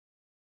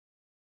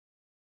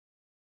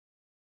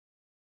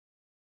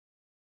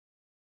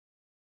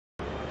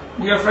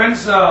Dear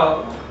friends,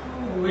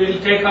 we will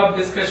take up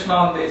discussion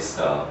on this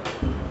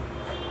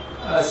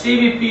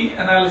CVP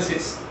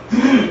analysis.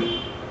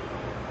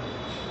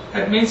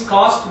 That means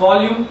cost,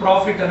 volume,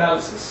 profit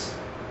analysis.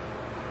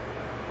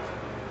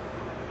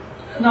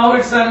 Now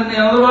it's in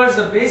other words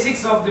the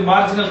basics of the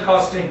marginal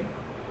costing.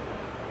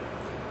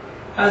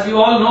 As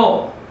you all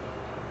know,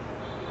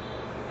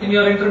 in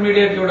your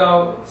intermediate you would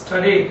have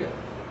studied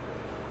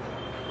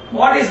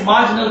what is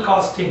marginal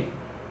costing.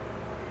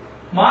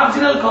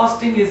 Marginal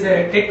costing is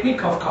a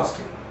technique of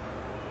costing.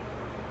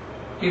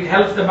 It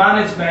helps the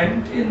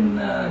management in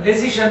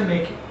decision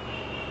making.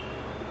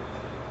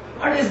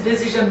 What is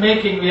decision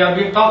making? We have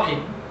been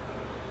talking.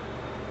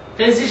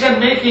 Decision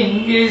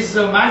making is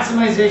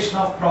maximization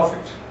of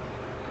profit.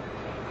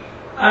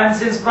 And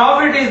since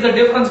profit is the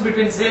difference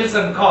between sales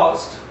and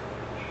cost,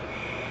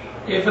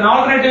 if an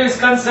alternative is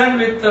concerned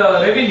with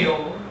revenue,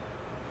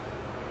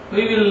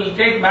 we will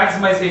take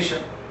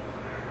maximization.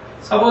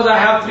 Suppose I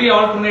have three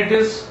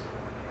alternatives.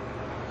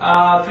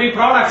 Three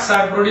products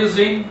I am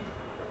producing,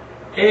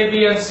 A,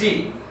 B and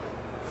C,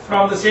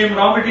 from the same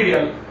raw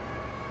material.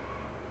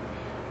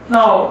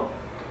 Now,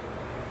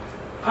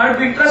 I would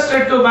be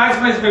interested to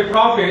maximize my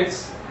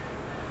profits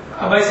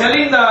by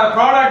selling the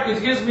product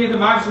which gives me the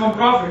maximum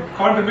profit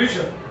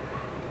contribution.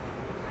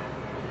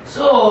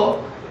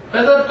 So,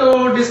 whether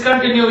to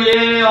discontinue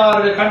A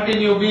or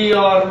continue B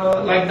or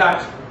like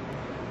that.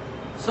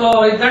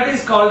 So, that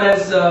is called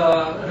as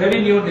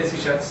revenue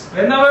decisions.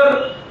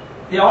 Whenever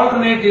the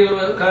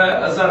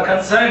alternatives are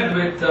concerned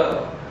with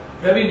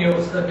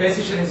revenues, the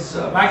decision is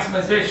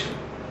maximization.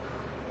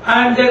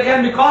 And there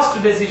can be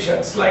cost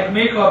decisions like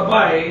make or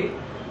buy,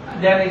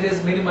 then it is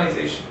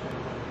minimization.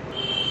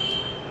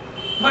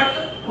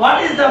 But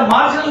what is the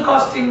marginal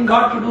costing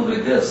got to do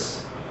with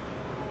this?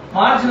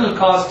 Marginal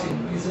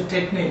costing is a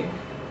technique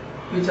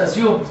which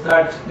assumes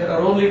that there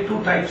are only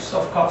two types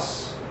of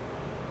costs.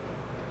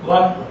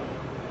 One,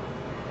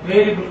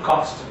 variable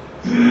cost.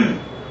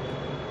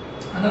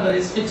 Another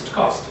is fixed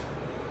cost.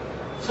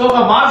 So for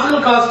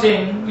marginal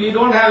costing, we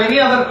don't have any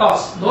other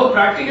costs. Though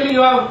practically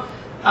you have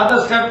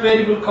other step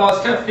variable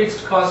cost, step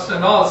fixed cost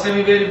and all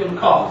semi-variable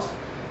cost.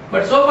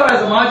 But so far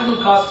as the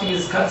marginal costing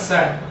is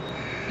concerned,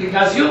 it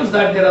assumes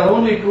that there are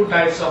only two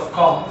types of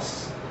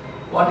costs.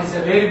 One is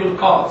a variable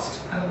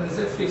cost, another is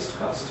a fixed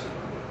cost.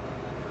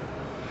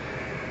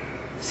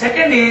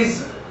 Second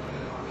is,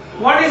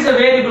 what is a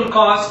variable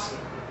cost?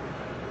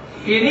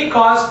 Any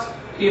cost,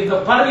 if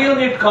the per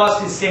unit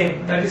cost is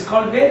same, that is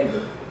called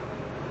variable.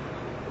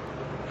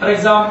 For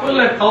example,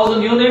 at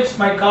 1000 units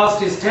my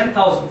cost is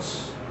 10,000,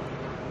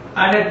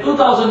 and at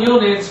 2000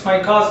 units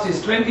my cost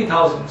is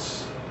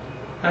 20,000.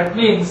 That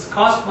means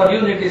cost per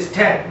unit is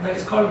 10, that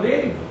is called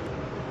variable.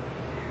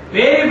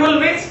 Variable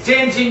means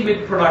changing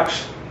with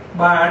production,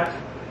 but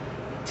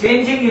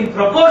changing in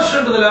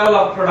proportion to the level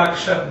of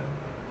production.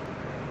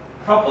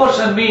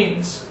 Proportion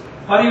means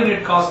per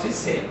unit cost is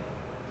same.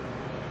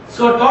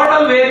 So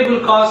total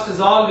variable cost is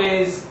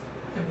always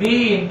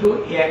B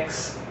into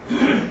X,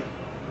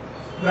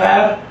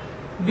 where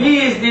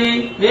B is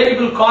the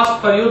variable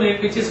cost per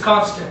unit which is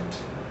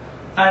constant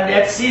and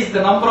X is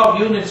the number of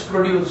units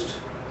produced.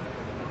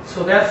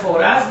 So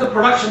therefore, as the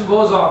production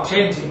goes on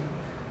changing,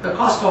 the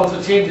cost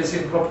also changes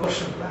in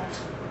proportion to that.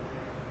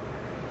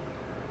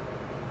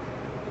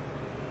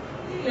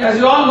 As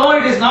you all know,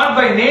 it is not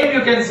by name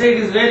you can say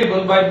it is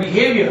variable, by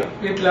behavior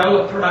with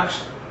level of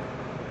production.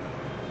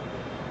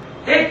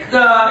 Take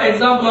the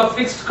example of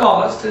fixed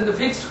cost, and the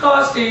fixed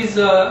cost is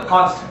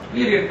constant,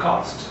 period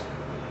cost,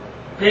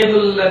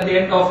 payable at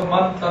the end of a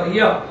month or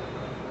year.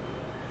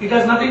 It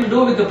has nothing to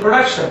do with the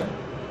production.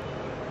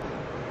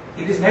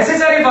 It is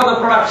necessary for the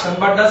production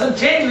but doesn't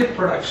change with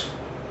production.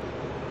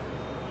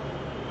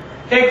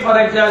 Take for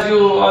example, as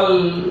you all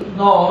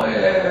know,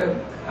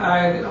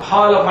 a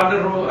hall of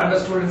 100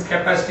 students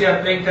capacity, I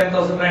am paying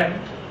 10,000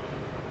 rent.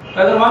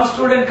 Whether one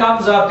student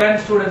comes or 10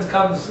 students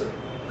comes,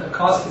 the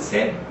cost is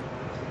same.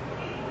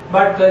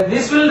 But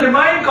this will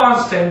remain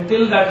constant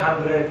till that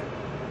 100.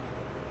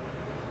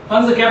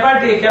 Once the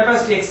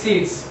capacity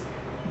exceeds,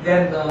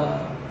 then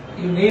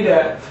you need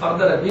a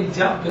further big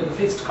jump in the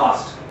fixed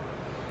cost.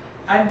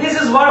 And this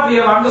is what we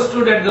have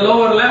understood at the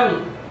lower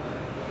level.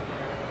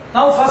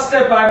 Now first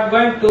step I am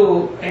going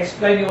to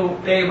explain you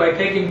by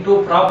taking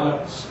two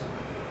problems.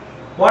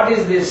 What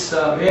is this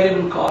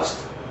variable cost?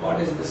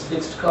 What is this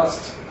fixed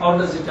cost? How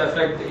does it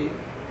affect the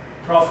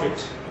profit?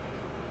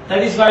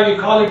 That is why we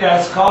call it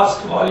as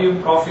cost,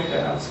 volume, profit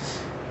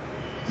analysis.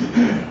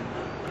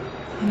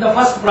 In the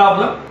first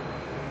problem,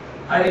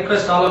 I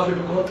request all of you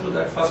to go through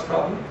that first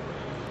problem.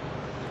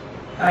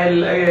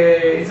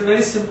 It's a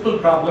very simple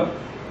problem,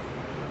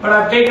 but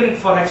I have taken it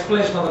for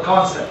explanation of the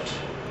concept.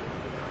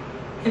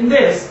 In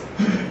this,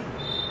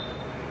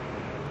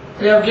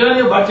 we have given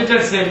you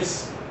budgeted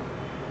sales,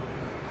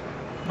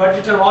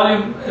 budgeted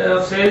volume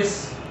of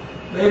sales,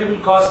 variable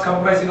cost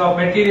comprising of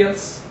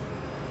materials,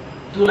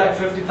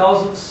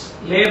 2,50,000,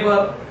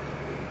 labor,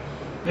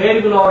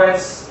 variable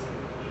overheads,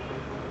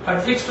 but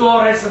fixed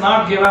overheads are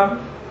not given,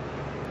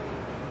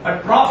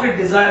 but profit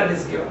desired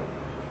is given.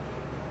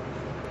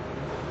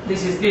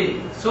 This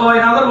is so in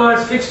other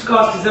words, fixed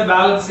cost is a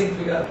balancing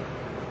figure.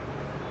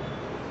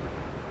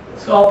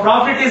 So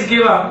profit is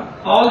given,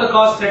 all the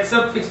costs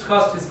except fixed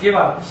cost is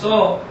given,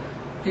 so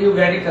you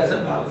get it as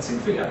a balancing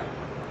figure.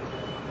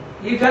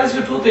 He tells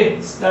you two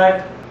things,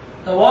 that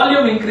the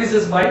volume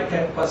increases by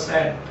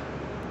 10%.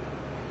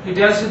 He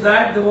tells you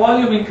that the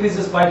volume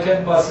increases by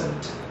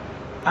 10%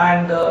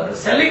 and the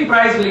selling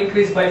price will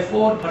increase by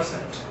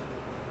 4%.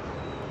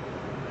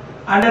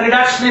 And a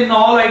reduction in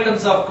all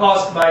items of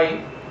cost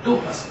by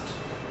 2%.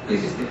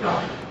 This is the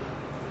problem.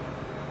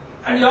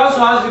 And he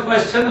also asked the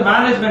question, the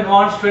management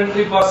wants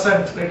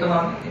 23% return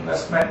on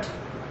investment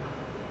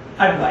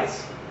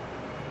advice.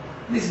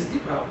 This is the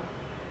problem.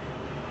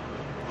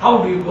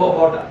 How do you go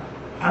about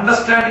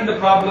understanding the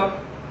problem?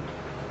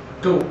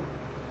 2.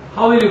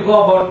 How will you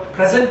go about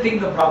presenting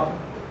the problem?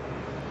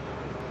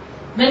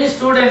 Many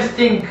students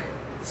think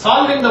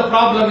solving the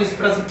problem is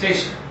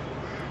presentation.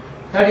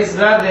 That is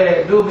where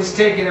they do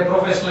mistake in a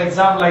professional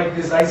exam like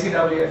this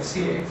ICW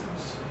FCA exams.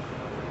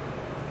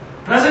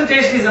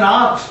 Presentation is an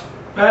art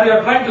where you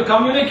are trying to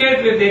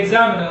communicate with the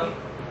examiner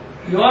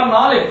your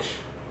knowledge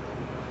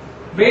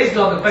based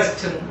on the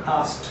question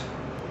asked.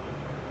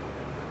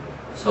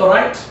 So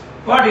right,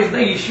 what is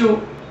the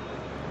issue?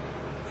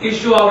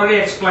 Issue already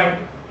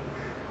explained.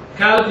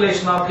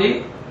 Calculation of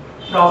the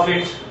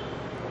profit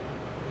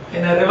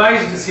in a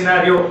revised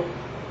scenario.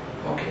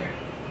 Okay.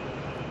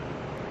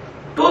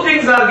 Two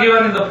things are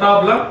given in the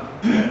problem.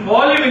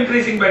 Volume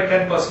increasing by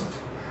 10%,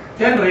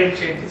 then rate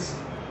changes.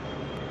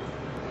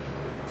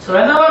 So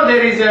whenever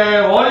there is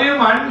a volume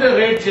and the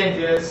rate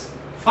changes,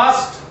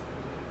 first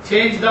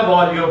change the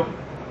volume,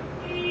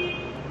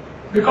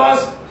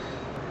 because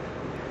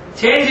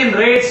change in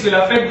rates will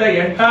affect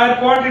the entire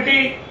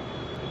quantity.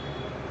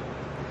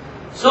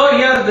 So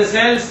here the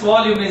sales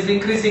volume is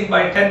increasing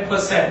by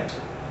 10%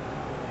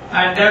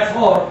 and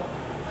therefore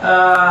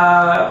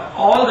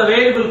all the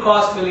variable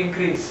cost will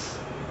increase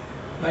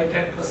by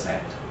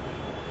 10%.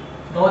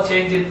 No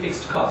change in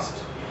fixed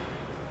cost.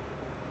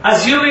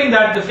 Assuming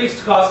that the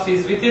fixed cost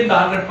is within the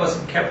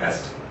 100%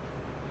 capacity.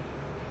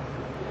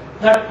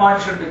 That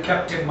point should be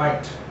kept in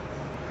mind.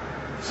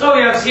 So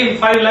we have seen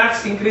 5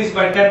 lakhs increased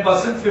by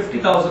 10%,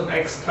 50,000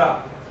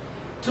 extra.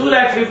 2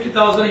 lakh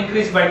 50,000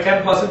 increased by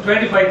 10%,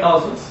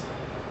 25,000.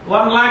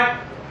 1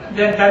 lakh,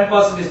 then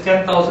 10% is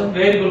 10,000,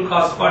 variable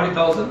cost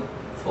 40,000,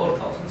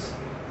 4,000.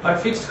 But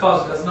fixed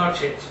cost does not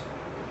change.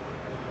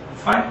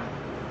 Fine.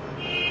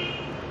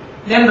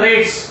 Then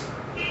rates.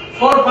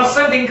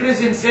 4% increase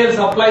in sales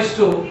applies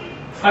to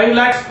 5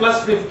 lakhs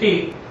plus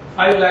 50,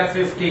 5 lakh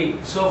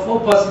 50. So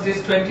 4%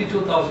 is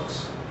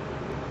 22,000.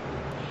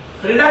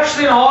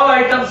 Reduction in all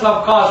items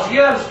of cost.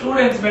 Here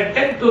students may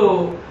tend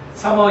to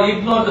somehow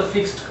ignore the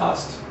fixed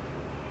cost.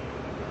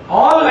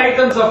 All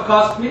items of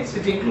cost means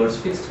it includes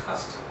fixed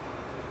cost.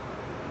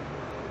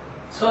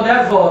 So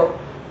therefore,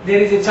 there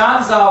is a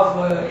chance of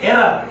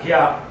error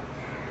here.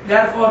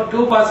 Therefore,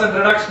 2%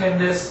 reduction in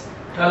this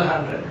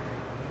 1200.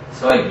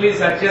 So you please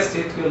adjust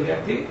it, you will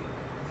get the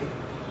thing.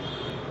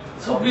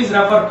 So please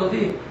refer to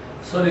the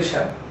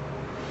solution.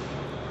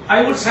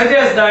 I would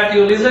suggest that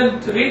you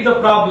read the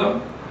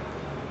problem.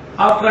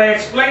 After I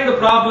explain the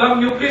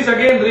problem, you please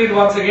again read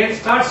once again,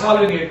 start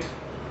solving it.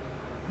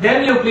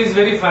 Then you please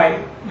verify.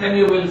 Then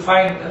you will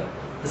find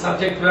the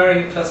subject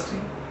very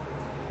interesting.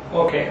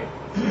 Okay.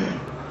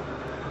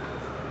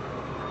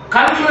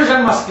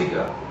 Conclusion must be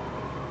given.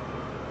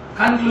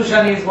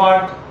 Conclusion is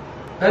what?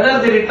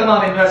 Whether the return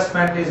on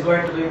investment is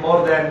going to be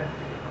more than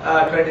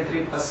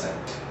 23%.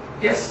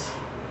 Yes.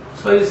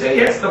 So you say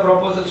yes, the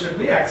proposal should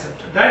be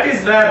accepted. That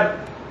is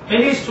where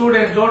many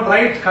students don't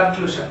write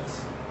conclusions.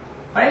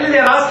 Finally they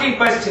are asking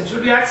questions,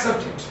 should we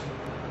accept it?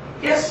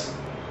 Yes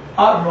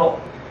or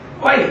no?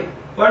 Why?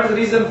 What is the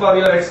reason for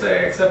your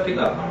accepting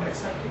or not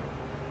accepting?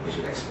 You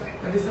should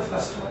explain. That is the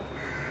first one.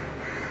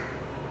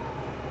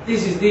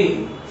 This is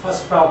the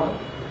first problem.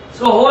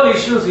 So whole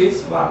issues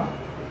is one.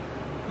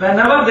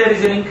 Whenever there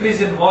is an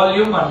increase in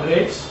volume and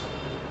rates,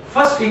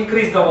 first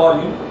increase the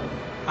volume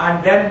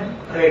and then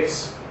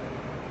rates.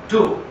 2.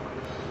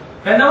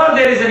 Whenever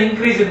there is an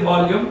increase in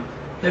volume,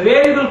 the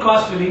variable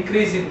cost will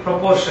increase in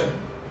proportion.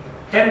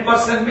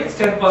 10% means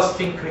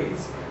 10%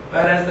 increase,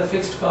 whereas the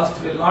fixed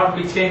cost will not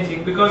be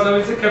changing because of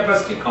its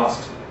capacity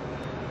cost.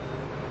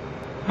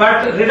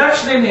 But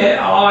reduction in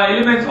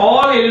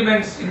all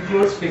elements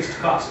includes fixed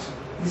cost.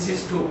 This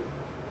is 2.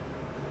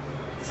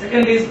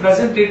 Second is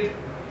present it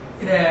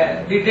in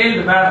a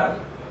detailed manner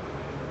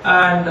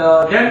and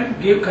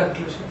then give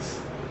conclusions.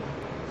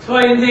 So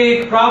in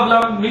the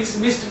problem,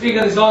 mixed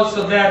figure is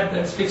also there,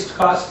 that's fixed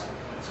cost.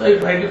 So you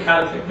try to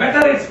calculate.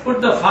 Better it's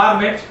put the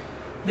format,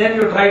 then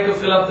you try to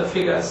fill up the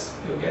figures,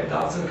 you get the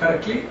answer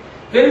correctly.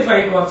 Verify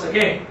it once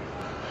again.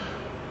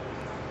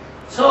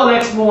 So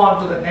let's move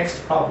on to the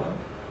next problem.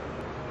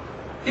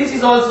 This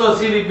is also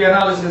CVP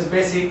analysis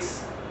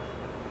basics,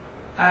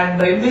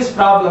 and in this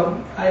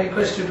problem I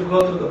request you to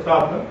go through the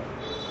problem.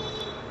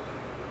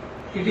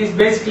 It is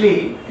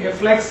basically a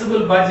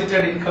flexible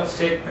budgeted income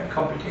statement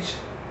computation.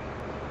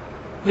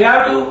 We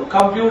have to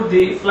compute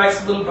the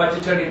flexible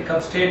budgeted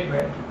income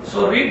statement.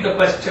 So read the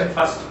question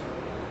first.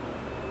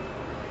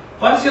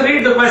 Once you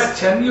read the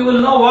question, you will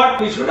know what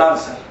we should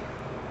answer.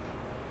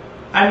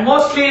 And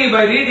mostly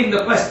by reading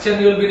the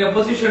question, you will be in a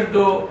position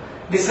to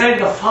decide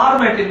the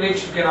format in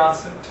which you can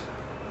answer it.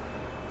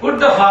 Put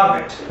the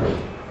format.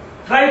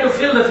 Try to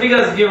fill the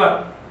figures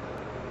given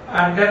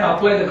and then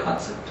apply the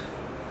concept.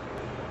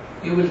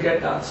 You will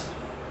get the answer.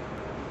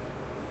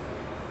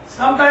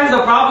 Sometimes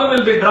the problem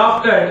will be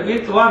drafted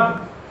with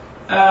one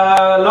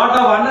lot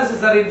of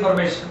unnecessary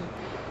information.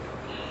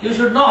 You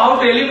should know how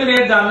to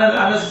eliminate the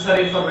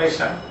unnecessary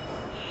information.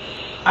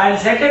 And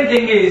second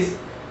thing is,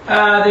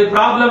 the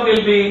problem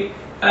will be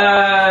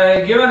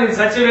given in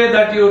such a way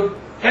that you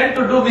tend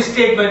to do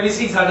mistake by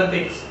missing certain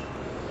things.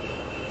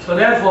 So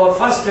therefore,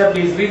 first step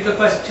is read the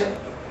question,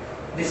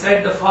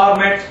 decide the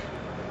format,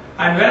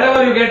 and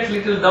wherever you get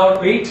little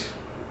doubt, wait.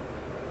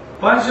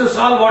 Once you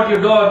solve what you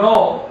don't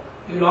know,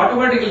 you will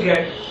automatically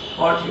get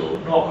what you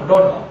know, don't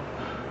know.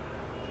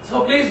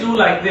 So please do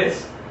like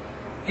this.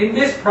 In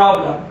this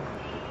problem,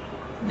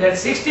 that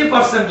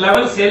 60%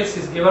 level sales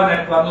is given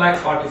at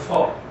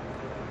 1,44,000,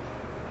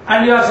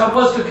 and you are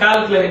supposed to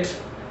calculate,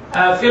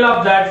 fill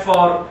up that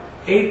for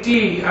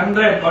 80,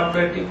 100,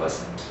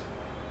 120%.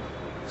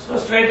 So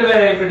straight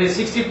away, if it is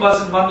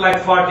 60%,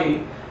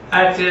 1,40,000,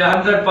 at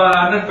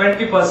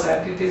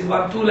 120%, it is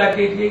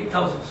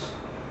 2,88,000.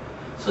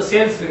 So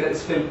sales figure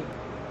is filled.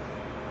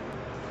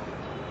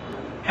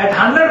 At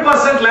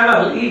 100%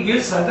 level, he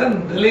gives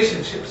certain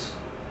relationships.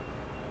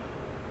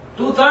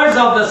 2/3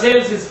 of the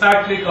sales is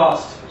factory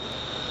cost,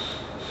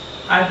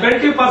 and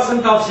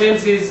 20% of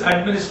sales is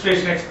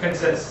administration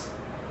expenses,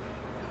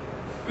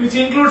 which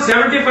includes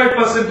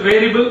 75%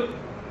 variable,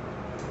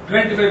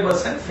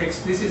 25%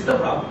 fixed. This is the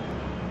problem.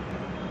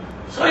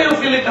 So you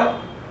fill it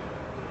up.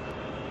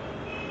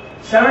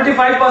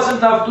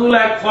 75% of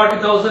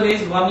 2,40,000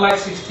 is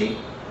 1,60,000.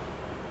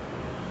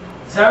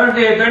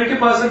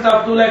 20%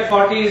 of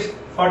 2,40,000 is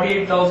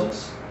 48,000.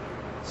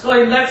 So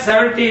in that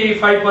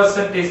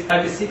 75% is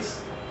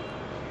 36.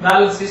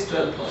 Balance is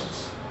 12,000.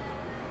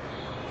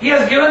 He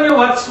has given you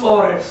works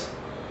overheads.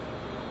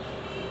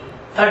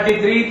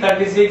 33,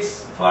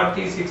 36,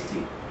 40,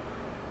 60.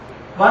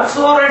 Works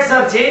overheads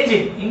are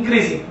changing,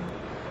 increasing,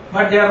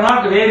 but they are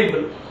not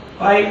variable.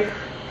 Why?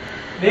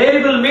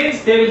 Variable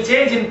means they will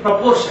change in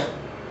proportion.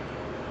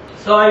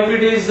 So if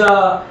it is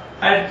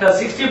at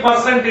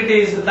 60%, it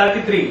is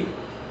 33.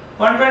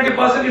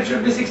 120%, it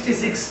should be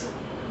 66.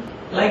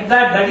 Like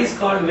that, that is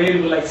called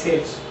variable, like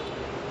sales.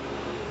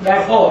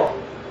 Therefore,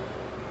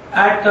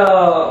 at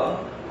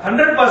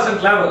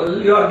 100%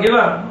 level, you are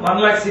given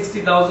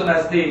 1,60,000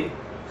 as the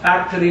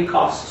factory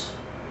cost,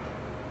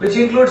 which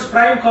includes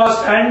prime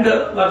cost and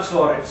works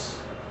overheads.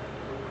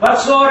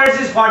 Works overheads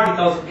is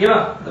 40,000,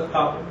 given the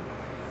problem.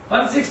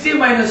 160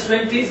 minus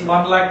 20 is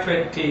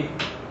 1,20,000.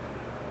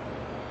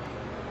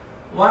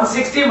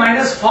 160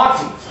 minus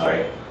 40,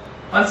 sorry.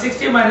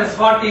 160 minus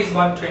 40 is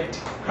 120.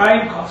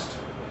 Prime cost.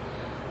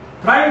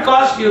 Prime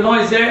cost, you know,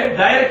 is a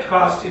direct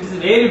cost. It is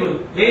variable.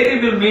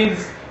 Variable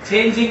means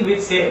changing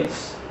with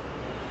sales.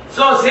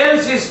 So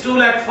sales is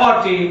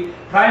 2,40,000.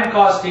 Prime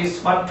cost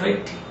is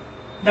 120.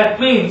 That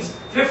means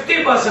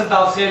 50%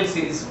 of sales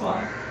is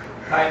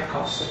prime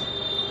cost.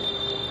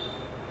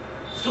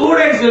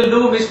 Students will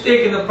do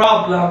mistake in the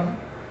problem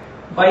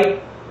by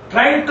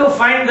trying to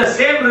find the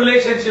same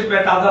relationship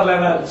at other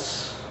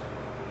levels.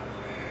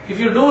 If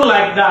you do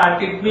like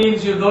that, it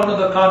means you don't know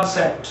the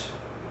concept.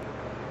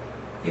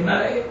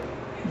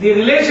 The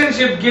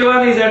relationship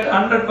given is at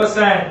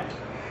 100%.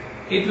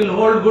 It will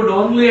hold good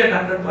only at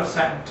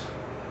 100%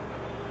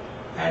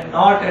 and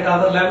not at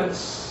other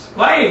levels.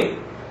 Why?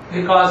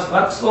 Because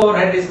works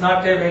overhead is not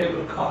a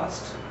variable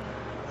cost,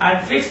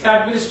 and fixed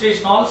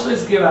administration also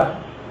is given,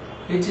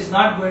 which is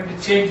not going to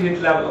change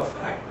with level of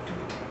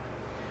activity.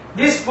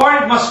 This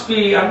point must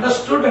be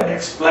understood and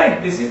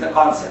explained. This is the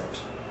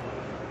concept.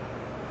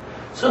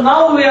 So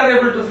now we are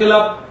able to fill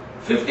up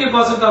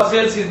 50% of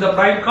sales is the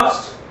prime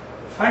cost,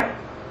 fine,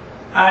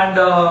 and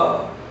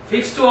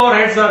fixed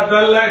overheads are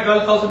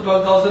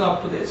 12,000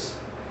 up to this.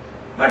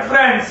 But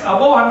friends,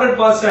 above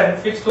 100%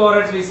 fixed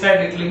overheads, we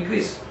said it will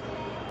increase,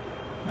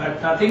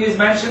 but nothing is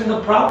mentioned in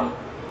the problem.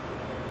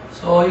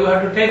 So you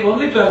have to take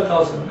only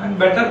 12,000, and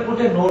better put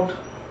a note.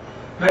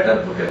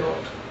 Better put a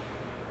note.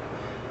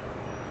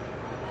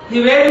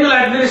 The variable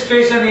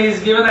administration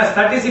is given as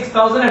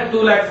 36,000 at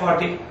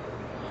 2,40,000.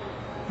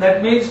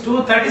 That means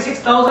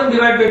 36,000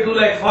 divided by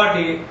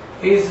 2,40,000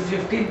 is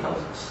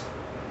 15,000.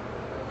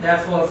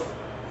 Therefore,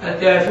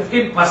 they are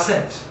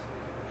 15%,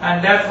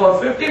 and therefore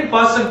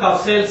 15%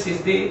 of sales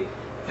is the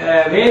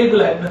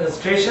variable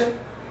administration,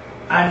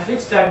 and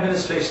fixed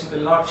administration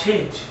will not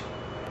change.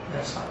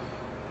 That's all.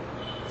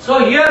 So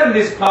here in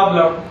this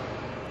problem,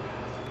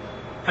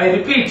 I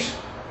repeat,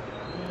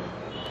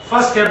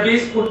 first step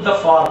is put the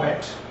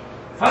format.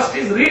 First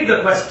is read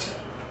the question.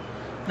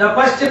 The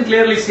question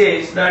clearly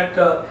says that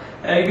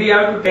we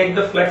have to take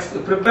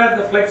prepare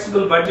the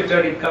flexible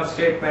budgeted income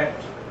statement.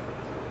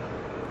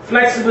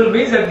 Flexible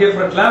means at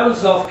different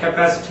levels of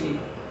capacity.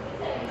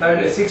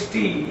 that is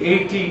 60,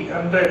 80,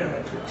 100,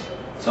 150.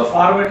 So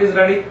format is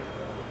ready.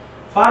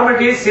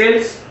 Format is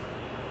sales,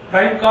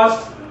 prime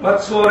cost,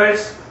 works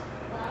overheads,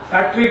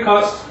 factory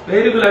cost,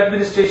 variable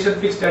administration,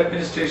 fixed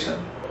administration.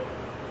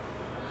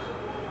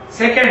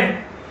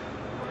 Second,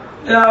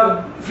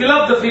 fill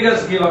up the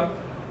figures given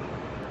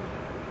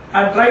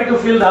and try to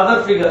fill the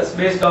other figures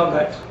based on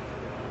that.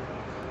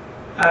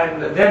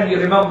 And then you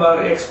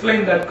remember,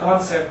 explain that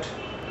concept.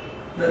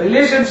 The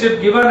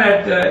relationship given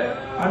at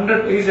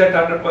 100 is at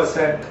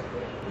 100%.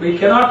 We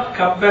cannot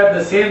compare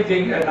the same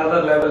thing at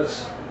other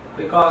levels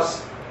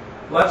because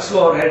works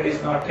overhead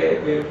is not a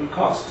variable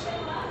cost.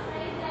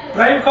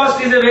 Prime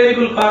cost is a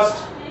variable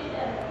cost,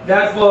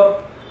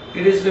 therefore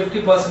it is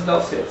 50%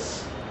 of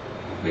sales.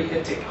 We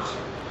can take it.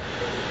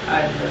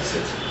 And that's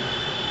it.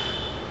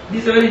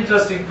 This is a very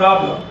interesting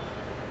problem.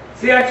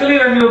 See, actually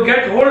when you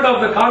get hold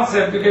of the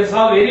concept, you can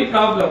solve any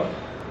problem,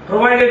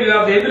 provided you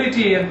have the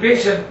ability and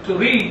patience to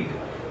read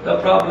the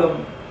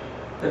problem.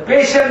 The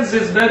patience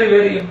is very,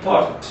 very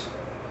important.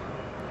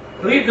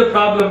 Read the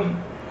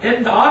problem,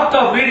 and the art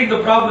of reading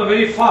the problem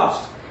very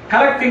fast,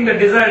 collecting the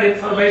desired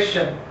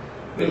information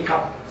will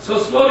come. So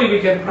slowly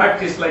we can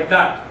practice like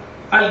that.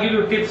 I'll give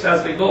you tips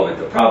as we go with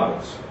the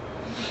problems.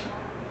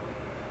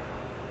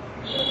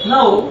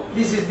 Now,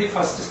 this is the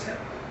first step.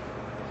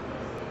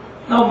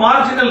 Now,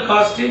 marginal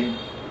costing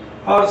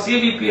or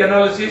CVP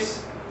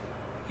analysis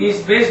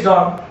is based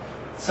on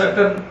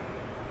certain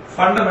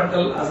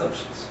fundamental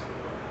assumptions.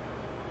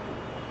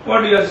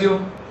 What do you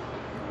assume?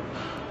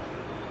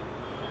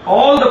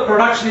 All the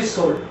production is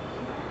sold.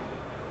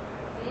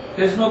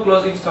 There is no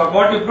closing stock.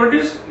 What you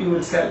produce, you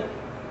will sell.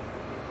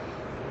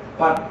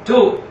 1.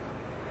 2.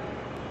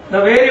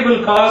 The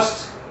variable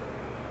cost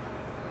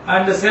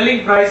and the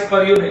selling price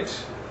per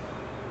unit.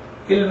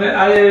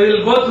 I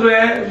will go through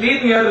a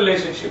linear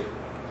relationship.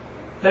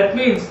 That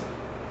means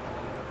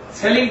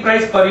selling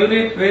price per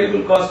unit,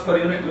 variable cost per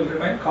unit will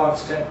remain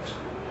constant.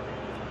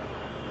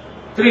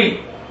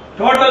 3.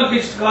 Total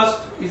fixed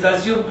cost is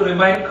assumed to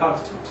remain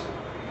constant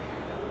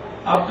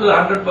up to the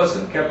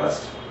 100%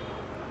 capacity.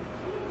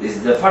 This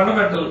is the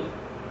fundamental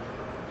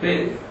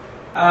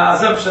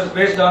assumptions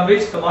based on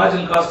which the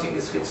marginal costing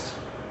is fixed.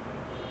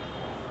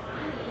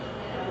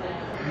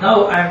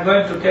 Now I am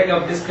going to take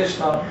up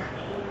discussion on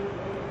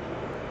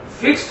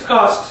fixed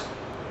cost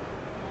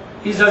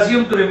is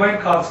assumed to remain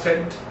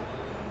constant.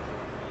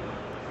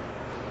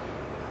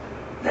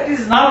 That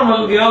is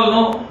normal, we all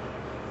know.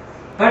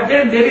 But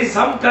then there is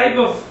some type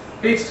of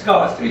fixed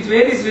cost which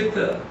varies with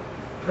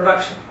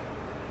production.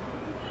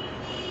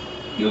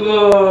 You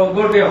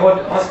go to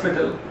a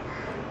hospital.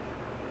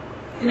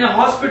 In a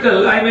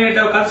hospital, I may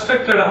have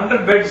constructed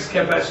 100 beds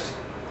capacity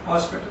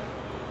hospital.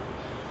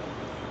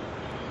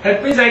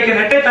 That means I can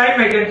at a time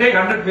I can take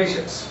 100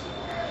 patients.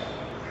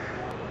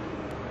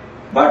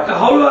 But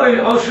how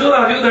sure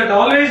are you that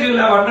always you will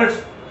have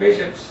 100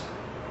 patients?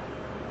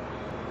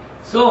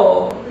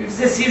 So it's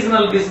a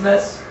seasonal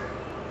business,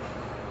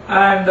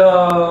 and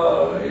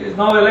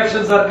now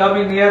elections are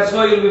coming here,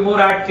 so you will be more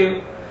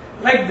active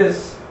like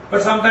this.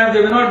 But sometimes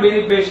there may not be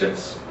any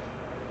patients.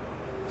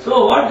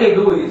 So what they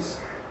do is,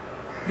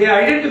 they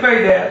identify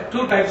there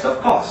two types of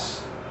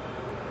costs.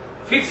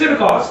 Fixed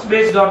cost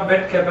based on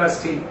bed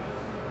capacity,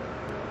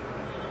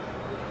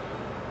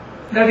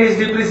 that is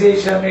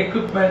depreciation,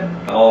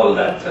 equipment, all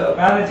that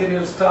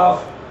managerial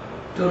stuff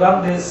to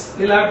run this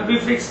will have to be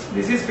fixed.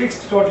 This is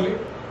fixed totally.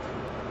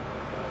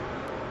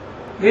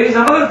 There is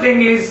another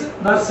thing is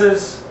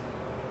nurses,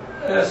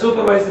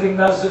 supervising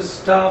nurses,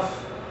 staff.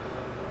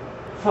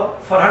 For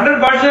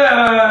 100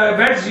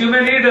 beds you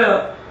may need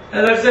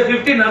let's say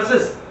 50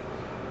 nurses.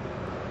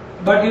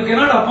 But you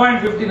cannot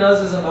appoint 50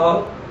 nurses and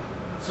all.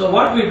 So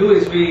what we do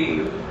is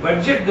we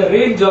budget the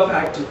range of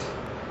activity.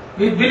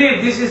 We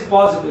believe this is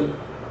possible.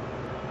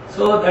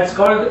 So that's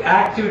called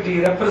activity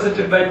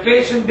represented by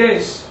patient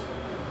days.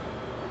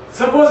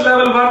 Suppose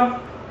level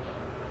 1,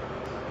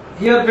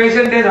 here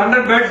patient days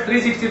 100 beds,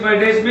 365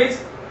 days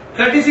means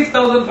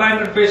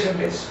 36,500 patient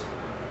days.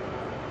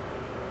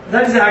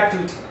 That is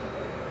activity.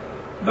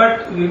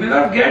 But we may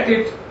not get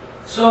it,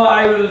 so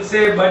I will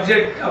say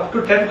budget up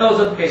to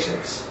 10,000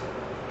 patients,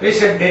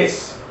 patient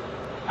days.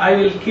 I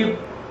will keep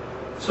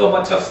so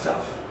much of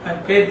stuff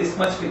and pay this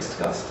much fixed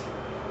cost.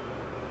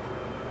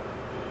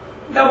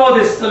 Above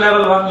this, the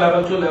level 1,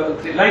 level 2, level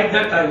 3, like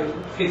that I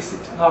will fix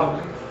it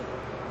normally.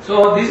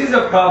 So this is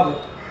a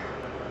problem.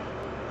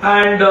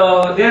 And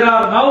there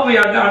are, now we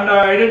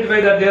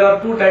identify that there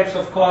are two types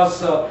of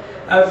costs,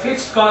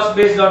 fixed cost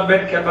based on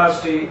bed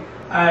capacity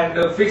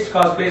and fixed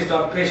cost based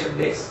on patient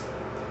days.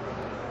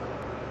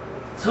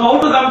 So how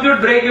to compute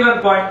break-even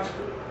point?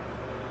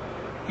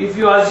 If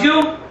you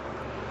assume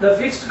the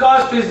fixed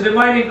cost is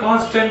remaining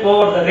constant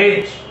over the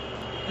range,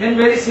 then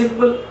very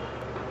simple.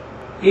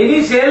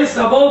 Any sales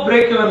above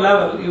break-even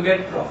level, you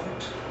get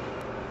profit.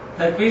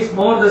 That means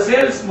more the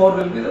sales, more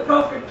will be the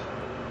profit.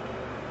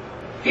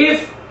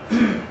 If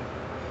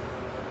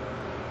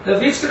the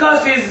fixed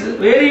cost is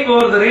varying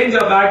over the range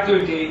of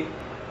activity,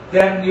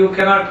 then you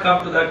cannot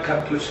come to that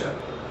conclusion.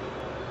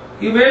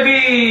 You may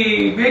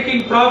be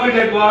making profit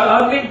at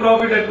earning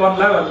profit at one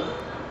level,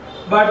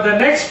 but the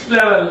next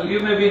level you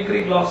may be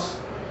incurring loss.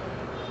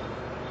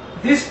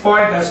 This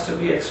point has to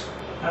be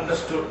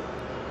understood.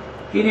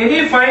 In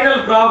any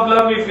final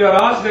problem, if you are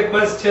asked a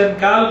question,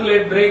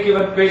 calculate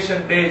break-even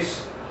patient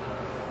days,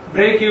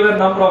 break-even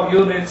number of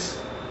units.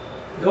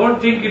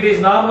 Don't think it is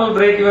normal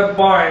break-even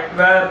point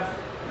where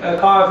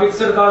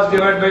fixed cost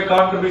divided by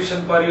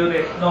contribution per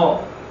unit.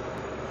 No.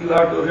 You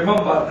have to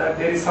remember that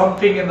there is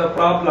something in the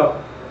problem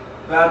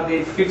where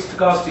the fixed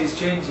cost is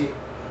changing,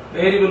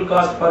 variable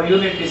cost per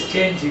unit is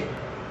changing,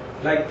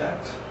 like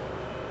that.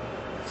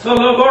 So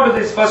we'll go to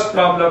this first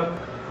problem.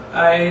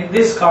 In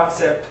this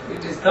concept,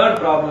 it is third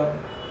problem.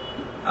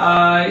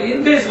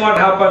 In this, what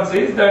happens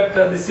is that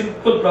the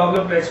simple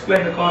problem to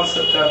explain the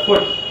concept I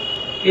put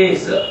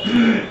is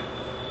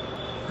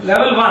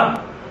level 1,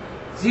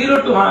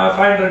 0 to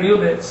 500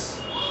 units,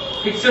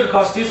 fixed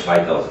cost is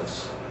 5,000.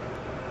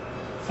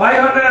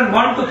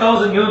 501 to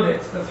 1000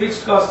 units, the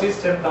fixed cost is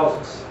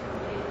 10,000.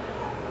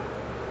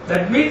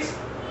 That means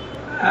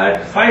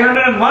at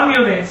 501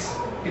 units,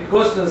 it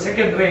goes to the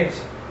second range,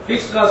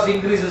 fixed cost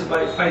increases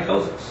by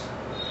 5,000.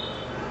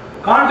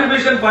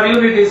 Contribution per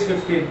unit is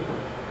 15.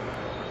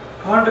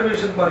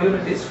 Contribution per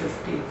unit is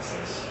 15.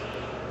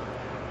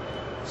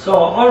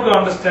 So, how to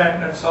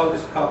understand and solve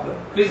this problem?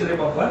 Please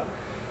remember,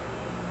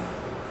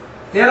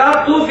 there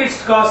are two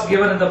fixed costs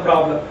given in the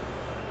problem.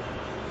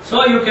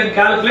 So, you can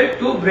calculate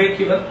two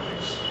break-even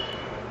points.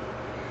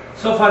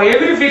 So, for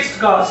every fixed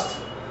cost,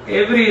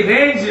 every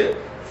range,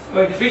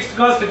 fixed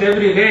cost at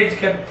every range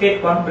can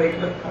take one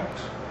break-even point.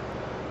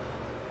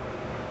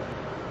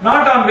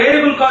 Not on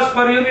variable cost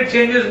per unit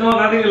changes, no,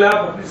 nothing will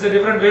happen. It's a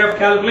different way of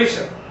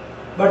calculation.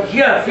 But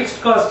here,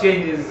 fixed cost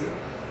changes.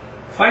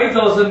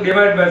 5,000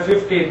 divided by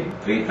 15,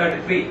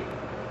 333.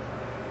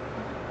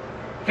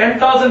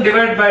 10,000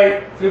 divided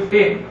by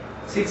 15,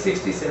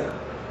 667.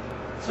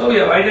 So we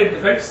have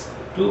identified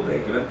two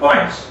break-even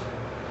points.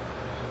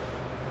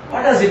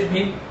 What does it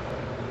mean?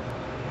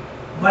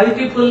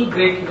 Multiple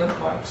break-even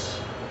points.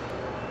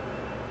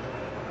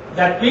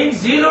 That means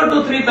 0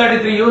 to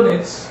 333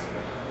 units.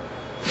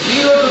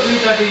 0 to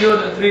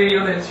 333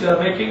 units, you are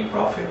making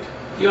profit.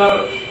 You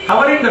are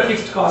covering the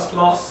fixed cost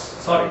loss.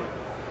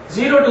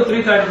 0 to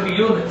 333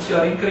 units, you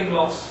are incurring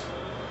loss,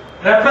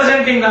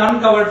 representing the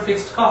uncovered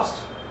fixed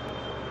cost.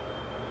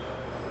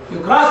 You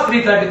cross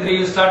 333,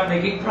 you start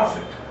making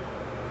profit.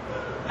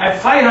 At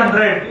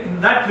 500,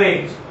 in that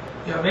range,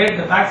 you have made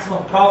the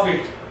maximum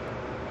profit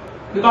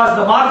because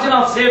the margin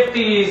of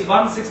safety is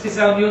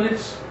 167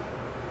 units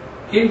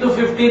into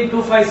 15,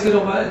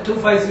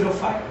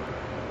 2505.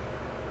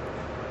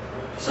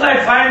 So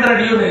at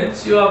 500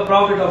 units, you have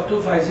profit of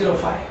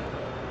 2505.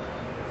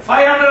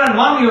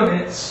 501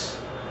 units,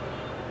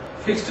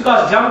 fixed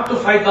cost jumped to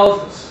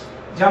 5,000,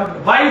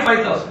 jumped by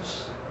 5,000,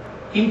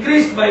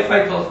 increased by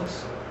 5,000.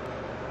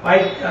 My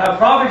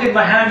profit in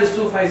my hand is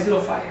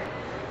 2505.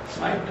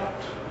 Swiped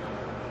out.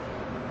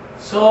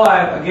 So I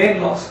have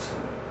again lost.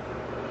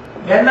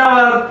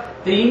 Whenever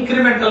the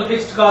incremental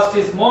fixed cost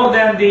is more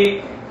than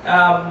the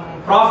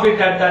profit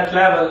at that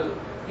level,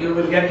 you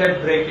will get a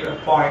break-even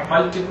point,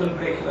 multiple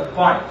break-even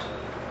point.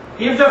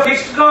 If the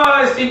fixed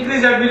cost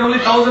increase had been only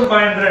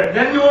 1,500,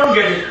 then you won't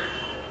get it.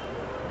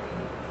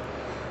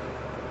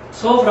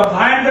 So from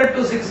 500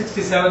 to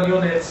 667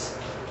 units,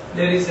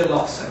 there is a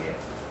loss again.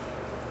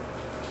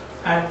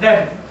 And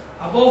then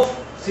above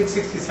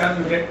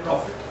 667 you get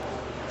profit.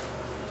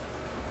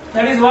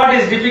 That is what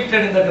is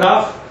depicted in the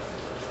graph.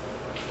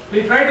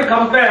 We try to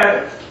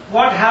compare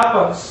what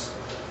happens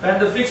when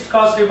the fixed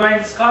cost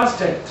remains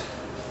constant.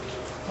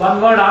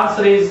 One word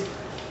answer is,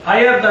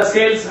 higher the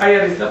sales,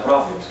 higher is the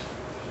profit.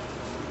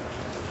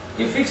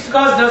 If fixed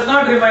cost does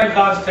not remain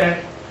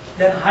constant,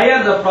 then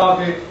higher the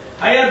profit,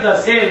 higher the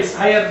sales,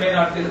 higher may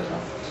not be the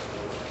profit.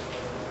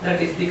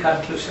 That is the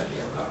conclusion we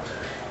have got.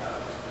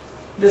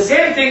 The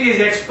same thing is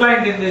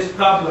explained in this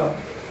problem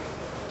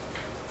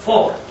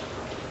 4.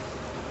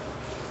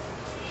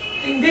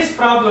 In this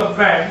problem,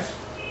 friends,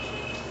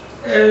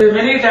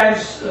 many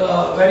times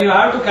when you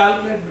have to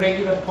calculate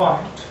break-even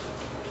point,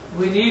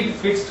 we need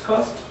fixed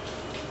cost,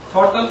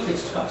 total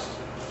fixed cost.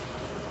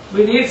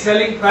 We need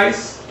selling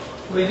price,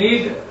 we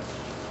need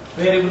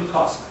variable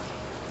cost.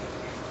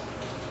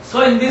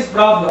 So in this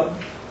problem,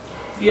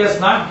 he has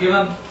not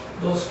given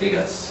those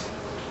figures.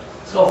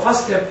 So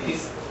first step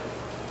is,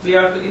 we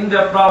have to, in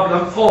the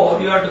problem 4,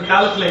 you have to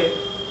calculate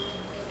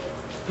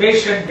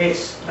patient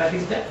days, that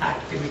is the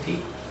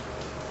activity.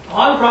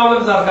 All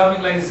problems are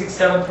coming like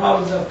 6-7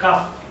 problems have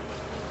come.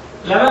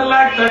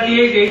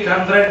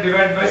 11,38,800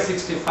 divided by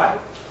 65.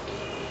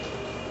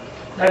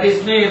 That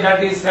is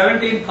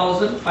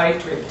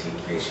 17,520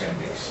 patient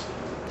days.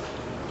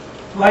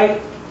 Why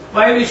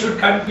we should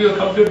compute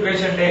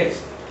patient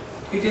days?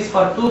 It is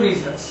for two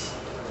reasons.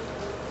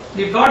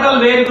 The total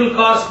variable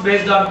cost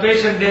based on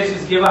patient days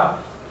is given.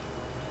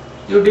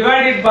 You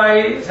divide it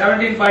by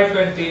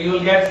 17,520, you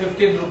will get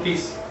 15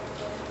 rupees.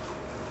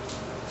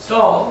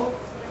 So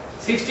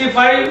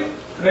 65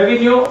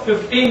 revenue,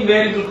 15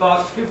 variable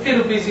cost, 50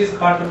 rupees is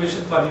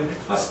contribution per unit.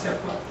 First step.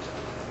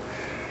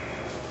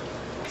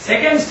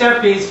 Second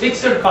step is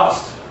fixed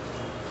cost.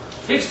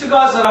 Fixed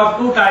costs are of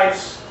two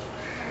types.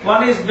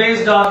 One is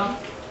based on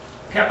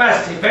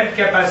capacity, bed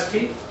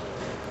capacity.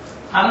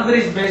 Another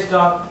is based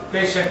on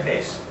patient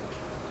days.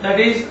 That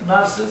is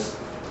nurses,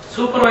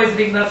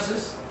 supervising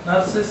nurses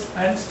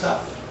and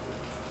staff.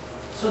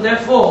 So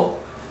therefore,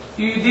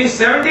 this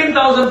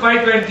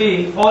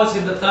 17,520 falls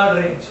in the third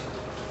range.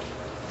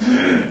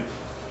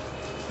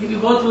 If you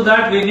go through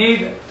that, we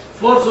need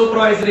 4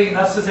 supervisory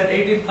nurses at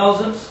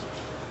 18,000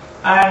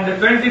 and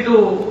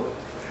 22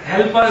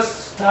 helpers,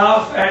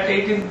 staff at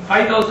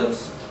 5,000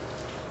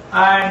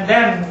 and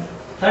then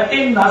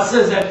 13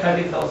 nurses at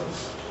 30,000.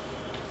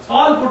 So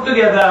all put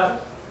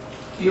together,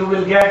 you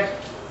will get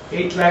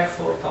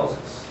 8,04,000.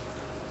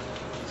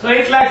 So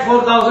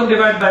 8,04,000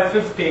 divided by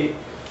 50,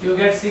 you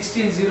get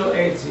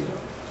 16,080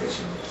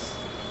 patient days.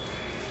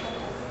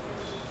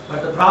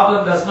 But the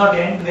problem does not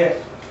end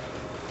there.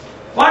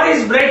 What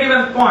is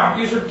break-even point?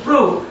 You should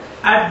prove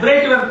at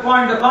break-even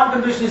point the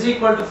contribution is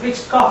equal to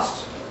fixed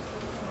cost.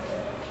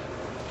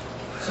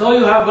 So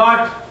you have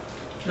got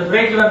the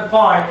break-even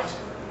point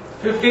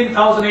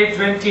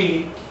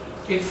 15,820.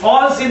 It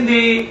falls in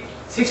the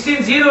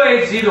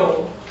 16,080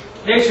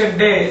 patient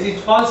days. It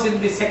falls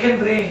in the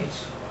second range.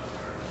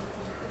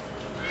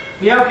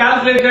 We have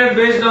calculated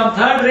based on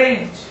third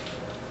range,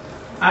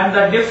 and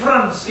the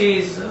difference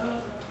is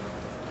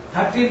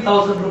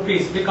 13,000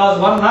 rupees because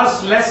one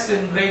nurse less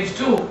in range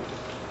 2.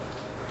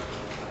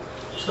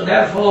 So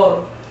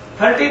therefore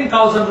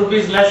 13,000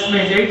 rupees less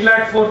means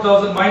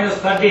 8,04,000 minus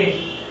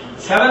 13,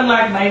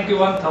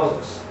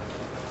 7,91,000.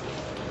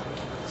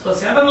 So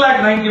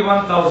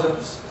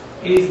 7,91,000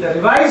 is the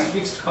revised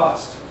fixed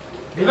cost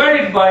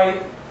divided by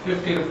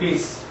 50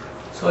 rupees.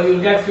 So you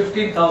will get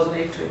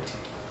 15,820.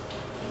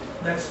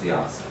 That's the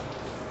answer.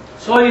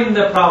 So in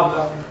the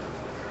problem,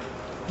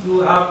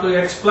 you have to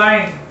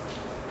explain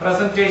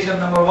presentation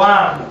number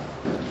 1.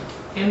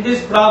 In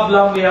this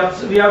problem, we have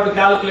to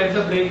calculate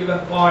the break-even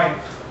point.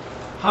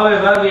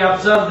 However, we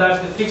observe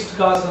that the fixed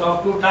costs are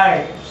of two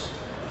types.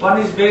 One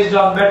is based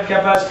on bed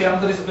capacity,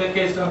 another is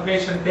based on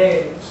patient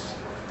days.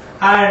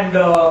 And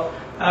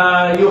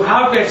you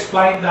have to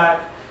explain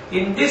that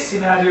in this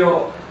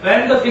scenario,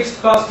 when the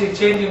fixed cost is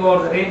changing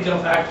over the range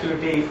of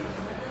activity,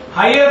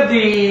 higher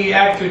the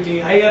activity,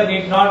 higher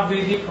need not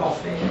be the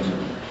profit.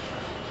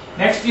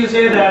 Next you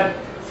say that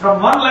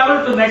from one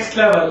level to next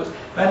level,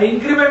 when the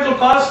incremental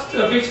cost,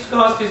 fixed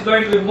cost is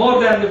going to be more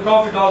than the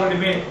profit already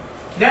made,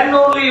 then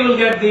only you will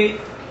get the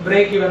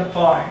break-even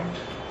point,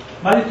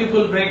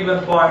 multiple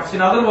break-even points.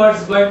 In other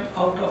words, going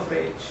out of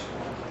range.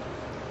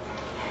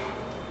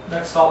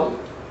 That's all.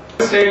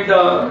 Let's take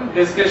the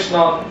discussion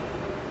on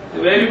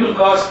the variable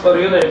cost per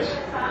unit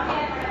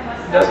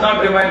does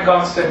not remain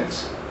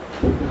constant.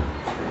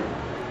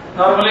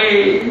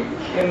 Normally,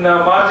 in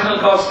marginal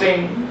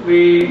costing,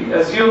 we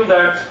assume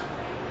that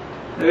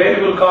the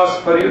variable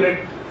cost per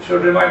unit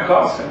should remain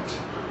constant.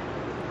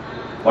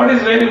 What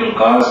is variable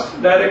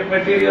cost? Direct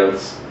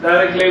materials,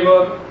 direct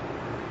labor,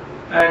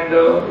 and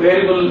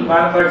variable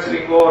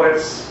manufacturing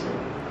overheads.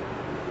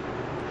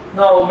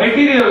 Now,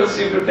 materials,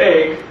 if you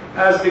take,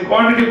 as the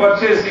quantity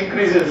purchased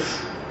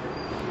increases,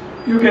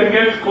 you can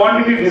get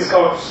quantity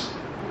discounts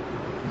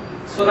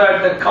so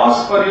that the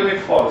cost per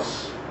unit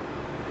falls.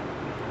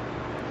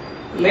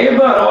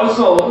 Labor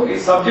also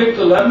is subject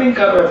to learning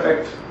curve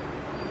effect.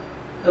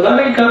 The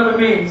learning curve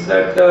means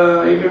that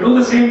if you do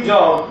the same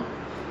job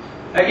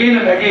again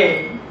and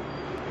again,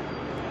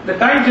 the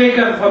time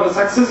taken for the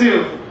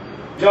successive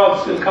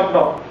jobs will come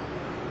down.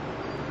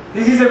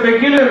 This is a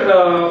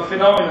peculiar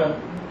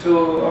phenomenon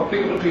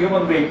applicable to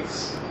human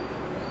beings.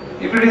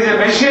 If it is a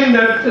machine,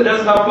 that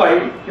doesn't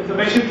apply. If the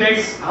machine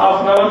takes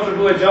half an hour to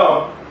do a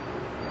job,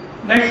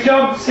 next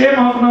job same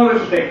half an hour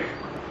it will take.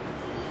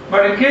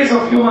 But in case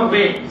of human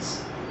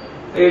beings,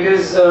 it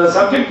is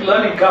subject to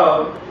learning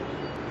curve,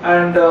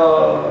 and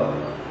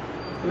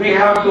we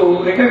have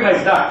to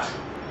recognize that.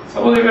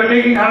 Suppose if you are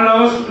taking 100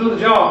 hours to do the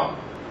job,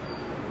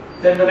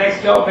 then the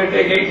next job may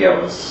take 80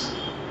 hours.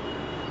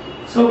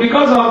 So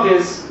because of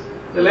this,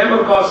 the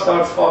labor cost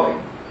starts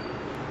falling.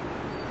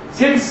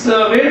 Since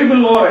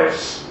variable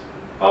overheads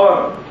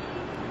power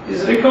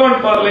is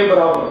recovered per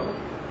labor hour,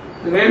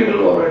 the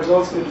variable overheads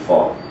also will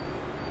fall.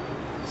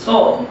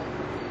 So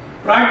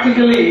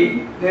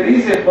practically there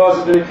is a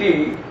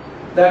possibility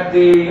that the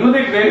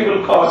unit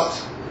variable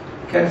cost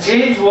can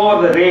change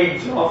over the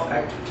range of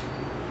activity.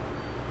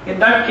 In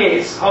that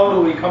case, how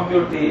do we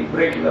compute the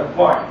break-even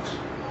point?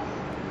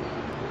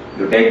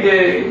 You take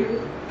the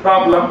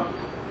problem.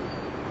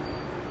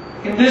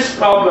 In this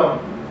problem,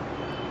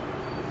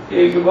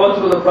 if you go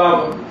through the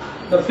problem,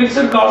 the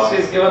fixed cost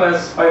is given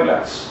as 5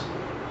 lakhs.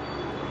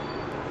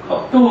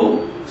 Up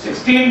to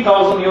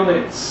 16,000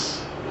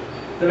 units,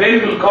 the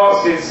variable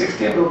cost is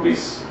 16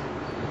 rupees.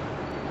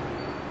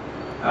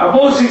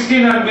 Above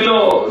 16 and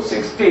below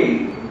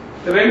 60,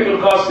 the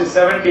variable cost is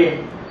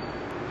 17.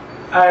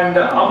 And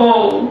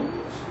above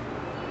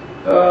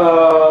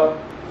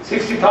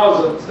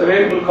 60,000, the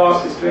variable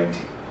cost is 20.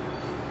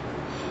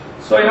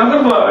 So in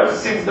other words,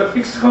 since the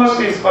fixed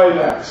cost is 5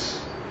 lakhs,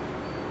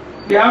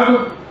 we have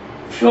to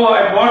show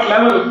at what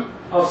level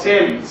of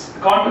sales the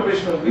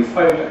contribution will be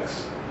 5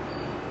 lakhs.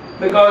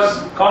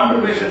 Because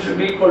contribution should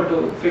be equal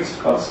to fixed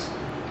cost.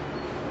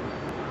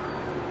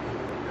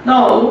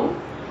 Now,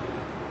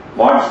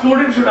 what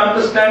students should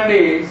understand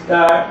is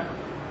that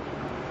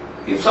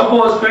if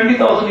suppose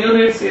 20,000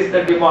 units is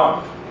the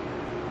demand,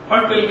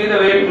 what will be the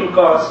variable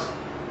cost?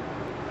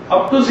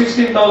 Up to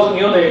 16,000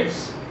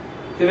 units,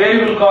 the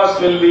variable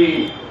cost will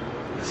be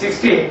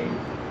 16.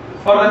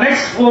 For the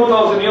next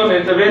 4,000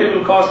 units, the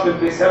variable cost will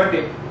be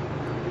 17.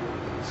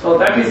 So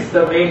that is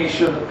the main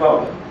issue of the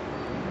problem.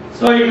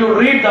 So if you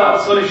read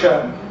the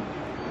solution,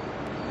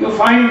 you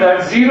find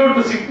that 0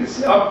 to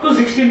 6, up to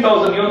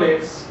 16,000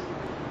 units,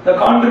 the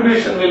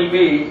contribution will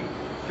be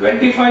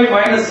 25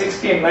 minus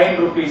 16, 9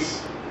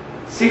 rupees.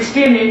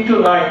 16 into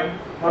 9,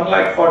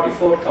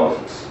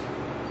 1,44,000.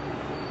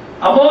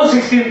 Above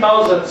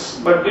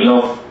 16,000, but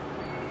below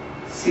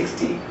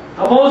 60.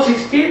 Above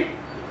 60,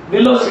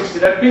 below 60,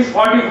 that means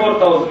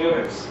 44,000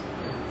 units.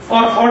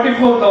 For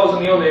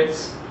 44,000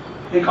 units,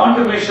 the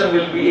contribution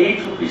will be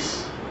 8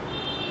 rupees.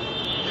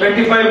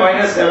 25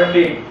 minus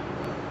 17.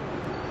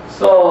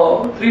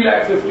 So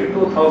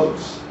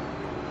 3,52,000.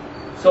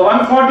 So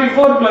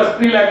 144 plus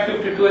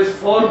 3,52,000 is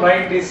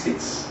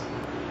 496.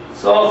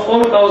 So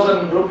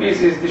 4,000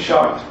 rupees is the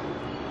short.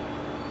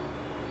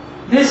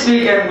 This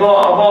we can go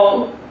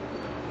above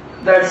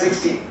that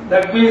 60.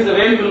 That means the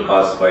variable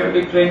cost is going to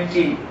be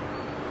 20.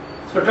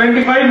 So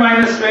 25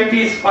 minus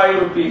 20 is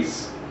 5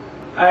 rupees.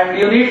 And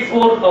you need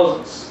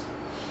 4,000.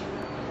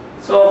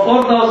 So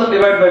 4,000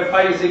 divided by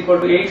 5 is equal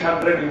to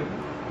 800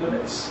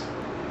 units.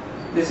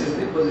 This is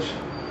the position.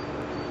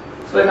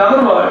 So in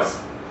other words,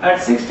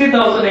 at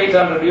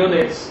 60,800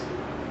 units,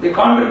 the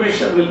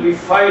contribution will be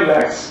 5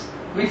 lakhs,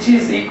 which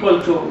is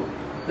equal to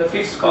the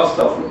fixed cost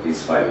of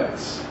rupees 5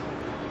 lakhs.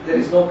 There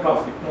is no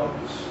profit, no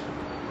loss.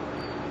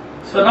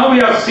 So now we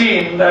have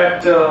seen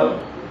that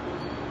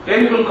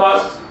variable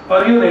cost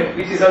per unit,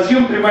 which is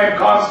assumed to remain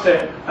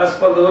constant as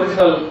per the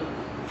original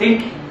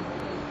thinking,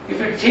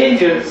 if it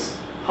changes,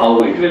 how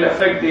it will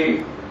affect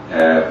the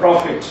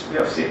profit we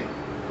have seen.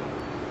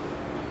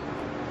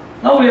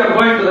 Now we are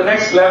going to the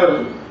next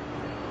level,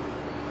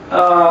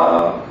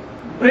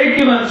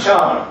 break-even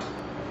chart.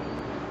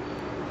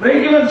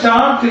 Break-even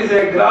chart is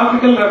a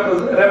graphical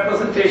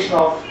representation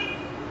of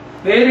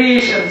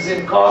variations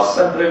in costs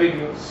and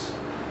revenues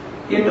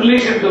in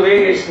relation to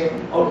variation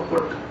in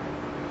output.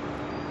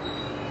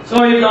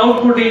 So if the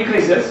output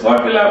increases,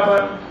 what will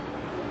happen?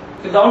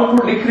 If the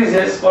output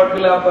decreases, what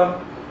will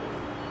happen?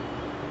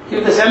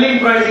 If the selling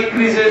price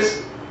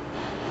increases,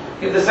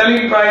 if the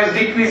selling price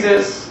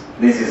decreases,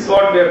 this is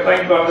what we are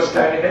trying to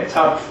understand in a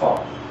chart form.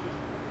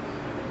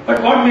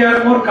 But what we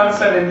are more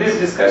concerned in this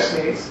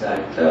discussion is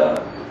that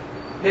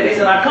there is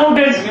an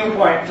accountant's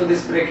viewpoint to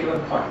this break-even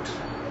point.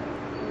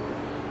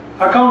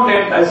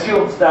 Accountant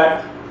assumes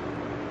that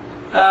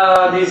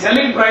the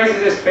selling price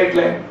is a straight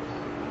line.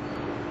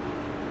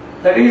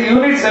 That is,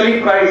 unit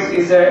selling price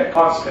is a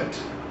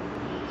constant.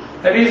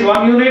 That is,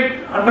 1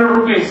 unit 100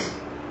 rupees,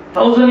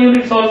 1000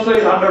 units also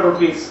is 100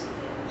 rupees.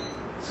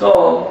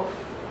 So,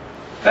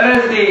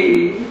 whereas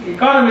the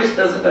economist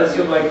doesn't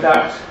assume like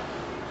that.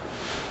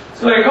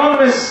 So,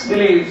 economist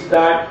believes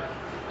that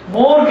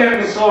more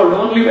can be sold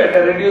only at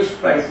a reduced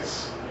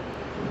prices.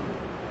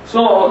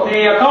 So,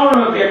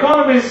 the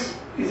economist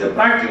is a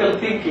practical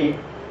thinking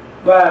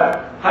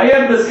where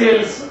higher the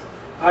sales,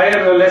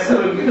 higher or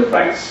lesser will be the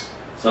price.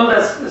 So,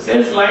 the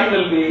sales line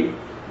will be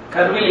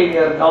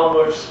curvilinear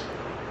downwards.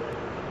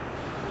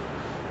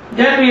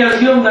 Then we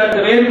assume that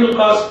the variable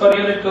cost per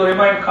unit to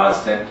remain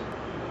constant,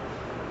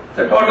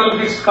 the total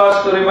fixed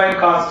cost to remain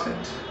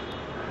constant.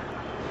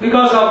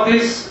 Because of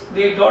this,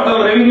 the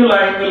total revenue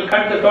line will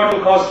cut the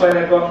total cost line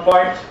at one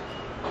point.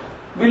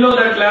 Below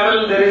that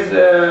level, there is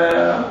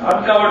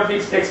uncovered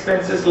fixed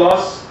expenses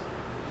loss.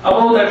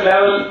 Above that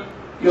level,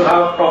 you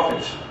have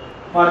profit,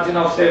 margin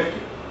of safety.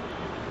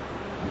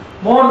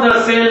 More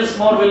the sales,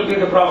 more will be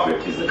the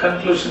profit, is the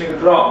conclusion you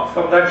draw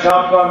from that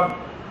chart one.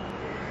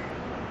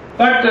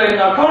 But in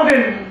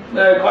accounting,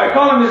 the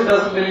economist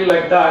doesn't believe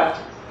like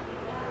that,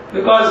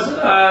 because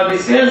the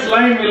sales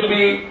line will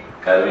be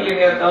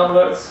curvilinear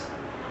downwards.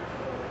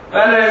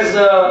 Whereas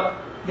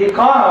the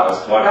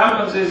cost, what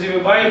happens is if you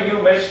buy a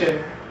new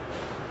machine,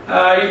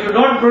 if you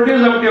don't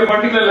produce up to a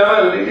particular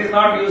level, it is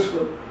not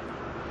useful.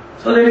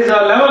 So there is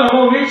a level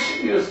above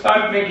which you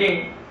start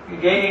gaining,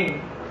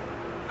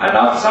 and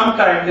after some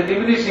time the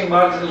diminishing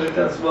marginal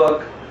returns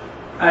work,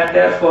 and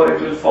therefore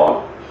it will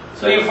fall.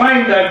 So you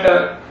find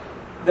that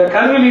the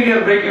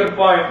curvilinear break-even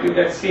point, you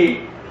can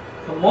see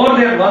more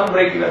than one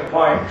break-even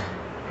point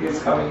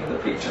is coming in the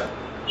picture.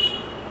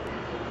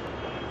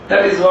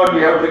 That is what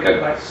we have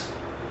recognized.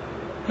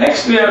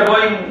 Next we are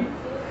going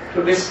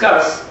to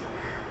discuss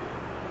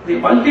the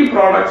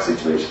multi-product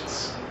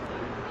situations.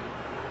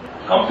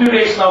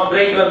 Computation of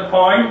break-even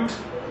point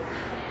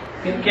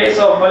in case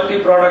of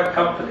multi-product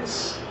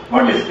companies.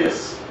 What is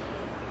this?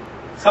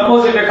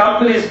 Suppose if a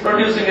company is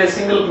producing a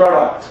single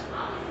product,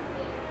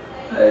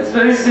 it's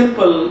very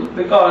simple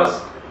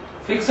because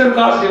fixed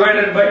cost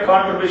divided by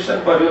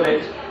contribution per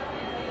unit,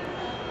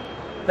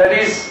 that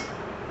is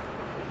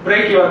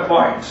break-even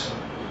point.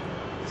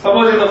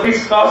 Suppose if the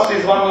fixed cost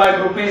is 1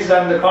 lakh rupees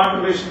and the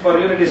contribution per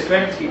unit is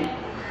 20,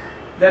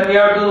 then we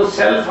have to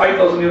sell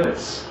 5,000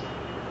 units.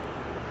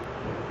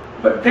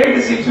 But take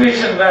a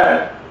situation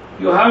where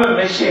you have a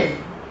machine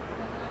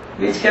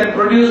which can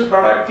produce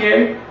product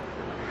A,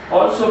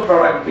 also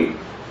product B.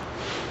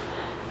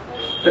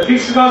 The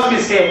fixed cost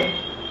is same.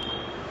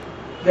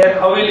 Then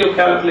how will you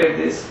calculate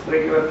this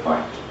break-even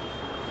point?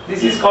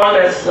 This is called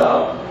as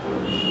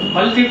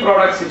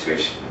multi-product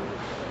situation.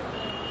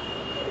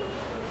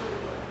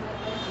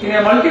 In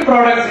a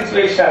multi-product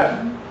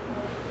situation,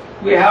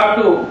 we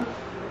have to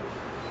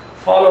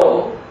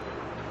follow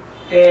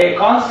a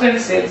constant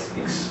sales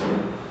mix.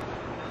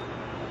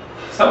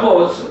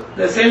 Suppose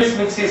the sales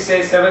mix is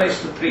say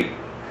 7:3.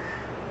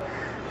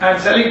 I am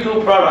selling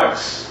 2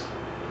 products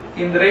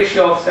in the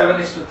ratio of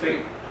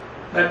 7:3.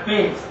 That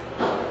means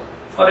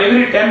for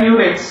every 10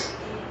 units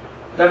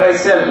that I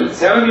sell,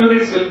 7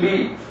 units will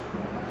be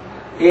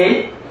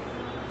A,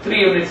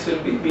 3 units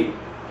will be B.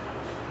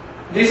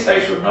 This I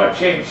should not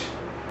change.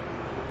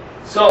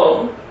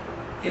 So,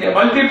 in a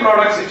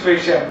multi-product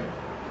situation,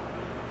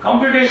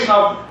 computation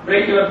of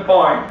break-even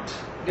point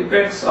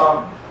depends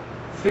on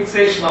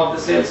fixation of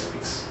the sales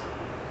mix.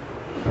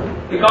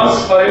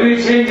 Because for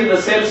every change in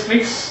the sales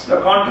mix, the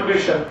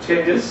contribution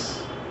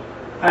changes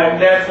and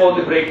therefore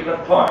the break-even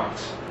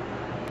point.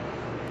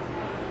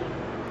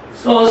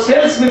 So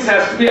sales mix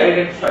has to be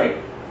identified.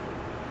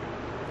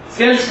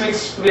 Sales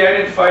mix to be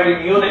identified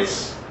in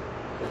units.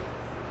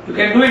 You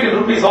can do it in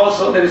rupees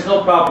also, there is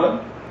no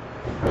problem.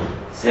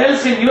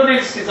 Sales in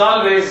units is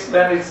always,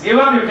 when it's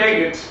given you take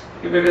it.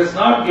 If it is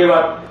not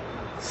given,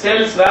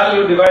 sales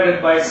value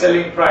divided by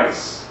selling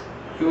price,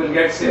 you will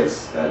get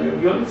sales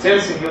value,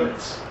 sales in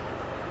units.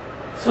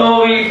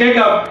 So we take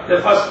up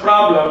the first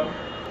problem.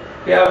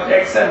 We have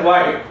X and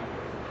Y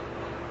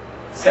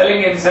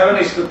selling in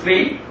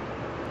 7:3.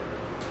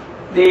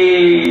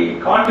 The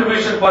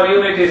contribution per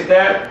unit is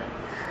there,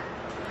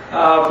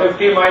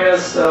 50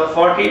 minus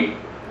 40,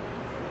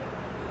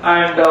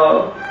 and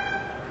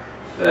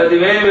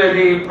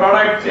the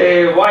product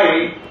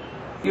Y,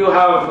 you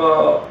have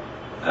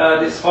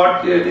this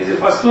 40. This is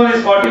first one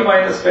is 40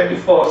 minus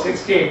 24,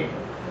 16.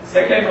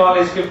 Second one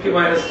is 50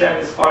 minus 10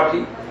 is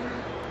 40.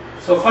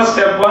 So first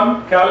step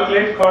 1,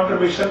 calculate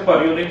contribution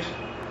per unit.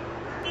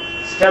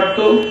 Step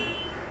 2,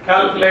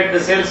 calculate the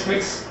sales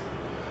mix.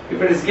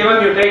 If it is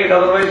given, you take it,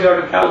 otherwise you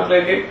have to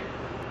calculate it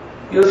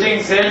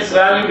using sales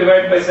value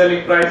divided by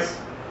selling price.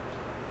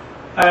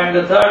 And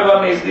the third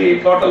one is the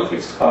total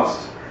fixed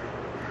cost.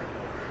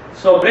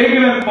 So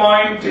break-even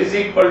point is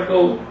equal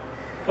to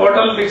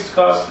total fixed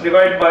cost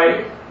divided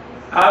by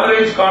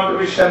average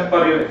contribution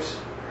per unit.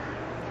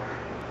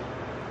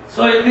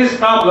 So in this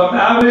problem,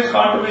 average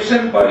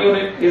contribution per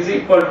unit is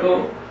equal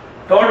to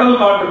total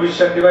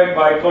contribution divided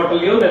by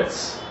total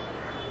units.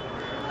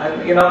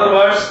 And in other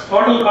words,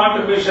 total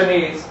contribution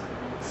is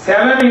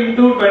 7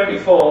 into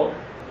 24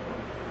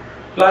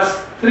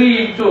 plus 3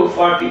 into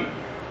 40.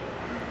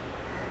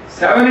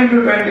 7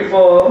 into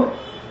 24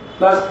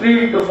 plus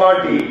 3 into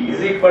 40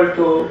 is equal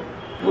to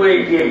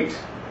 288.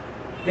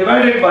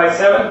 Divided by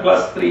 7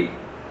 plus 3,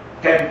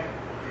 10.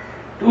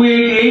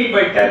 288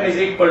 by 10 is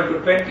equal to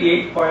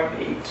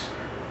 28.8.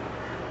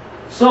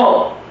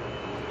 So,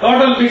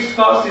 total fixed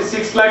cost is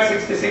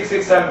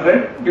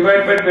 6,66,600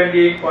 divided by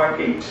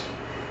 28.8.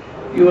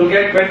 You will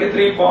get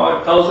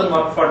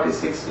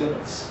 23,146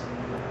 units.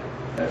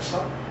 That's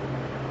all.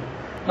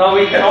 Now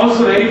we can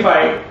also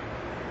verify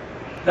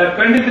that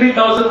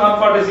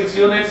 23,146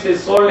 units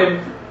is sold in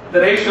the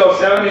ratio of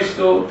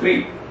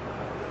 7:3.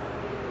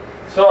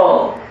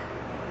 So,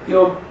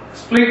 you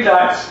split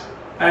that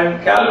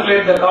and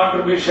calculate the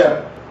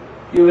contribution,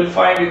 you will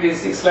find it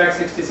is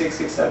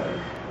 6,66,600.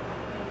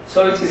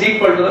 So which is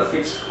equal to the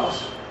fixed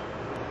cost.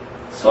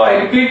 So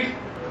I repeat,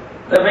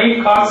 the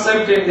main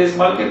concept in this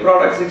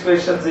multi-product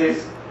situations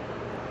is,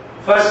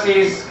 first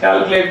is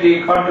calculate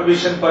the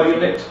contribution per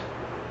unit.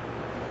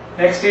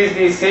 Next is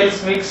the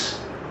sales mix,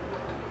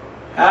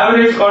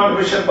 average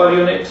contribution per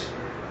unit,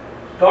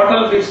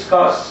 total fixed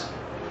cost,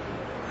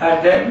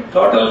 and then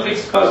total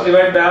fixed cost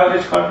divided by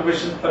average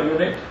contribution per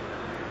unit.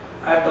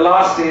 And the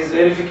last is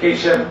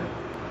verification.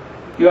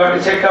 You have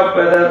to check up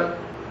whether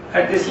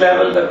at this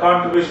level the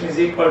contribution is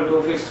equal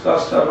to fixed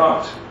cost or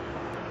not.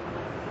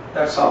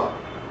 That's all.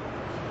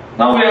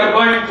 Now we are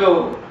going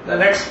to the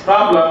next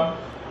problem,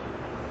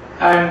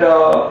 and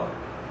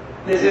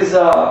this is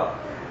I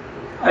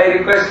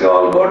request you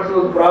all go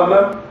through the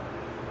problem.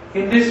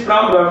 In this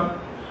problem,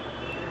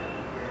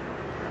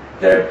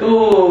 there are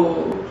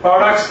 2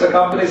 products the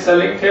company is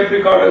selling: tape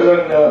recorders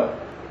and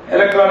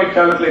electronic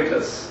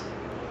calculators.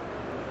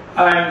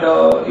 And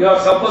you are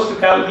supposed to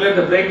calculate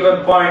the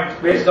break-even point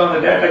based on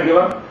the data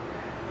given,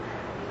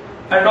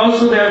 and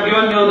also they have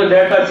given you the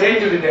data,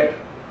 changed in data.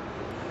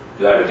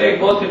 You have to take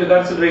both into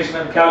consideration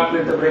and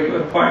calculate the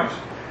break-even point.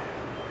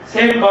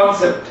 Same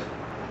concept,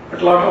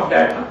 but lot of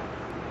data.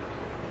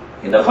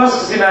 In the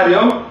first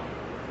scenario,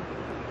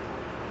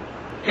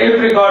 tape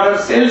recorder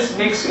sales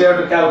mix we have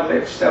to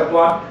calculate. Step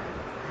 1.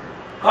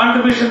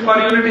 Contribution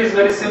per unit is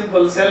very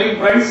simple. Selling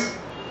price,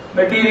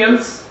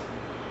 materials,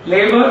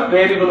 labor,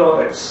 variable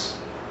overheads.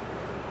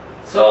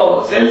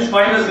 So sales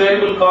minus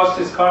variable cost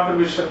is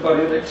contribution per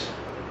unit.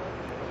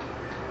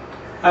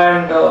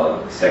 And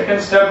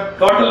second step,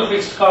 total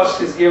fixed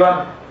cost is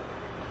given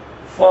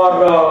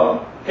for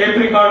tape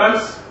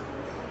recorders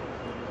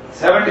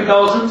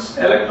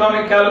 70,000,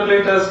 electronic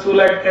calculators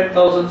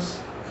 2,10,000,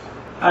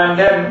 and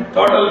then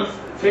total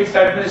fixed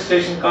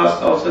administration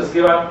cost also is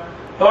given.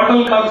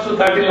 Total comes to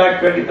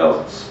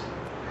 30,20,000.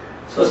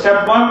 So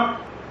step 1,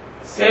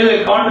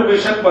 sale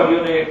contribution per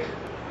unit.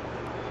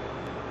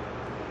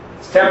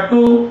 Step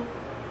 2,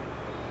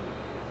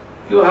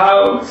 you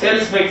have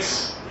sales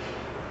mix.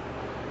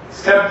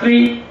 Step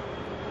 3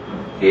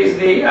 is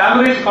the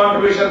average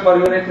contribution per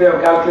unit we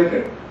have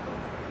calculated.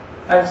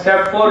 And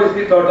step 4 is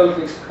the total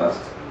fixed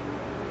cost.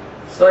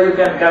 So you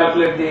can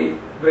calculate the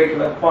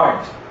break-even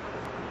point,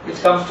 which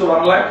comes to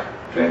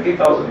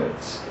 1,20,000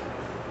 units.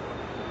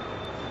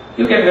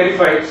 You can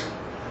verify it,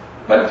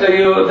 but the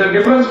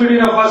difference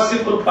between a first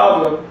simple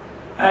problem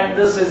and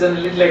this is a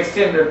little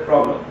extended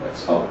problem.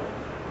 That's all.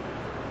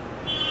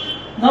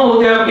 Now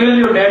they have given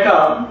you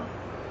data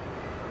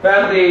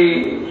where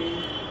the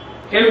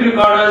tape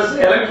recorders,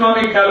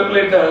 electronic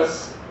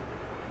calculators,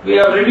 we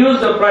have reduced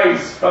the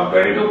price from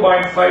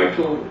 22.5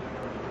 to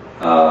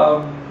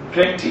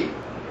 20.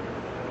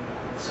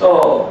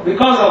 So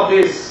because of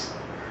this,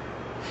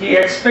 he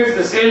expects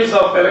the sales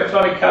of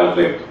electronic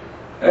calculator,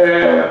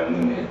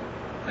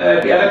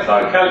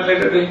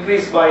 to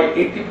increase by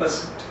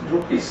 80% in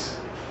rupees.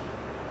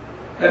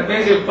 That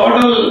means if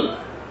total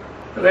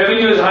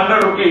revenue is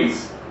 100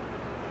 rupees,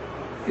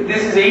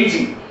 this is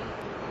 80.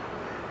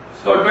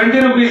 So 20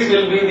 rupees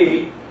will be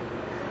the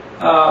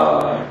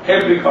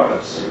tape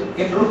recorders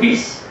in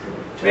rupees,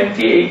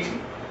 2080.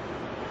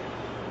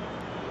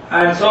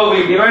 And so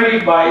we divide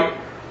it by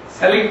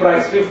selling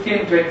price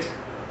 1520.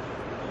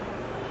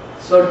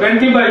 So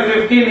 20 by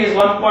 15 is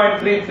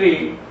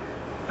 1.33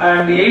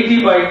 and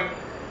 80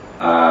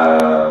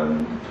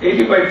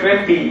 by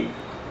 20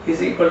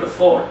 is equal to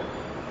 4.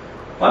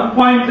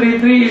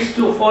 1.33 is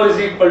to 4 is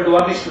equal to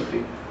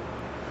 1:3.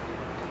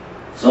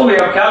 So we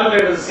have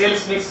calculated the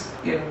sales mix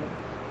in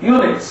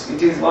units,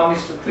 which is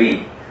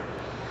 1:3.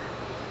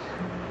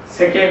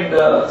 Second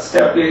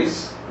step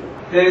is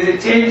there is a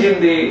change in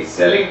the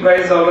selling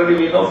price. Already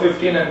we know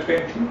 15 and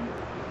 20.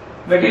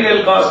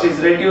 Material cost is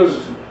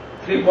reduced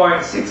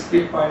 3.6,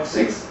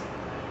 3.6,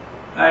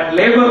 and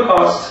labor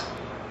cost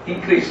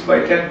increased by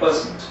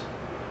 10%.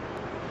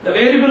 The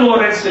variable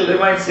overheads will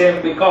remain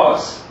same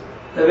because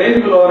the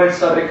variable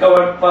overheads are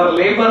recovered per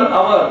labor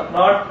hour,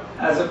 not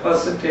as a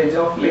percentage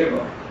of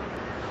labor.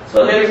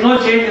 So there is no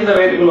change in the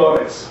variable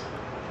overheads.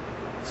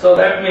 So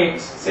that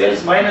means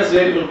sales minus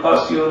variable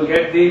cost, you will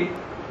get the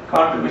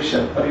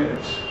contribution per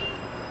unit.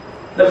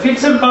 The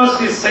fixed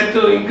cost is set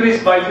to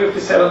increase by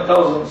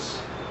 57,000.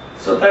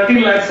 So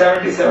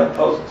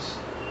 13,77,000.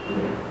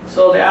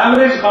 So the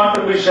average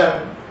contribution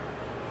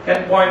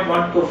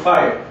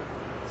 10.125.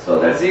 So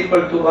that's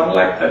equal to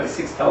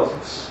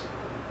 1,36,000.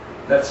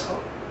 That's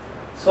all.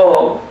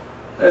 So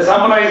the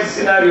summarized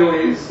scenario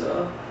is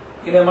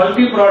in a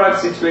multi-product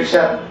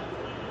situation,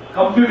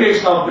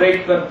 computation of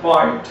break-even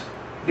point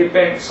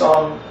depends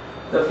on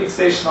the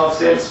fixation of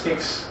sales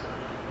mix.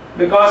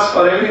 Because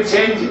for every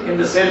change in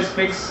the sales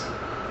mix,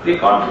 the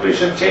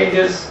contribution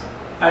changes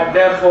and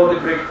therefore the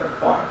break-even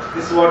point.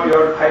 This is what you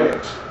have to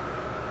highlight.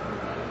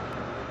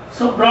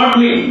 So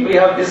broadly, we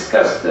have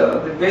discussed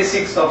the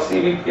basics of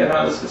CVP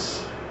analysis.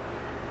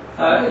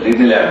 A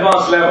little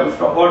advanced level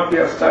from what we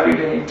have studied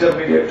in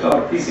intermediate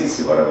or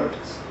PCC, whatever it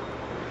is.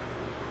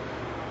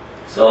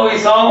 So we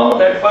saw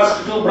that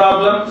first two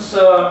problems,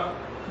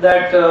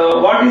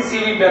 what is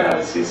CVP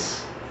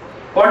analysis?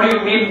 What do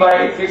you mean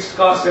by fixed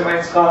cost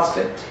remains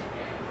constant?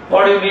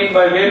 What do you mean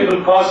by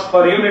variable cost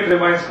per unit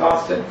remains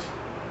constant?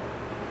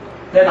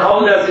 Then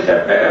how does it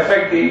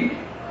affect the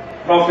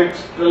profit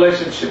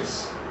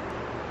relationships?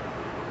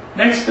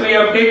 Next, we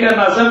have taken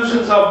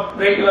assumptions of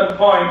break-even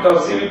point or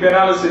CVP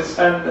analysis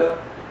and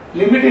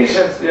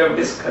limitations we have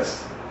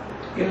discussed.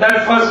 In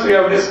that first we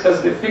have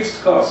discussed the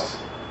fixed cost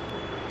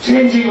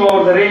changing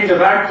over the range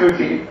of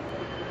activity.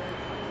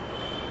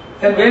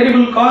 Then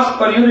variable cost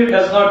per unit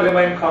does not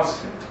remain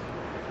constant.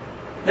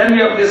 Then we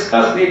have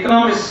discussed the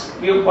economist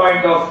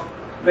viewpoint of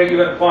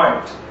break-even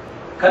point,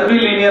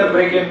 curvilinear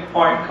break-even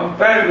point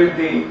compared with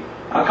the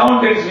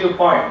accountant's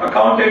viewpoint.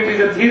 Accountant is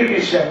a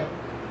theoretician,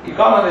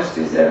 economist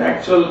is an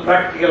actual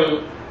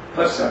practical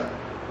person.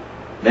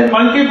 Then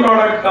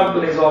multi-product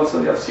companies also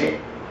we have seen.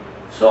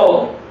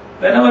 So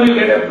whenever you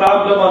get a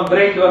problem on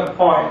break-even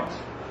point,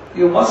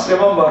 you must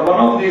remember one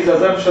of these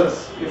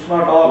assumptions, if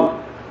not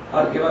all,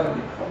 are given in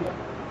the problem.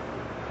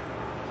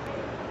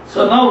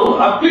 So now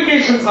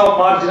applications of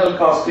marginal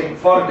costing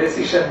for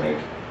decision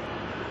making.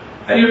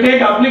 When you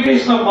take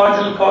application of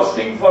marginal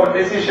costing for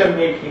decision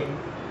making,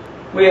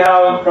 we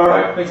have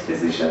product mix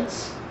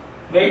decisions,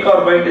 make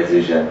or buy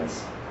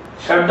decisions,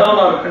 shut down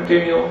or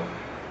continue,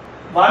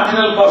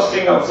 marginal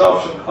costing,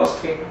 absorption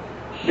costing,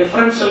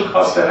 differential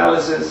cost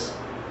analysis,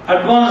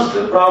 advanced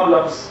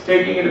problems,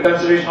 taking into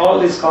consideration all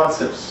these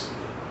concepts.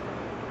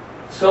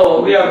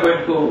 So we are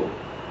going to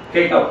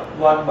take up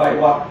one by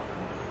one.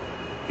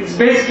 It's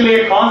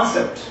basically a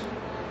concept.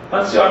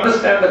 Once you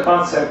understand the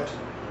concept,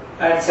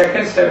 and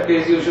second step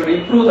is you should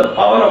improve the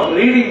power of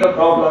reading the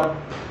problem,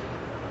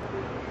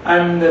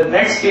 and the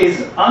next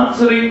is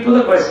answering to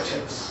the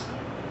questions.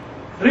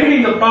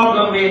 Reading the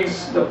problem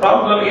means the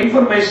problem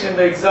information in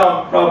the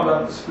exam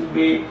problems will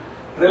be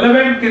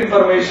relevant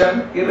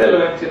information,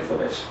 irrelevant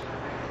information.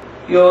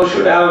 You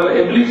should have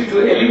ability to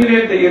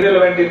eliminate the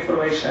irrelevant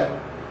information.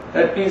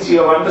 That means you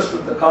have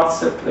understood the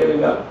concept very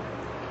well.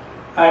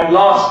 And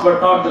last but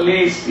not the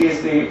least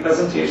is the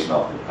presentation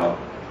of the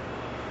problem.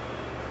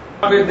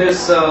 With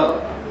this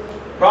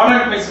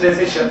product mix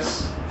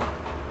decisions,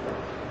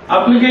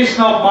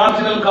 application of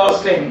marginal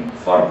costing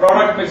for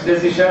product mix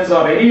decisions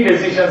or any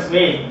decisions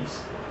means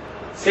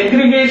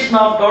segregation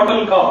of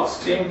total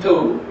cost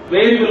into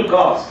variable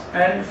cost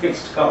and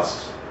fixed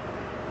cost.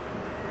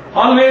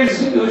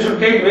 Always you should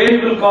take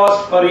variable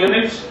cost per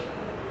unit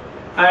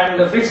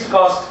and fixed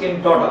cost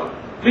in total.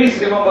 Please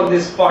remember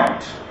this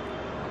point.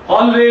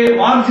 Always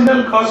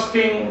marginal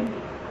costing,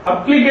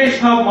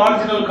 application of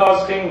marginal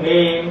costing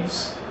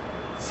means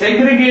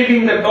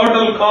segregating the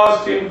total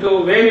cost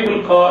into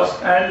variable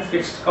cost and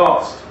fixed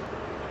cost.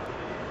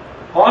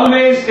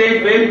 Always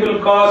take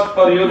variable cost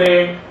per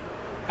unit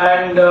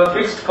and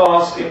fixed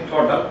cost in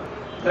total.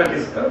 That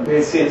is the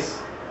basis.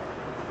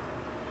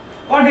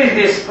 What is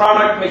this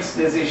product mix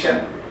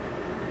decision?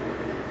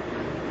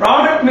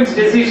 Product mix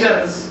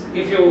decisions,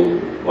 if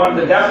you want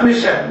the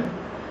definition,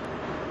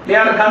 they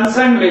are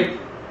concerned with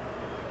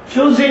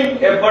choosing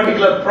a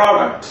particular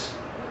product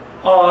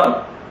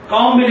or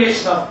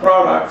combination of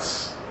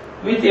products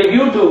with a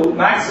view to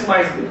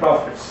maximize the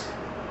profits.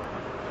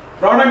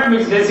 Product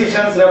mix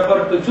decisions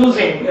refer to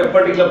choosing a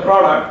particular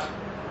product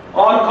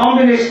or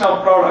combination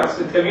of products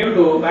with a view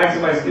to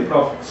maximize the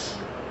profits.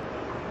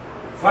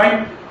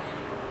 Fine.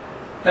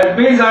 That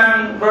means I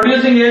am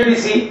producing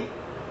ABC.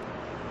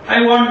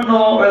 I want to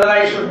know whether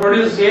I should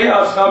produce A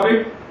or stop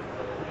it,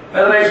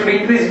 whether I should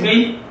increase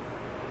B,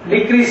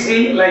 decrease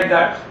C, like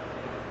that.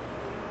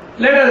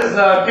 Let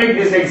us take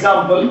this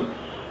example.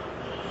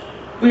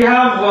 We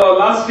have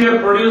last year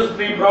produced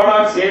 3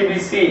 products A, B,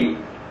 C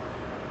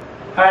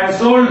and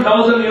sold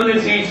 1000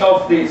 units each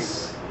of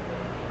these.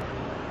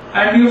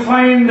 And you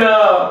find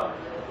the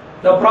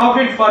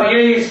profit for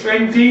A is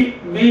 20,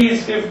 B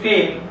is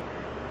 15,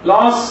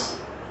 loss,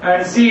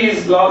 and C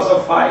is loss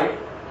of 5.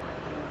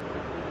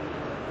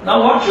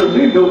 Now what should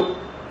we do?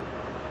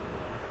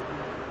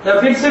 The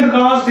fixed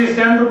cost is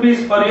 10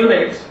 rupees per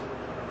unit.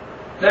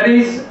 That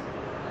is,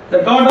 the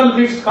total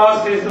fixed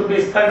cost is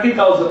rupees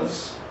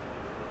 30,000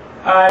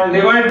 and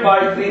divide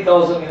by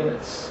 3,000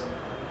 units.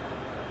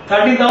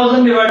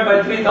 30,000 divided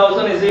by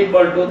 3,000 is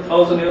equal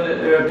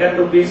to 10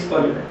 rupees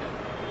per unit.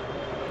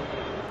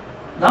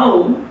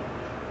 Now,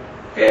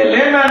 a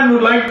layman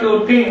would like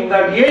to think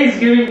that A is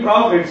giving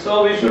profit,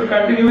 so we should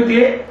continue with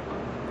A.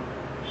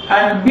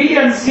 And B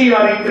and C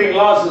are incurring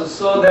losses,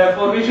 so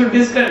therefore we should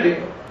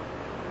discontinue.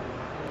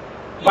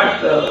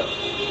 But the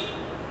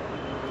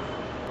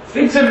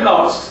fixed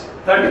cost,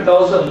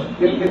 30,000,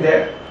 will be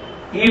there,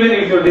 even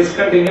if you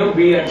discontinue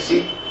B and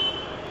C.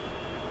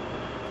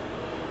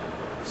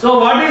 So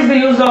what is the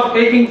use of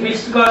taking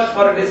fixed cost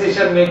for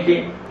decision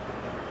making?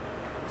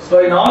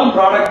 So in all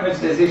product mix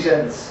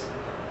decisions,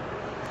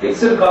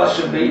 fixed cost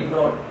should be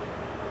ignored.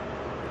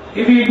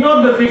 If you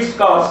ignore the fixed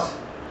cost,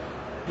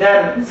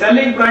 then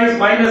selling price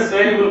minus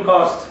variable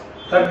cost,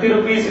 30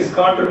 rupees is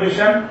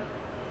contribution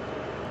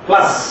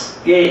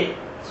plus A.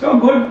 So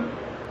good.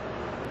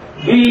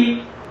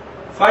 B,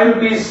 5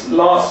 rupees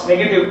loss,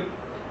 negative,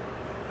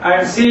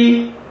 and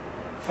C,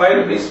 5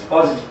 rupees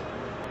positive.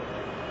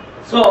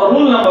 So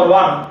rule number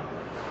 1,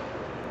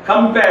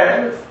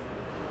 compare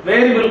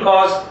variable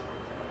cost,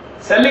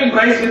 selling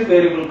price with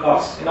variable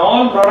cost. In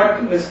all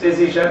product mix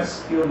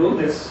decisions, you do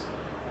this.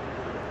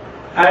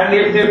 And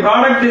if the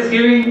product is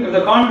giving, if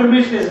the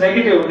contribution is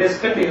negative,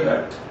 discontinue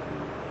that.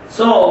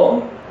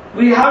 So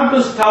we have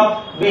to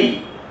stop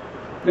B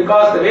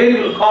because the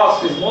variable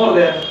cost is more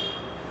than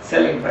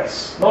selling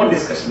price. No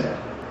discussion there.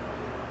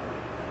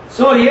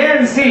 So A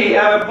and C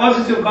have a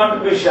positive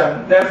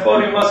contribution,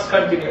 therefore you must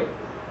continue.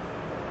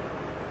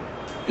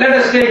 Let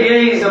us take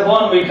A is a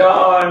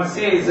Bonvita and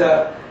C is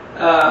a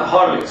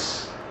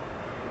Horlicks.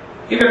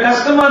 If a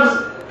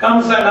customer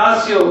comes and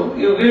asks you,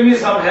 you give me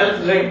some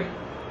health drink,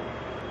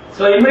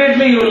 so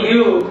immediately you will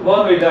give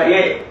Bonvita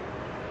A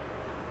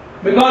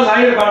because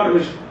higher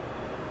contribution.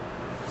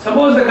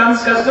 Suppose the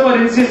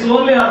customer insists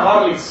only on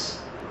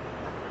Horlicks,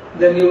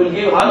 then you will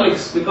give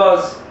Horlicks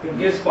because it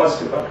gives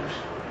positive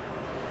contribution.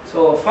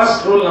 So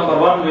first rule number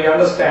 1 we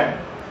understand.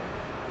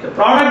 The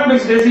product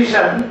mix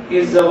decision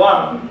is the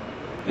one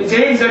which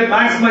aims at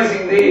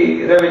maximizing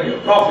the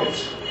revenue,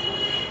 profits,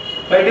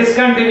 by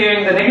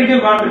discontinuing the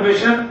negative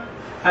contribution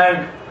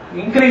and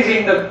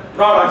increasing the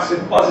products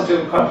with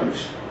positive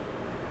contribution.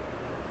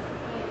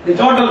 The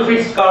total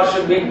fixed cost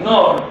should be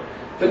ignored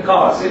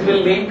because it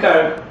will be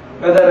incurred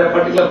whether a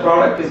particular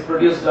product is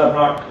produced or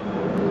not.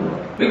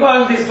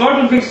 Because these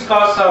total fixed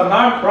costs are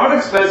not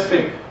product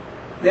specific,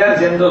 they are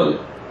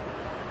general.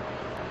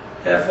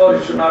 Therefore,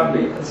 it should not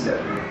be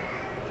considered.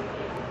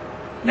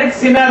 Next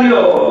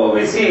scenario,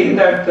 we see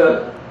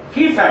that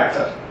key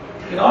factor.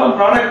 In all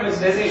product mix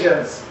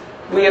decisions,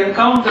 we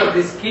encounter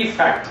this key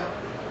factor.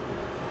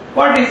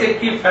 What is a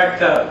key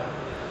factor?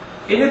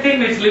 Anything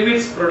which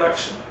limits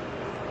production.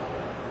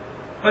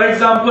 For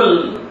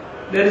example,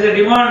 there is a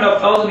demand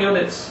of 1000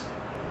 units,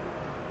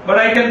 but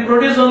I can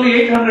produce only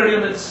 800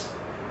 units.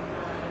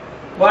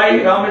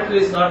 Why? Raw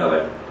material is not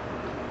available.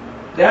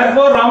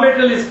 Therefore, raw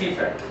material is key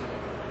factor.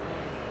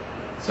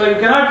 So you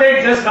cannot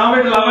take just raw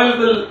material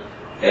available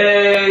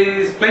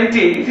is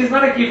plenty. It is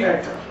not a key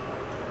factor.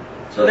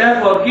 So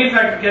therefore, key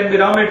factor can be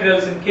raw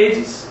materials in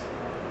kgs,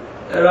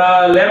 there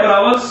are labor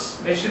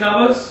hours, machine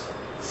hours,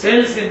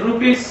 sales in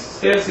rupees,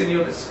 sales in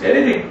units,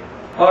 anything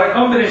or a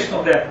combination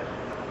of that.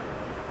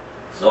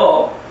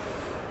 So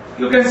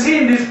you can see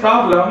in this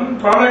problem,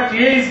 product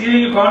A is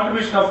giving you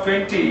contribution of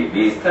 20,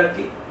 B is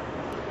 30.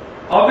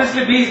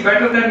 Obviously B is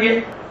better than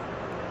A,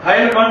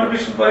 higher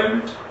contribution per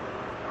unit.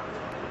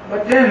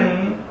 But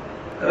then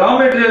raw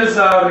materials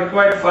are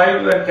required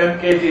 5 and 10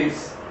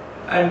 kgs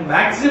and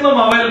maximum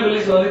available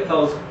is only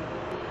 1000.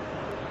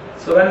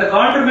 So when the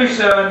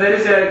contribution, when there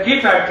is a key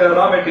factor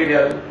raw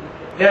material,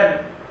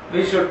 then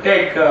we should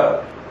take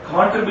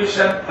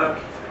contribution per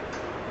key factor.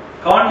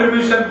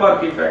 Contribution per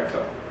key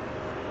factor.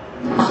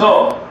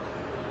 So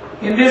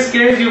in this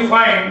case you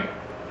find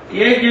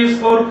A gives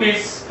 4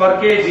 rupees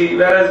per kg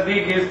whereas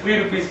B gives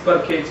 3 rupees per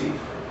kg.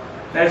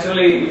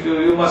 Naturally, if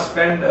you must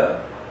spend,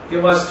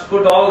 you must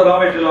put all the raw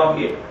material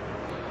on A.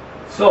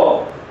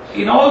 So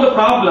in all the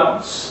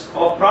problems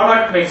of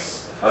product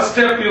mix, first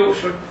step you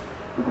should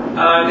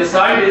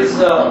decide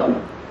is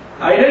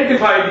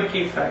identify the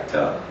key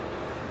factor.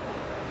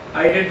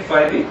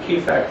 Identify the key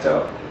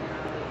factor.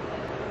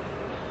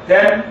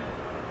 Then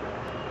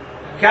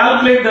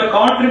calculate the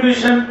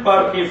contribution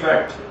per key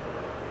factor.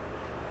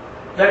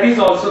 That is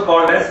also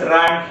called as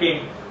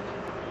ranking.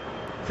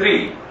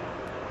 3.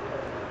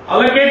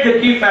 Allocate the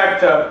key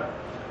factor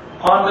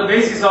on the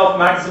basis of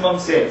maximum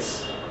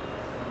sales.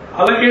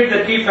 Allocate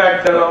the key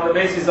factor on the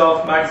basis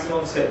of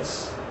maximum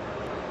sales.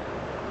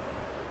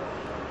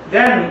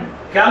 Then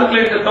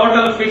calculate the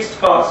total fixed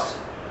cost.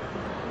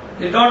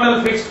 The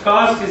total fixed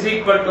cost is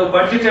equal to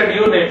budgeted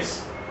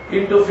units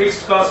into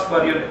fixed cost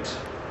per unit.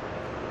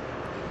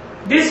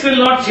 This will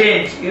not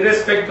change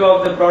irrespective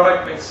of the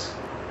product mix.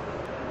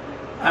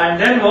 And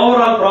then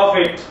overall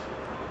profit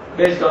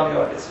based on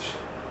your decision.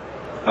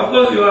 Of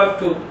course, you have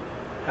to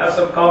have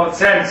some common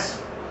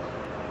sense.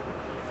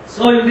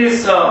 So in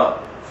this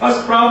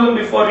first problem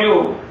before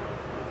you,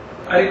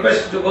 I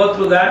request you to go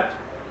through that.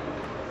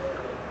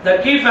 The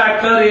key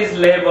factor is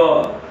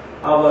labor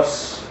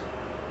hours.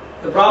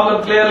 The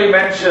problem clearly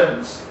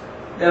mentions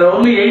there are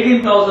only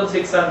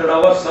 18,600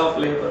 hours of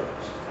labor.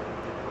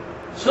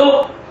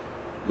 So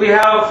we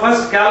have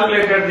first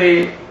calculated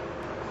the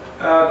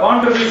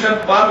contribution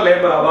per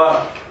labor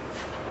hour.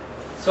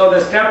 So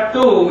the step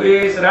 2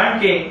 is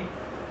ranking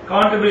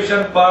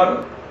contribution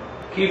per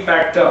key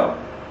factor.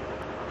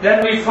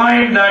 Then we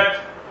find that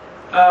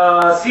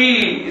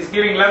C is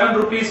giving 11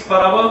 rupees per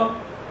hour,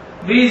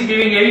 B is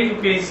giving 8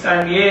 rupees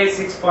and A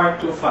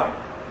 6.25.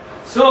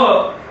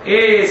 So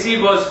C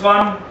goes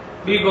 1,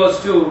 B goes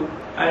 2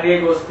 and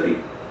A goes 3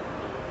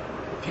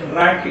 in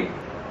ranking.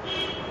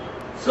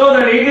 So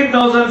that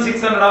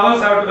 18,600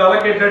 hours have to be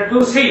allocated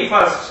to C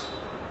first.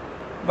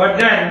 But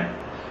then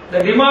the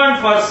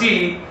demand for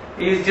C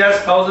is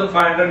just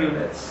 1500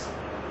 units.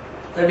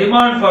 The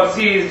demand for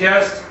C is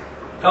just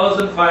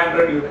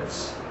 1500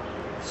 units.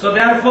 So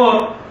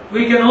therefore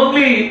we can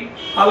only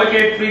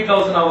allocate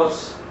 3000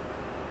 hours.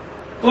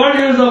 What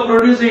use of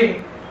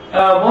producing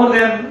more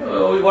than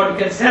what we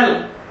can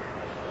sell?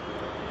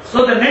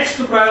 So the next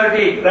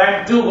priority,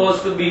 rank 2,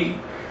 goes to be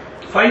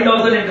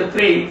 5000 into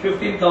 3,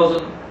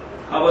 15,000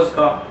 hours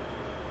gone.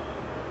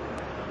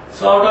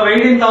 So out of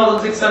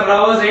 18,600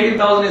 hours,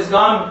 18,000 is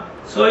gone.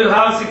 So you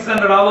have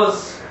 600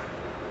 hours,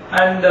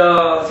 and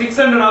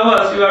 600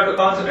 hours you have to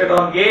concentrate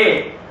on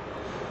A,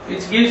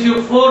 which gives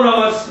you 4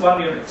 hours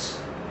 1 units.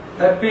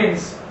 That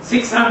means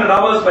 600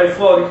 hours by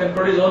 4, you can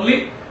produce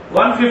only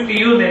 150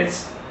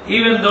 units,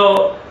 even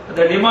though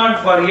the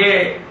demand for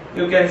A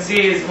you can see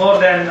is more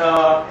than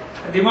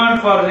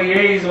demand for A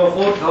is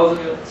over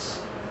 4,000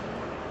 units.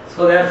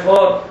 So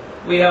therefore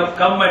we have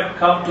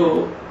come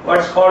to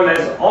what's called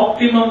as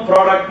optimum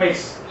product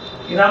mix.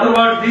 In other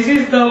words, this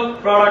is the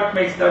product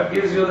mix that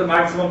gives you the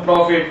maximum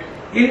profit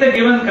in the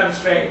given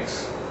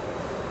constraints.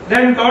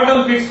 Then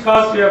total fixed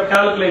cost we have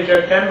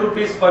calculated 10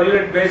 rupees per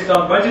unit based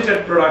on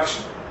budgeted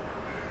production.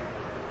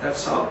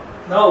 That's all.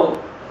 Now,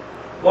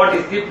 what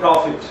is the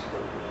profit?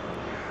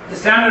 The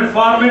standard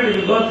format, if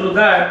you go through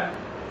that,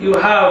 you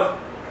have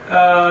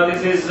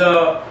this is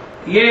A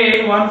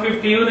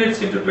 150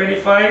 units into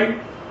 25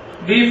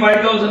 B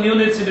 5000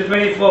 units into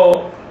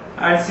 24,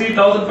 and C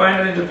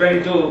 1500 into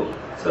 22.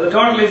 So the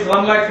total is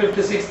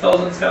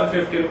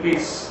 1,56,750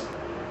 rupees.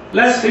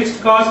 Less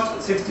fixed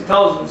cost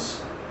 60,000.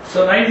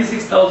 So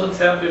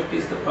 96,750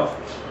 is the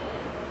profit.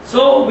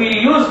 So we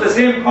use the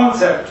same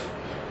concept.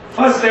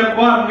 First step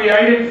 1, we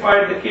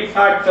identified the key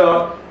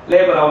factor,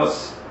 labor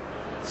hours.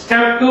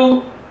 Step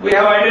 2, we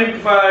have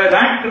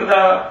ranked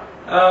the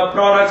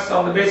products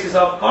on the basis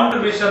of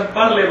contribution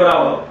per labor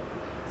hour.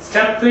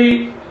 Step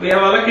 3, we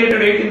have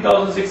allocated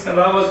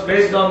 18,600 hours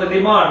based on the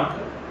demand.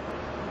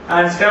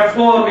 And step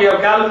 4, we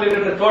have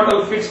calculated the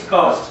total fixed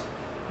cost,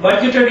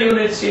 budgeted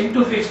units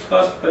into fixed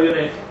cost per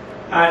unit.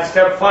 And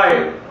step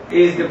 5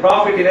 is the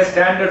profit in a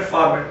standard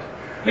format.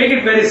 Make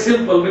it very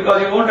simple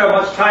because you won't have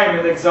much time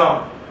in the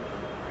exam.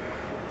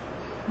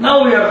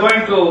 Now we are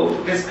going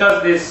to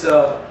discuss this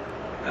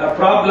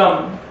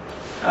problem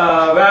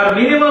where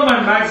minimum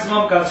and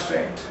maximum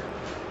constraint.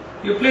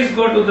 You please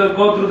go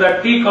through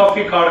that tea,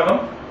 coffee,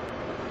 cardamom.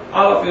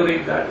 All of you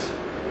read that.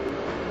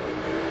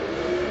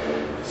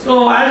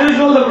 So as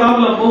usual the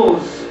problem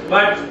moves,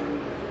 but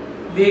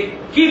the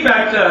key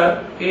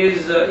factor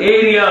is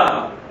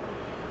area.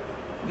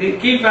 The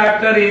key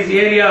factor is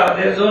area.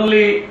 There is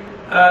only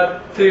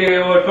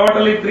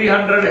totally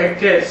 300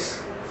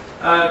 hectares,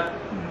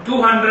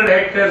 200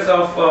 hectares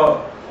of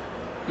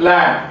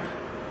land,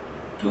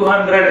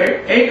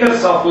 200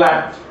 acres of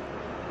land,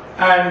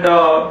 and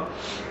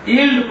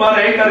yield per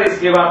acre is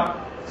given.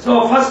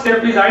 So first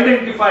step is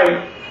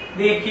identify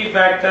the key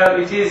factor,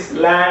 which is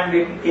land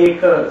in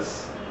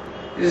acres.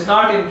 It is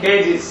not in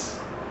kgs.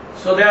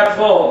 So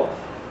therefore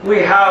we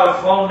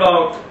have found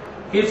out,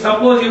 if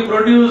suppose you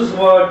produce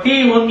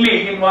tea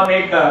only in 1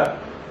 acre,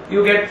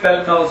 you get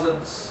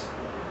 12,000,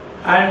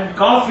 and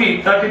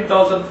coffee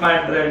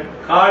 13,500,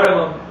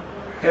 cardamom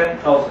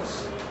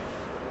 10,000.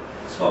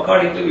 So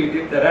accordingly we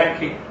did the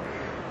ranking.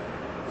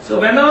 So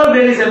whenever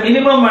there is a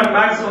minimum and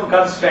maximum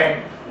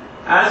constraint,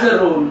 as a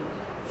rule,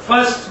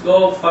 first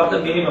go for the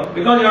minimum,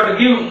 because you have to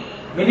give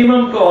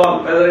minimum to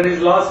all, whether it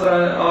is loss or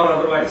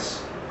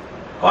otherwise.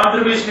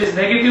 Contribution is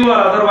negative or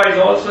otherwise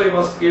also you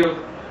must give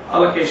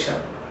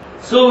allocation.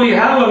 So we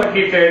have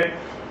allocated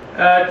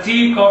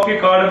tea, coffee,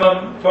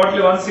 cardamom,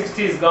 totally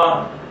 160 is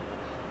gone.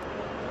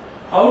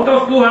 Out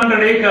of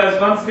 200 acres,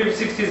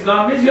 160 is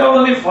gone, means you have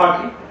only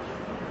 40.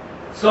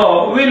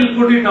 So we'll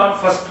put it on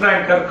first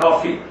ranker,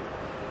 coffee.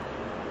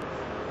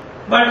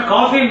 But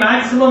coffee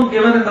maximum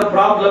given in the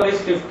problem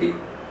is 50.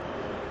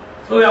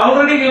 So we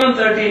already given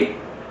 30,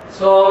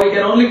 so we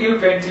can only give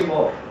 20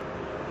 more.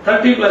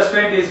 30 plus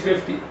 20 is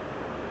 50.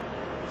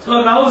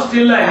 So now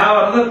still I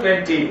have another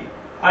 20,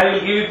 I will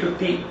give it to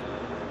tea.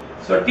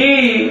 So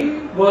tea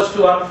goes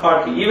to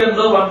 140, even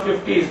though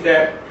 150 is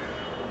there,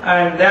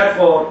 and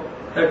therefore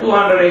the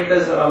 200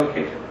 acres are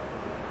allocated.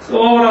 So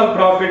overall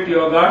profit you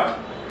have got,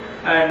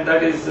 and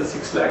that is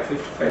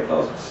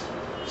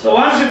 6,55,000. So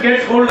once you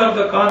get hold of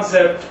the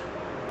concept,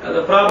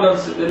 the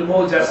problems will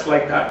move just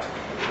like that.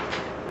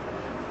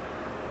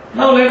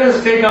 Now let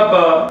us take up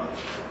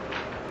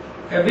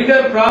a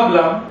bigger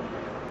problem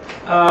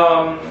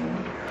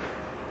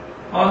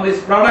on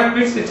this product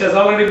mix, which has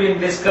already been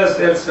discussed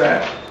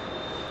elsewhere.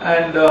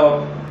 And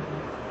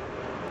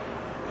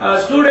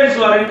students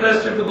who are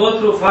interested to go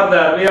through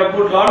further, we have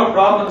put a lot of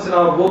problems in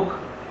our book.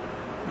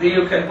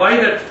 You can buy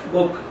that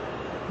book.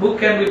 Book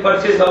can be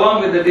purchased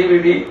along with the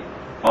DVD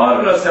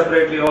or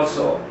separately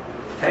also.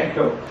 Thank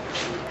you.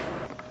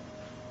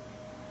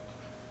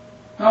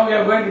 Now we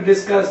are going to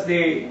discuss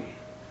the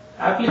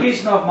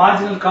application of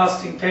marginal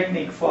costing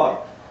technique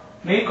for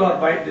make or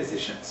buy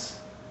decisions.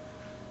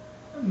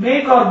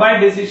 Make or buy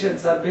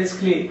decisions are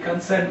basically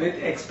concerned with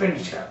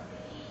expenditure.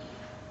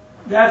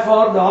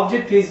 Therefore, the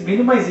object is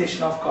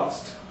minimization of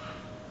cost.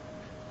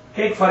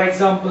 Take for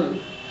example,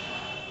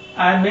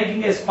 I am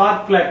making a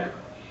spark plug.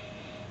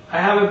 I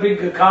have a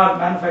big car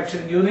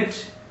manufacturing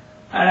unit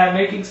and I am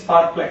making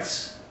spark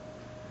plugs.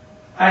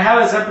 I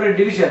have a separate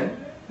division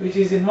which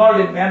is involved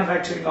in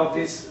manufacturing of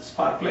these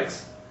spark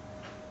plugs.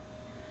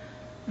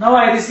 Now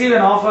I receive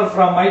an offer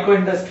from Micro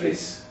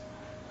Industries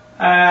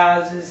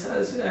as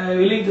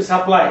willing to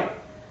supply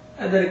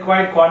the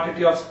required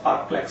quantity of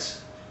spark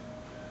plugs.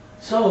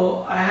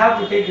 So I have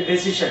to take a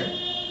decision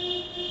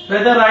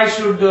whether I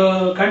should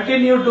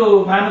continue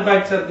to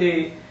manufacture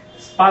the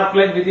spark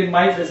plug within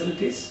my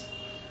facilities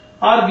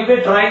or give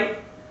a try.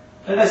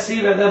 Let us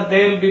see whether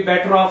they will be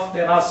better off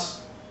than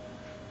us,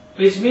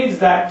 which means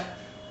that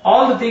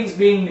all the things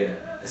being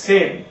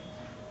same,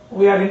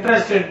 we are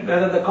interested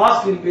whether the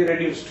cost will be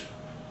reduced.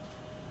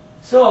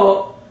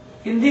 So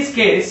in this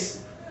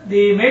case,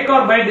 the make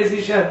or buy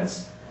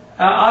decisions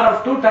are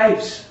of two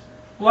types.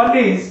 One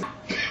is,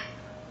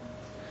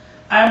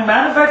 I am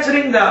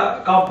manufacturing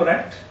the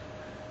component.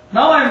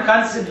 Now I am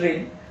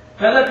considering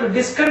whether to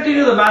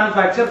discontinue the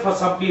manufacture for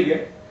some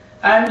period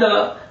and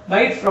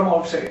buy it from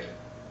outside.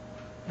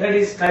 That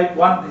is type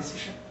 1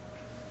 decision.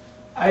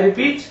 I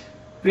repeat,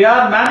 we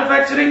are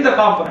manufacturing the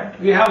component.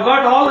 We have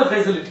got all the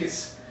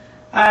facilities,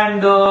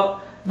 and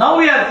now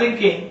we are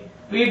thinking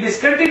we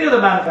discontinue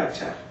the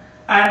manufacture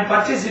and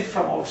purchase it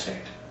from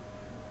outside.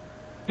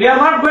 We are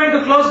not going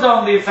to close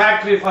down the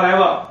factory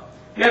forever.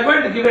 We are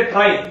going to give a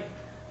try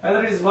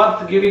whether it is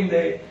worth giving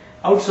the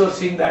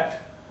outsourcing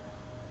that.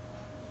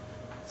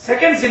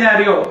 Second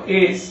scenario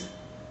is,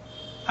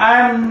 I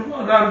am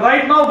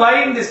right now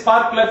buying the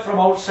spark plug from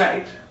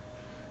outside.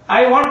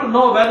 I want to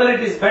know whether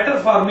it is better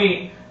for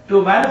me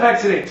to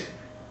manufacture it,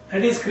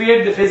 that is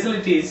create the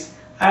facilities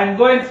and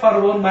go in for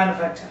own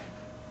manufacture.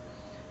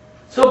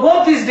 So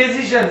both these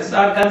decisions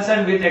are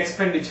concerned with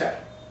expenditure.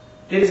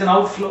 There is an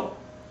outflow.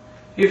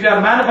 If you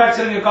are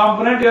manufacturing a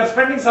component, you are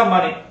spending some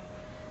money.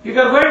 If you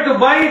are going to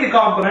buy the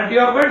component, you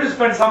are going to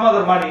spend some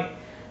other money.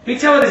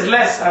 Whichever is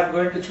less, I am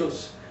going to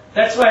choose.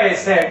 That's why I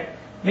said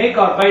make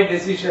or buy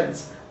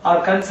decisions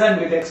are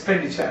concerned with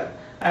expenditure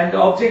and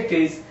the object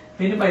is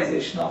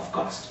minimization of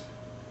cost.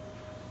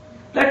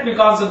 Let me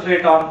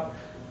concentrate on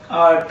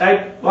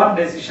type 1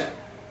 decision.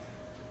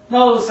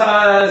 Now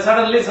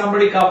suddenly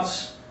somebody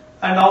comes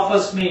and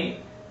offers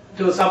me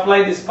to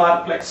supply the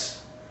spark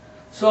plugs.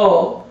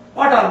 So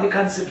what are the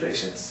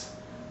considerations?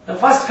 The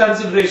first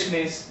consideration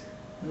is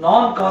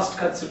non-cost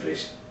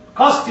consideration.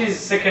 Cost is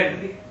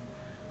secondary.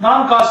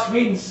 Non-cost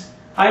means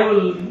I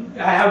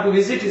have to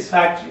visit his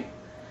factory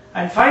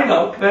and find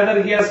out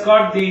whether he has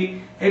got the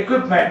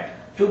equipment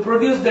to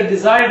produce the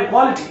desired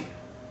quality.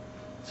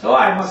 So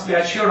I must be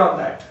assured of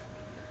that.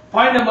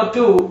 Point number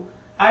 2,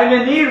 I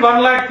may need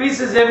 1 lakh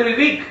pieces every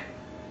week.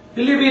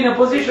 Will he be in a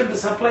position to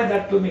supply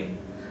that to me?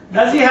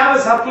 Does he have a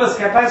surplus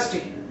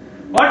capacity?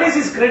 What is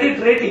his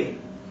credit rating?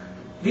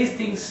 These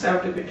things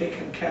have to be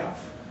taken care of.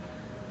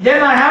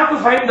 Then I have to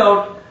find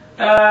out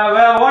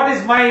what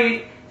is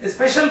my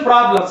special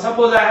problem.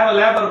 Suppose I have a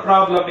labor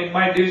problem in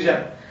my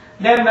division.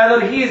 Then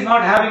whether he is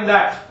not having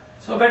that,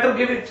 so better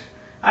give it.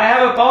 I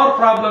have a power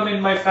problem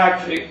in my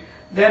factory.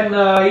 Then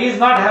he is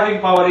not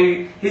having power.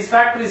 His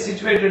factory is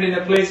situated in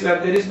a place where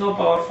there is no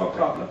power for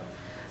problem.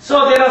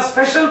 So there are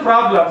special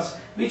problems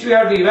which we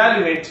have to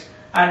evaluate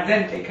and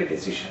then take a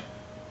decision.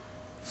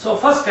 So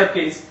first step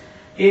is,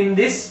 in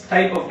this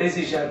type of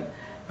decision,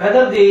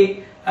 whether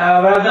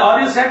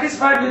are you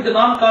satisfied with the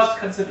non-cost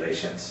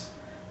considerations?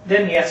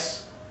 Then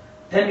yes.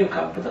 Then you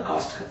come to the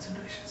cost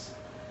considerations.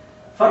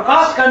 For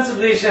cost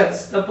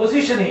considerations, the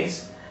position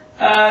is,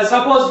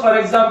 suppose for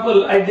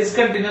example I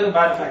discontinue the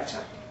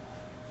manufacture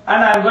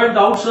and I am going to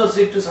outsource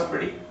it to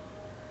somebody.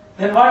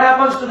 Then what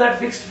happens to that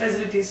fixed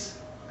facilities?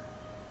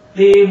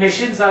 The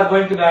machines are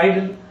going to be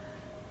idle.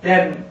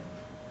 Then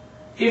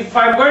if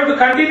I am going to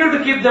continue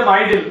to keep them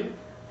idle,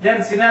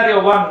 then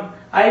scenario 1,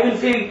 I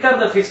will incur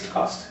the fixed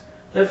cost.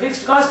 The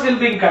fixed cost will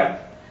be incurred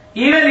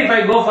even if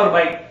I go for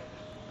buying.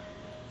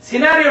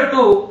 Scenario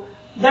 2,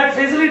 that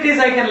facilities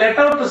I can let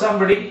out to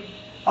somebody,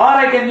 or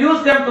I can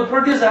use them to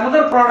produce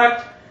another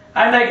product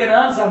and I can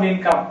earn some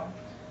income.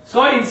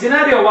 So in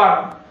scenario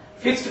 1,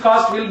 fixed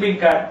cost will be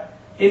incurred.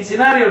 In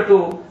scenario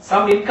 2,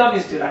 some income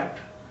is derived.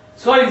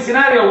 So in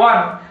scenario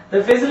 1,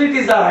 the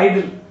facilities are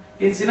idle.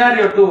 In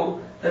scenario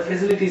 2, the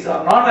facilities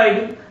are not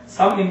idle,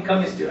 some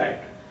income is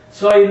derived.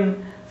 So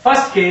in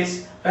first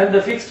case, when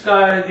the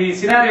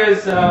scenario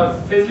is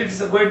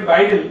facilities are going to be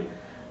idle,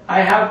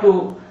 I have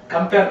to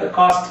compare the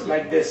cost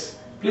like this.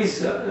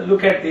 Please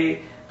look at the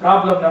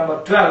problem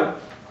number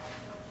 12.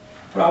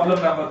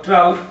 Problem number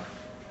 12.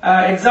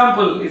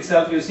 Example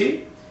itself, you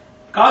see.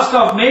 Cost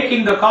of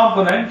making the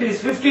component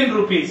is 15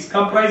 rupees,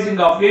 comprising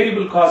of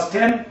variable cost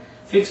 10,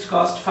 fixed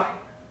cost 5.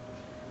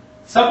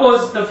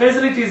 Suppose the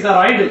facilities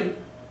are idle,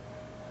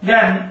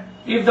 then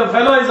if the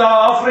fellow is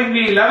offering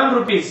me 11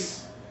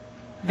 rupees,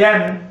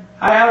 then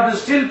I have to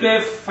still pay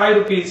 5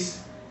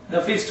 rupees,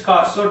 the fixed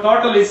cost. So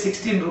total is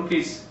 16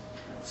 rupees.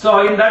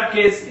 So in that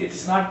case, it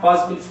is not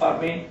possible for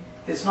me,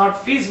 it is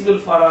not feasible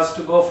for us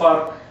to go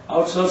for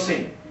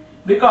outsourcing,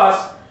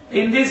 because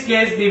in this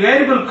case the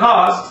variable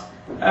cost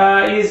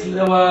is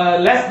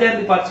less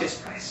than the purchase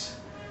price.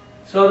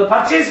 So the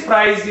purchase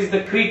price is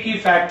the key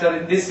factor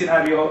in this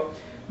scenario,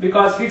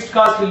 because fixed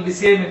cost will be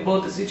same in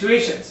both the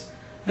situations.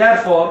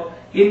 Therefore,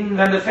 when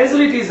the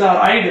facilities are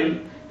idle,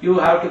 you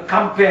have to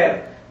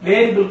compare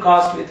variable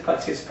cost with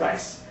purchase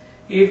price.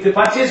 If the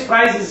purchase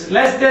price is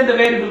less than the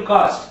variable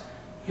cost,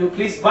 you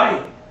please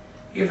buy.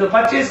 If the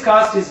purchase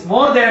cost is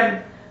more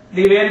than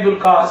the variable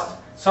cost,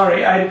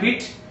 I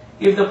repeat,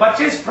 if the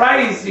purchase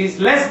price is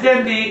less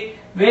than the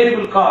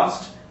variable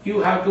cost,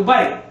 you have to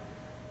buy.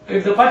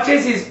 If the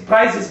purchase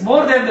price is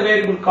more than the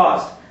variable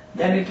cost,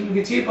 then it will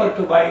be cheaper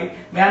to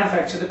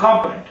manufacture the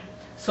component.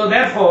 So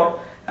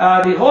therefore,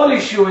 the whole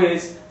issue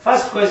is,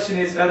 first question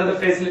is whether the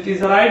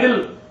facilities are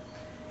idle.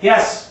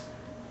 Yes,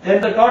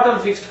 then the total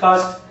fixed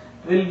cost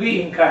will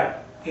be incurred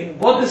in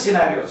both the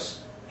scenarios.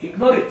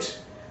 Ignore it.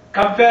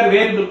 Compare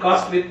variable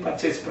cost with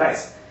purchase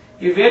price.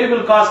 If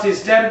variable cost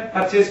is 10,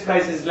 purchase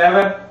price is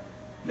 11,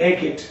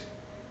 make it.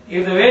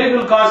 If the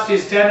variable cost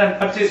is 10 and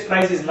purchase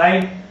price is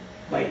 9,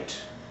 buy it.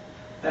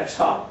 That's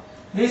all.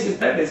 This is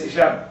the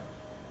decision.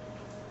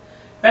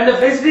 When the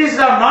facilities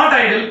are not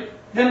idle,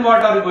 then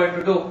what are you going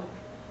to do?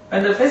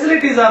 When the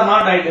facilities are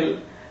not idle,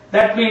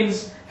 that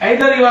means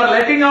either you are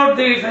letting out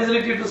the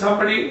facility to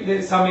somebody, there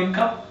is some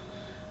income,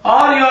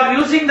 or you are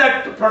using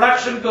that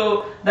production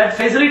to, that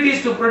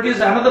facilities to produce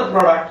another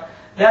product,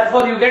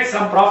 therefore you get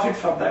some profit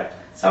from that,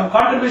 some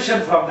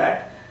contribution from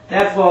that.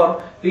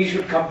 Therefore, we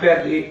should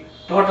compare the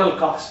total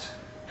cost.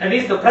 That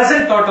is the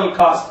present total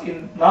cost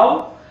in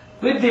now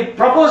with the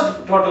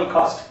proposed total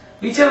cost.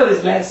 Whichever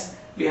is less,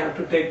 we have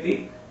to take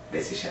the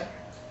decision.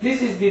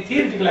 This is the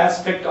theoretical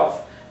aspect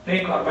of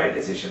make or buy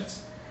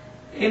decisions.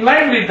 In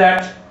line with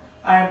that,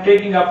 I am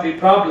taking up the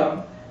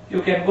problem.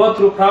 You can go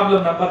through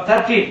problem number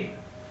 13.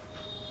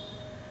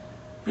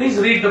 Please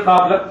read the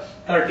problem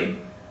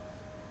 13.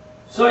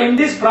 So in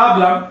this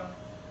problem,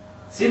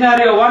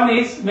 scenario 1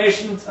 is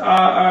machines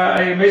are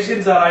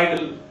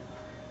idle,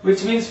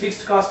 which means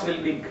fixed cost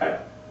will be incurred.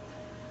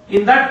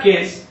 In that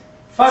case,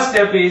 first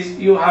step is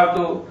you have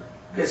to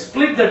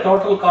split the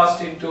total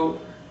cost into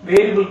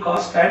variable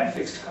cost and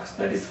fixed cost.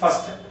 That is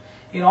first step.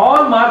 In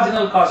all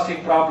marginal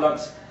costing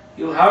problems,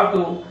 you have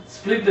to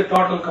split the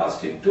total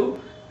cost into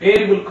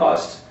variable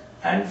cost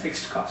and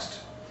fixed cost.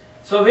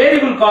 So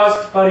variable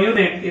cost per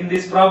unit in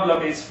this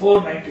problem is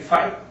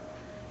 495.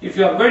 If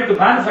you are going to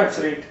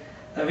manufacture it,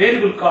 the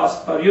variable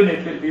cost per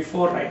unit will be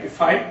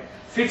 495.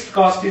 Fixed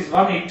cost is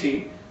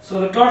 180. So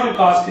the total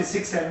cost is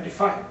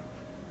 675.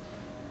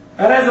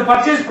 Whereas the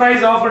purchase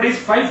price offered is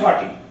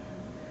 540.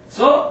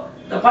 So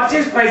the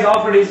purchase price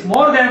offered is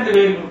more than the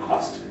variable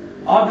cost.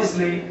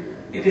 Obviously,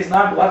 it is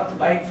not worth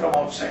buying from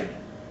outside.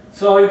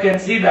 So you can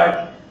see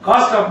that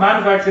cost of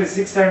manufacture is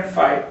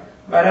 675,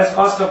 whereas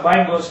cost of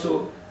buying goes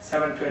to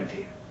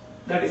 720.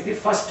 That is the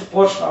first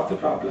portion of the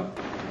problem.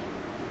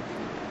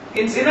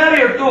 In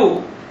scenario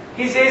 2,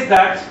 he says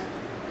that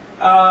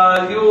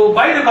you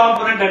buy the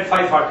component at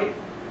 540,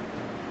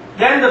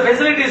 then the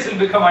facilities will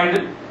become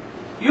idle.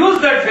 Use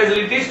that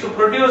facilities to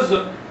produce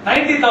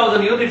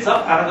 90,000 units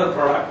of another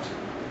product.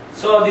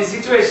 So the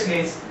situation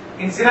is,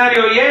 in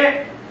scenario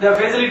A, the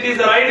facilities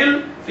are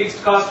idle,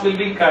 fixed cost will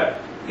be incurred.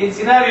 In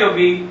scenario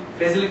B,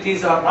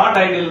 facilities are not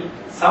idle,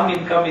 some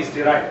income is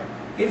derived.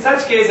 In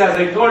such case, as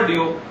I told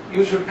you,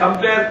 you should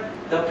compare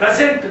the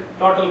present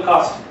total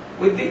cost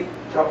with the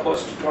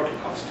proposed total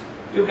cost.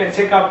 You can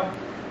check up,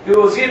 you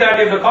will see that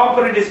if the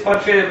component is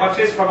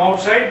purchased from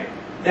outside,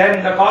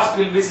 then the cost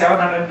will be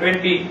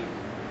 720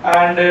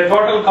 and the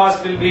total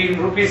cost will be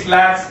in rupees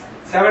lakhs.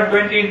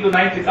 720 into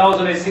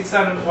 90,000 is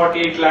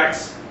 648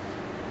 lakhs.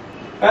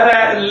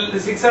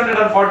 Whereas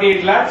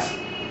 648 lakhs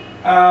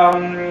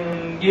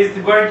is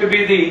going to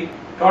be the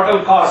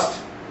total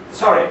cost.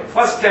 Sorry,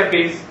 first step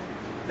is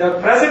the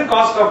present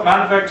cost of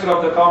manufacture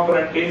of the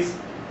component is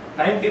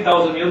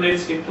 90,000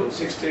 units into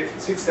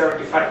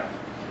 675.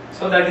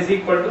 So that is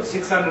equal to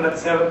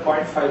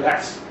 607.5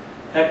 lakhs.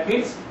 That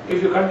means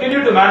if you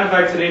continue to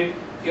manufacture it,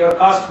 your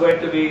cost is going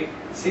to be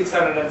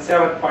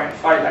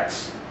 607.5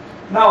 lakhs.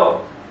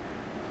 Now,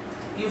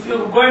 if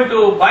you are going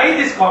to buy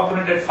this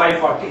component at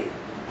 540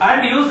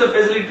 and use the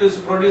facility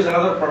to produce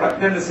another product,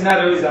 then the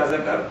scenario is as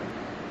under.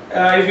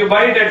 If you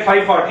buy it at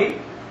 540,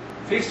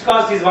 fixed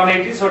cost is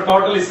 180, so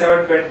total is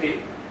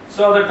 720.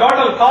 So the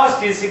total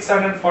cost is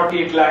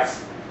 648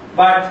 lakhs,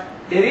 but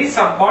there is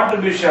some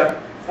contribution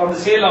from the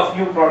sale of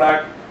new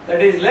product.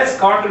 That is, less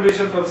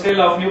contribution from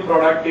sale of new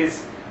product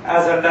is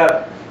as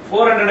under.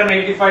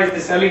 485 is the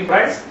selling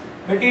price,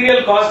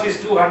 material cost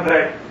is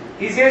 200.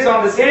 He says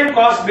on the same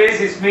cost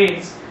basis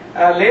means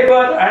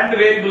labor and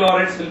variable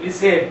overheads will be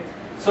same.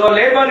 So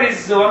labor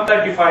is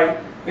 135,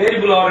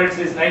 variable overheads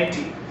is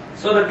 90.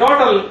 So the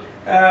total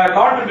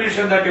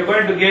contribution that you are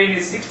going to gain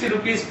is 60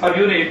 rupees per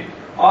unit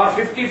or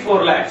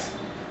 54 lakhs.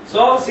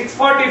 So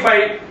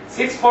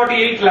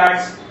 648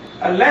 lakhs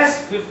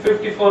less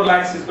 54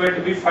 lakhs is going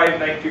to be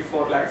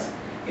 594 lakhs.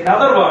 In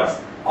other words,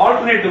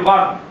 alternative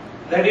 1,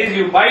 that is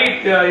you buy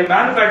it, you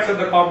manufacture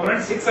the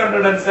component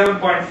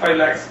 607.5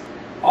 lakhs.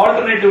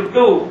 Alternative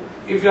 2,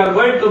 if you are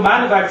going to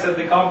manufacture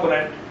the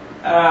component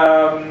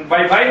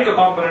by buying the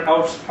component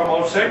from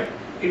outside,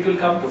 it will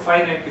come to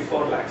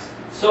 594 lakhs.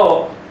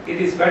 So it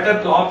is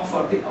better to opt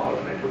for the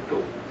alternative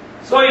 2.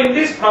 So in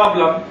this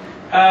problem,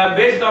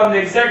 based on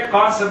the exact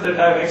concept that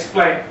I have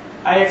explained,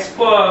 I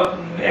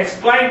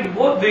explained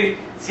both the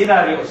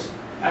scenarios,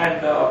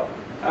 and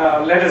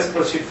let us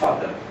proceed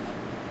further.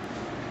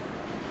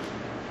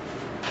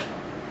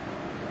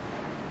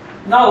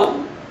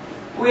 Now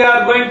we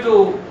are going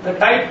to the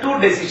type 2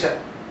 decision.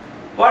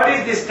 What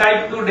is this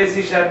type 2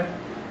 decision?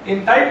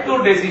 In type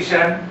 2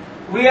 decision,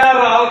 we are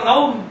all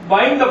now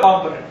buying the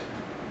component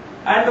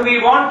and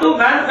we want to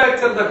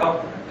manufacture the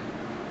component.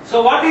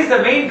 So what is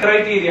the main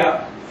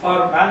criteria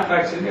for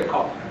manufacturing a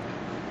component?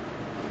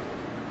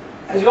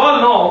 As you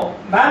all know,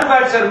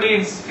 manufacture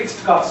means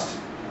fixed cost.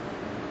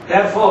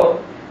 Therefore,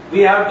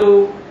 we have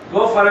to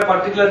go for a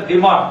particular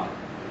demand.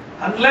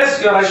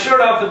 Unless you are assured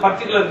of the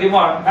particular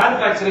demand,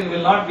 manufacturing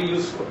will not be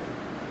useful.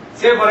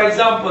 Say for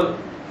example,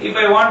 if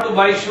I want to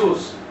buy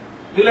shoes,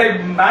 will I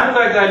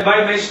manufacture, I'll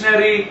buy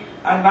machinery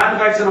and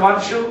manufacture one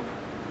shoe?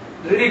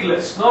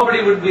 Ridiculous.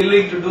 Nobody would be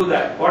willing to do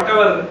that,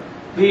 whatever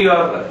be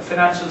your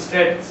financial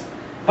status.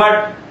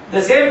 But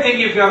the same thing,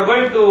 if you are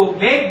going to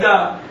make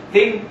the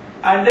thing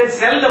and then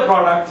sell the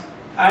product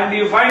and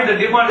you find the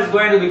demand is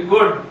going to be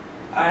good,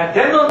 and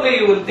then only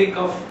you will think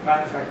of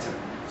manufacturing.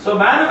 So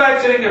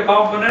manufacturing a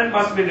component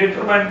must be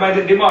determined by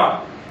the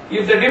demand.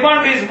 If the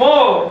demand is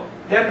more,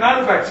 then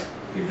manufacture.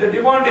 If the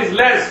demand is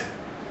less,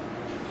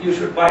 you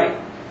should buy.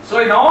 So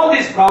in all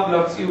these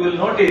problems, you will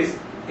notice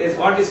is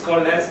what is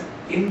called as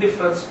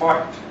indifference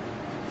point.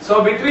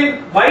 So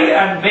between buy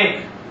and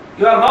make,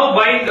 you are now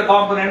buying the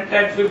component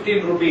at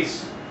 15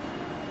 rupees.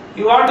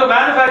 You want to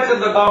manufacture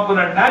the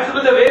component,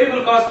 naturally the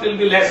variable cost will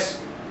be less.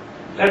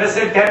 Let us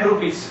say 10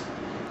 rupees.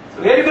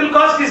 So variable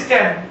cost is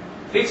 10,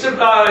 fixed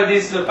cost,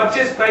 this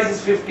purchase price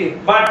is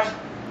 15, but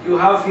you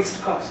have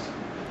fixed cost.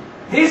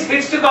 This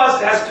fixed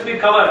cost has to be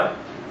covered.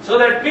 So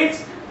that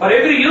means for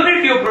every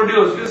unit you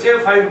produce, you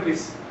save 5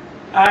 rupees.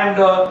 And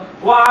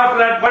after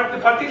that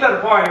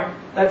particular point,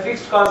 that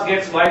fixed cost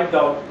gets wiped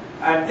out.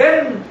 And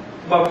then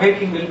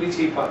making will be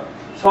cheaper.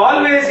 So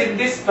always in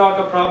this sort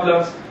of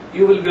problems,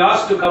 you will be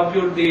asked to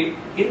compute the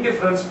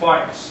indifference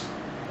points.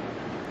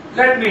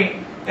 Let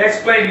me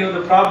explain you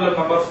the problem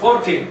number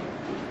 14.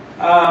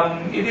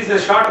 It is a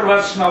shorter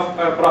version of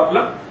a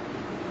problem.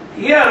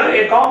 Here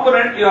a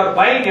component you are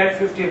buying at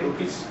 15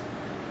 rupees.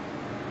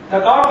 The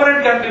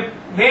component can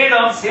be made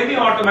on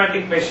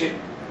semi-automatic machine.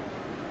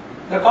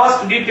 The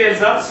cost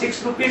details are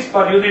 6 rupees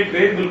per unit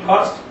variable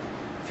cost,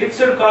 fixed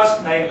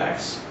cost 9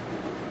 lakhs.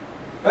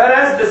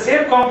 Whereas the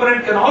same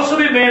component can also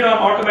be made on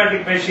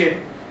automatic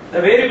machine. The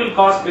variable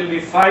cost will be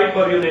 5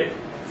 per unit,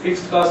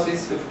 fixed cost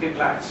is 15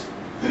 lakhs.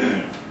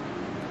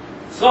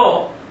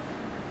 So,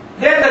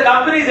 then the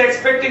company is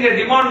expecting a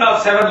demand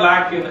of 7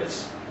 lakh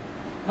units.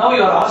 Now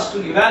you are asked to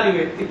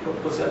evaluate the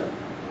proposal.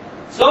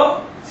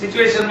 So,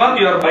 situation 1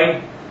 you are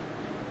buying,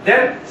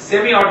 then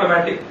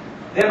semi-automatic,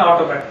 then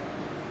automatic.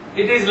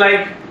 It is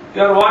like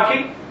you are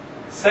walking,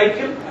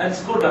 cycle and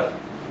scooter.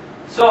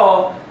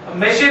 So,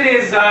 machine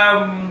is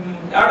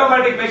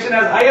automatic machine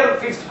has higher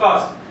fixed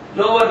cost,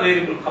 lower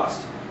variable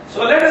cost.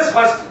 So let us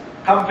first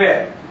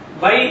compare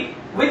buy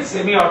with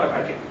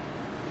semi-automatic.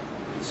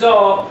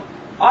 So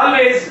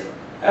always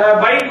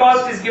buying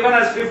cost is given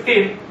as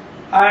 15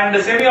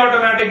 and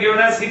semi-automatic given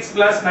as 6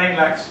 plus 9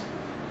 lakhs.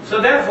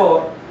 So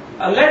therefore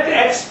let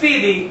X be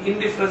the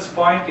indifference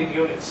point in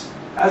units.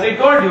 As I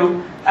told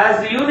you,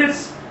 as the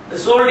units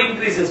sold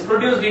increases,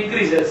 produced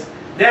increases,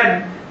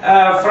 then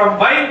from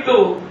buying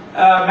to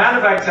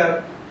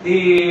manufacture,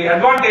 the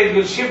advantage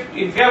will shift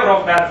in favor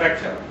of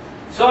manufacturer.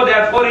 So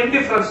therefore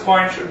indifference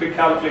point should be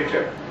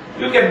calculated.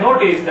 You can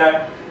notice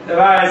that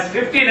as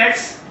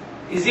 15x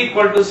is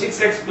equal to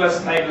 6x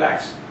plus 9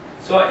 lakhs.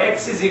 So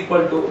x is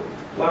equal to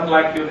 1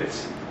 lakh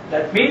units.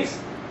 That means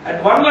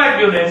at 1 lakh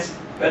units,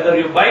 whether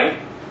you buy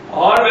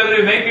or whether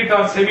you make it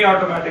on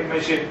semi-automatic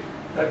machine,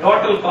 the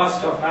total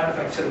cost of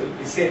manufacture will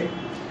be same.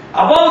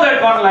 Above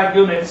that 1 lakh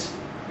units,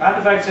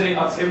 manufacturing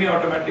on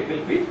semi-automatic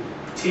will be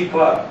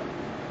cheaper.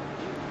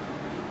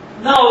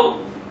 Now,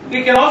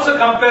 we can also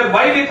compare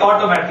buy with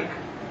automatic.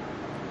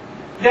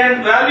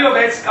 Then value of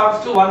X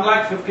comes to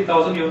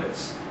 1,50,000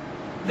 units.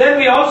 Then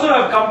we also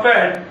have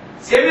compared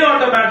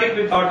semi-automatic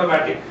with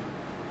automatic,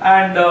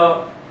 and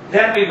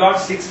then we got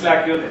 6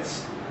 lakh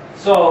units.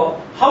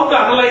 So, how to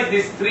analyze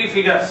these three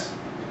figures?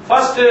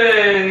 First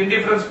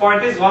indifference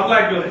point is 1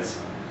 lakh units.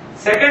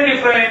 Second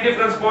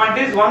indifference point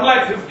is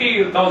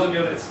 1,50,000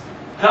 units.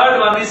 Third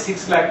one is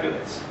 6 lakh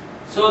units.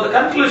 So, the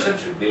conclusion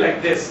should be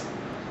like this.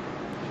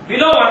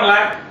 Below 1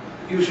 lakh,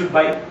 you should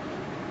buy.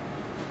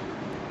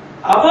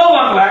 Above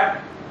 1 lakh,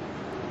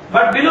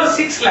 but below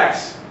 6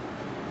 lakhs.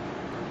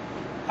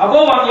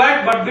 Above 1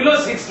 lakh, but below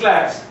 6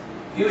 lakhs,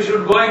 you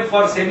should go in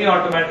for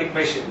semi-automatic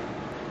machine.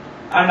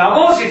 And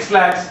above 6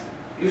 lakhs,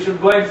 you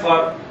should go in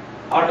for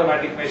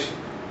automatic machine.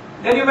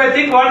 Then you may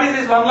think, what is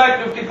this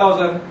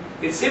 1,50,000?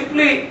 It's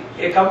simply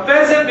a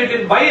comparison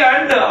between buy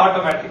and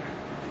automatic.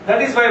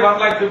 That is why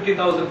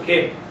 1,50,000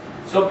 came.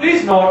 So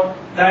please note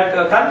that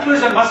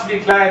conclusion must be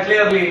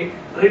clearly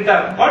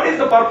written. What is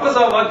the purpose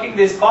of working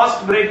these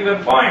cost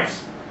break-even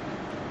points?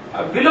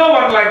 Below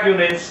 1 lakh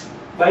units,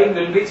 buying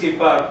will be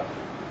cheaper.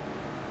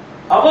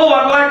 Above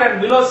 1 lakh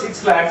and below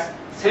 6 lakhs,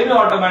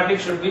 semi-automatic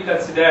should be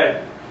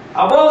considered.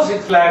 Above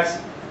 6 lakhs,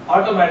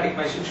 automatic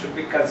machine should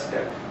be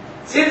considered.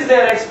 Since they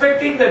are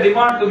expecting the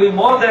demand to be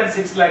more than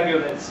 6 lakh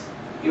units,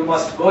 you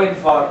must go in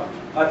for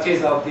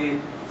purchase of the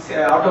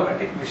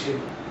automatic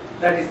machine.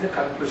 That is the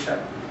conclusion.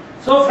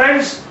 So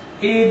friends,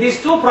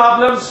 these two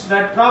problems,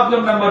 that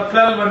problem number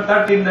 12 and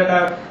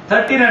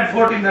 13 and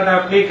 14 that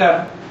I have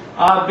taken,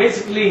 are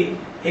basically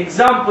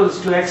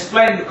examples to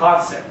explain the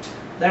concept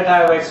that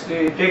I have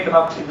taken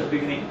up in the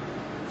beginning.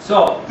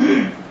 So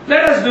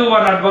let us do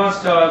one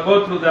advanced,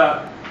 go through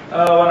the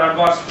one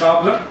advanced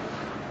problem.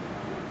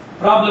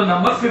 Problem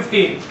number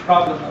 15.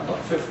 Problem number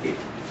 15.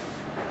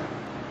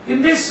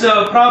 In this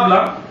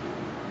problem,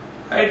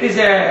 it is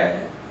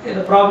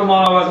the problem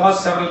I was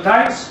asked several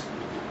times.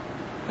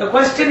 The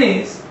question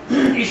is,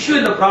 issue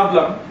in the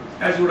problem,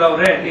 as you would have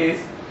read,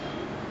 is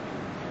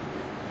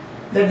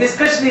the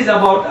discussion is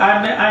about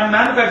I am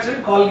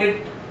manufacturing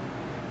Colgate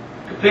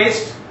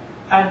paste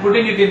and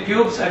putting it in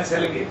tubes and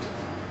selling it.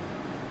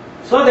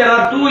 So there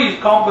are two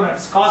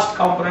components, cost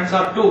components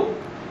are two.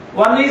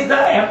 One is the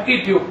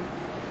empty tube.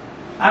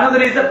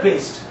 Another is the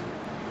paste.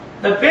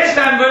 The paste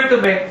I am going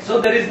to make, so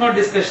there is no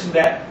discussion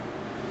there.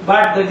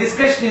 But the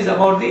discussion is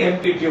about the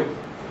empty tube.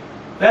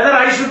 Whether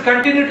I should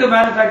continue to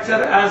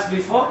manufacture as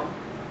before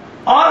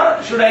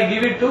or should I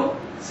give it to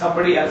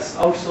somebody else,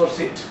 outsource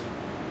it.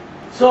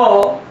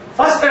 So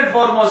first and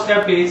foremost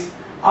step is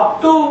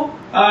up to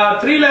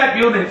 3 lakh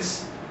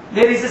units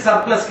there is a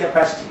surplus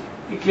capacity.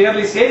 It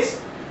clearly says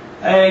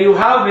you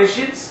have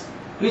machines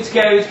which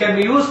can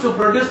be used to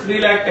produce 3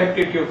 lakh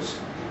empty tubes.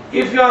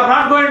 If you are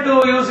not going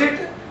to use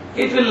it,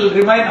 it will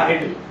remain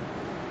idle.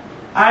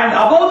 And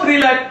above 3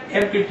 lakh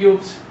empty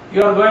tubes,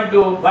 you are going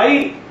to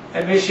buy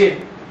a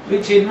machine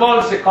which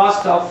involves a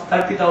cost of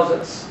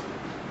 30,000.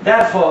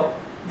 Therefore,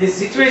 this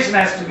situation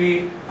has to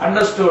be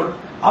understood.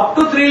 Up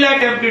to 3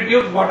 lakh empty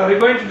tubes, what are you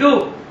going to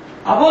do?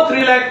 Above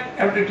 3 lakh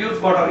empty tubes,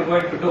 what are you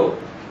going to do?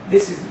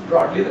 This is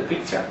broadly the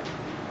picture.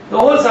 The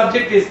whole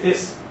subject is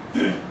this.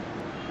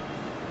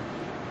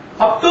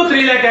 Up to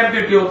 3 lakh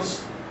empty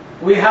tubes,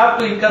 we have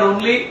to incur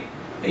only,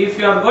 if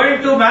you are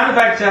going to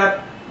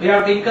manufacture, we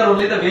have to incur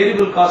only the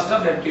variable cost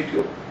of empty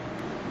tube.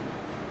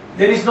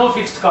 There is no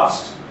fixed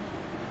cost.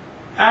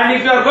 And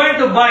if you are going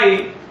to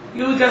buy,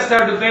 you just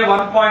have to pay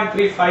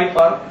 1.35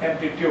 per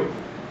empty tube.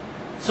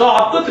 So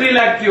up to 3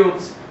 lakh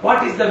tubes,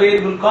 what is the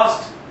variable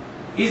cost?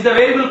 If the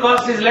variable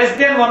cost is less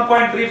than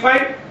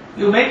 1.35,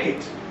 you make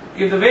it.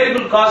 If the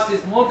variable cost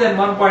is more than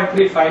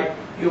 1.35,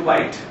 you buy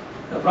it.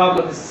 The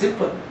problem is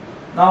simple.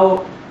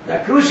 Now, the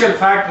crucial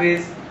factor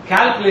is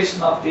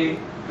calculation of the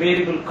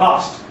variable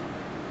cost.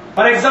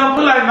 For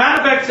example, I am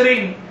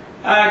manufacturing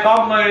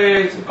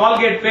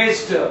Colgate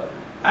paste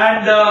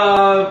and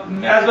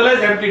as well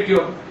as empty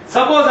tube.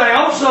 Suppose I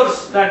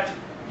outsource that,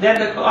 then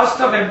the cost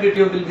of empty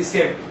tube will be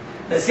saved.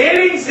 The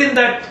savings in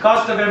that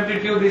cost of empty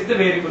tube is the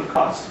variable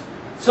cost.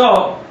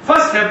 So,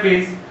 first step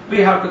is we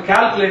have to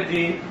calculate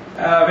the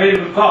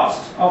variable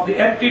cost of the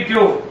empty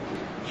tube.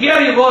 Here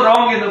you go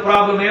wrong in the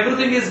problem,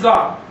 everything is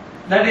gone.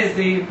 That is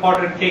the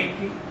important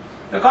thing.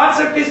 The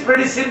concept is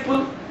pretty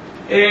simple.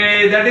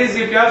 That is,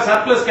 if you have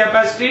surplus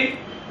capacity,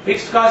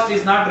 fixed cost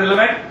is not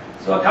relevant.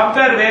 So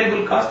compare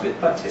variable cost with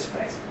purchase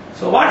price.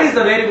 So what is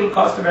the variable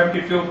cost of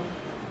empty tube?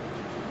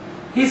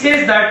 He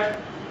says that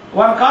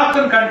one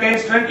carton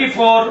contains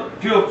 24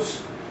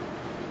 tubes.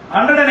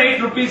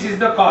 108 rupees is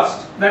the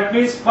cost. That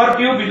means per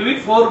tube it will be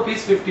 4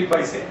 rupees 50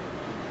 paise.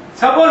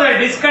 Suppose I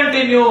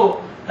discontinue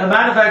the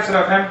manufacture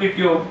of empty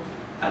tube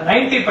and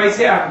 90 paise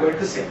I am going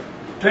to save.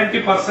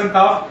 20%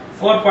 of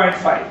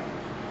 4.5.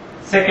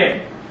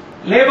 Second,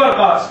 labor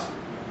cost.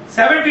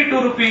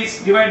 72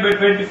 rupees divided by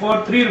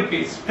 24, 3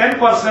 rupees.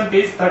 10%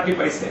 is 30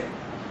 paise.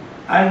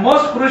 And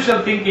most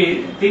crucial thing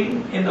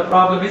in the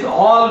problem is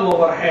all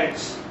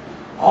overheads.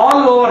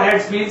 All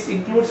overheads means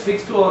includes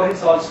fixed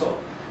overheads also.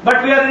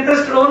 But we are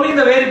interested only in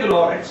the variable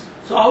overheads.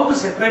 So how to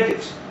separate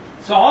it?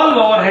 So all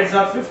overheads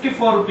are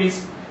 54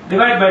 rupees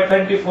divided by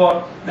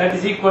 24, that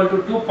is equal to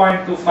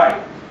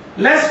 2.25.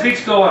 Less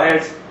fixed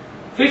overheads.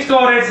 Fixed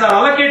overheads are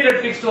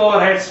allocated fixed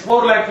overheads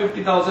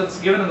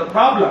 4,50,000 given in the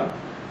problem.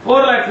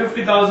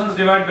 4,50,000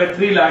 divided by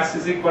 3 lakhs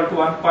is equal to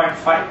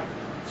 1.5.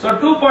 So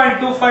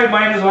 2.25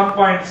 minus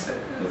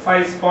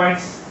 1.5 is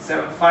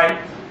 0.75.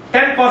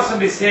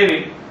 10% is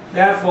saving.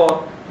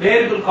 Therefore,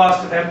 variable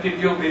cost of empty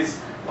tube is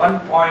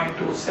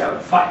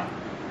 1.275.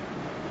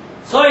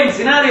 So in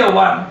scenario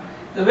 1,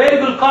 the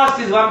variable cost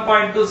is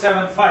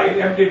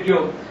 1.275 empty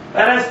tube,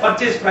 whereas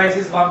purchase price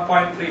is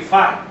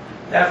 1.35.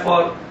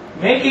 Therefore,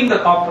 making the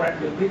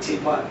component will be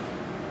cheaper.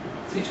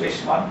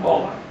 Situation 1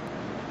 over.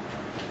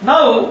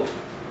 Now,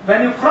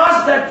 when you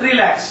cross that 3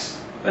 lakhs,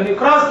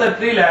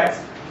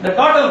 the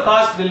total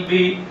cost will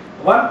be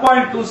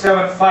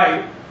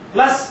 1.275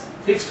 plus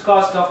fixed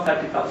cost of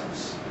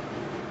 30,000.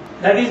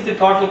 That is the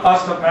total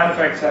cost of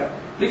manufacture,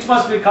 which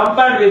must be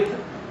compared with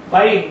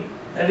buying,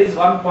 that is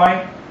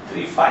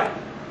 1.35.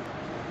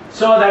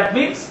 So that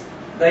means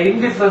the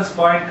indifference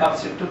point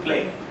comes into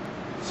play.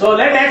 So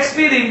let x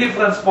be the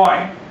indifference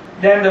point,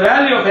 then the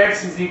value of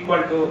x is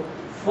equal to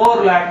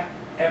 4 lakh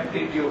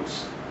empty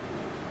tubes.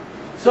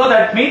 So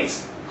that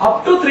means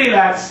up to 3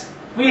 lakhs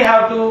we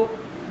have to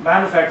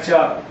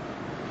manufacture.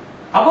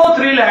 Above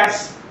 3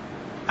 lakhs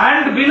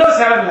and below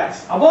 7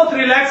 lakhs. Above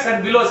 3 lakhs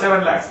and below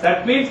 7 lakhs.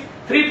 That means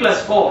 3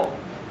 plus 4.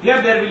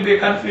 Here there will be a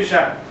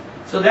confusion.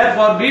 So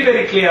therefore be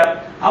very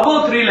clear.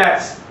 Above 3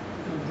 lakhs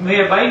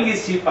buying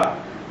is cheaper.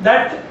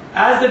 That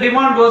as the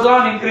demand goes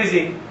on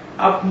increasing,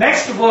 up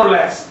next 4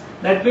 lakhs,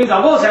 that means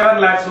above 7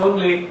 lakhs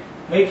only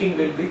making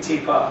will be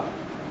cheaper.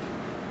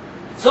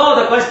 So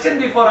the question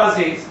before us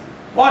is,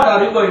 what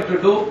are you going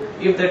to do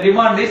if the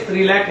demand is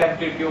 3 lakh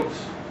empty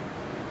tubes?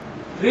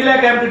 3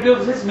 lakh empty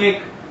tubes is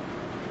make.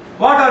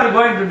 What are you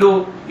going to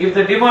do if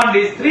the demand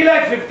is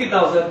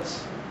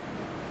 3,50,000?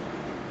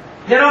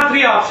 There are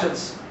 3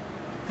 options.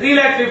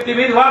 3,50,000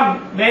 means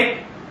 1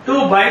 make,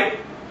 2 buy,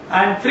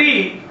 and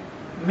 3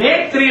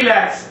 make 3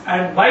 lakhs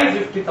and buy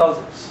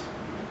 50,000.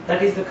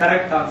 That is the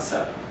correct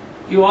answer.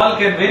 You all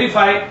can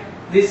verify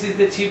this is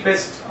the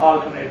cheapest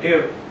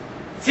alternative.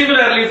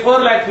 Similarly,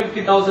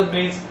 4,50,000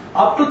 means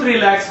up to 3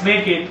 lakhs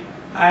make it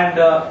and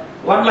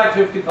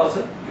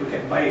 1,50,000 you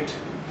can buy it.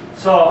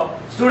 So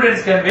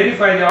students can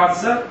verify the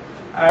answer,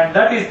 and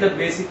that is the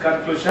basic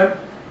conclusion.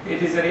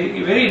 It is a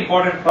very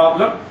important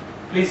problem.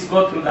 Please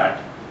go through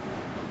that.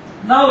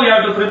 Now we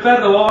have to prepare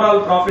the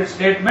overall profit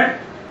statement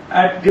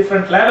at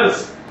different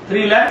levels.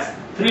 3 lakhs,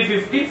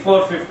 350,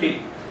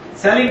 450.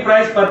 Selling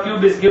price per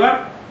cube is given.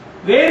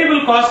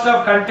 Variable cost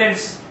of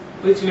contents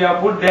which we have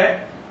put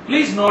there.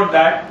 Please note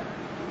that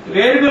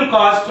variable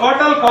cost,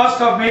 total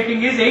cost of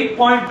making is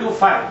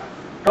 8.25.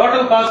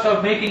 Total cost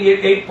of making is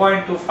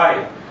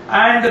 8.25.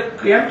 And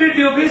the empty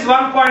tube is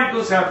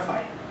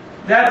 1.275.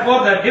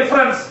 Therefore, the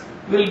difference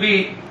will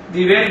be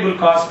the variable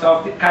cost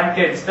of the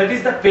contents, that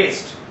is the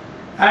paste.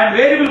 And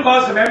variable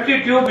cost of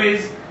empty tube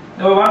is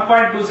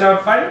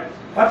 1.275.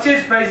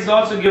 Purchase price is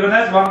also given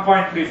as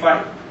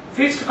 1.35.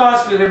 Fixed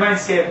cost will remain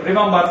same.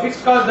 Remember,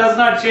 fixed cost does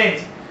not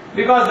change,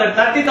 because the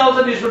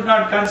 30,000 you should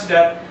not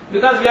consider,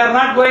 because we are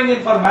not going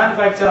in for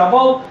manufacture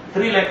above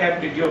 3 lakh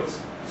empty tubes.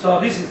 So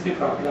this is the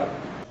problem.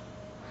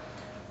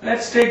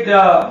 Let's take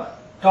the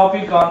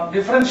topic on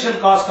differential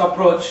cost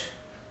approach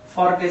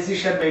for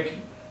decision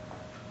making.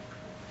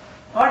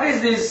 What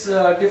is this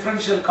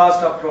differential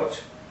cost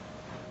approach?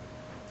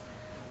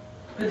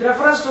 With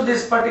reference to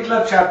this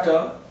particular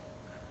chapter,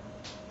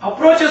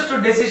 approaches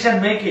to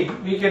decision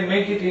making, we can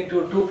make it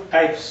into two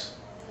types.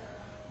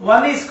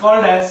 One is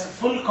called as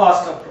full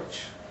cost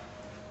approach.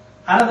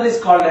 Another is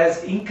called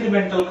as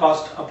incremental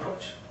cost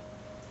approach.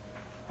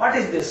 What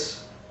is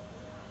this?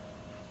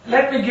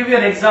 Let me give you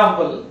an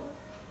example.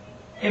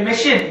 A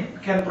machine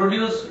can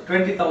produce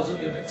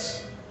 20,000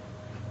 units.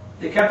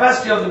 The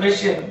capacity of the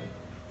machine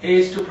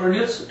is to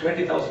produce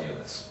 20,000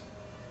 units.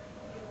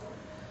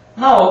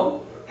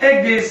 Now,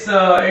 take this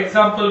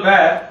example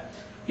where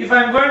if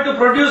I am going to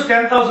produce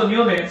 10,000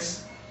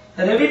 units,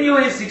 the revenue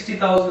is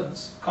 60,000,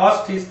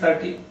 cost is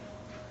 30.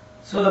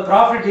 So the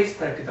profit is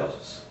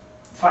 30,000.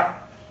 Fine.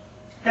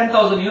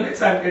 10,000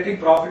 units, I am getting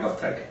profit of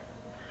 30.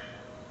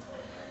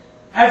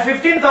 At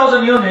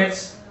 15,000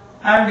 units,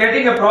 I am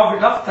getting a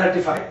profit of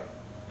 35.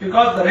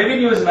 Because the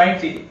revenue is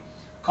 90,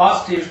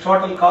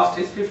 total cost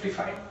is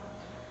 55.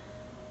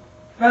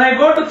 When I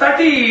go to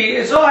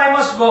 30, so I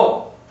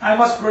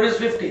must produce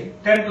 15,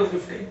 10 to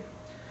 15.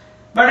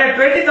 But at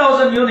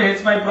 20,000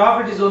 units, my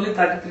profit is only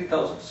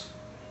 33,000.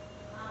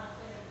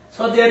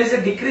 So there is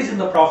a decrease in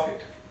the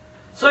profit.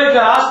 So if you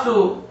are asked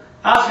to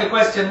ask a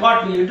question,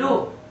 what will you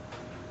do?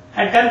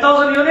 At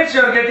 10,000 units,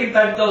 you are getting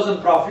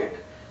 30,000 profit.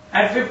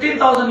 At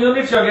 15,000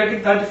 units, you are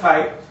getting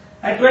 35.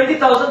 At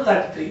 20,000,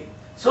 33.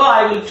 So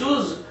I will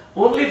choose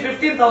only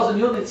 15,000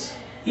 units,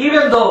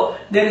 even though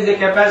there is a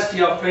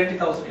capacity of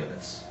 20,000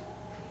 units.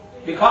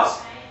 Because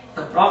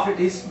the profit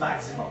is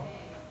maximum.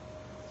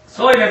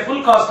 So in a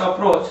full cost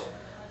approach,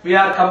 we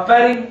are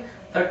comparing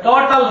the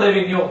total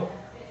revenue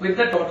with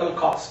the total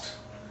cost.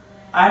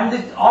 And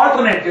the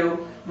alternative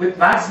with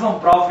maximum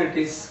profit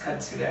is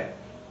considered.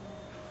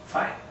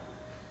 Fine.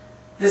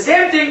 The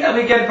same thing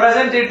we can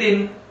present it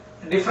in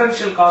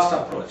differential cost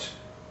approach.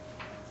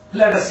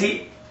 Let us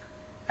see.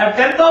 At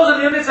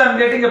 10,000 units I am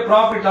getting a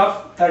profit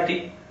of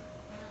 30.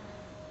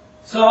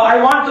 So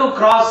I want to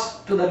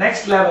cross to the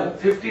next level,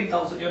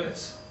 15,000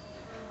 units.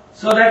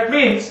 So that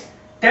means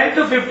 10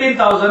 to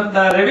 15,000,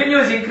 the revenue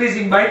is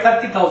increasing by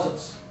 30,000.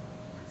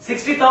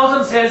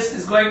 60,000 sales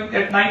is going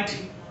at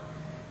 90.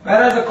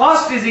 Whereas the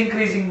cost is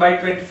increasing by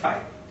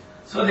 25.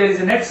 So there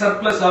is a net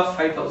surplus of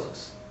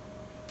 5,000.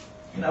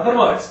 In other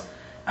words,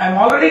 I am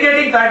already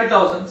getting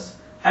 30,000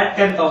 at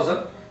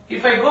 10,000.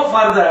 If I go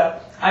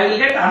further, I will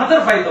get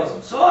another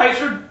 5,000. So I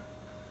should.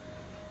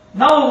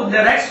 Now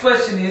the next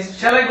question is,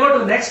 shall I go to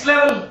the next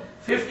level,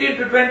 15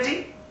 to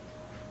 20?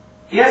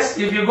 Yes,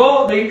 if you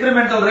go, the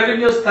incremental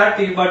revenue is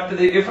 30, but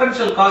the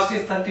differential cost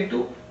is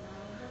 32.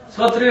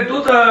 So through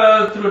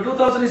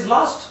 2,000 is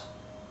lost.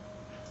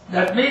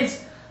 That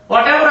means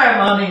whatever I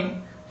am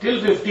earning till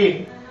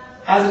 15,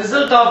 as a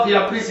result of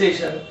the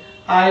appreciation,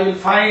 I will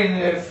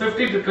find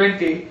 15 to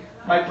 20,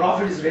 my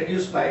profit is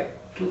reduced by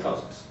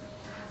 2,000.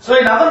 So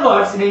in other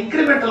words, in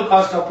incremental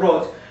cost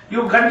approach,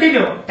 you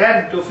continue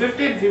 10 to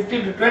 15,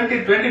 15 to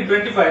 20, 20 to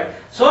 25,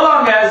 so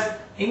long as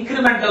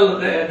incremental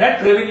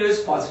net revenue is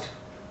positive.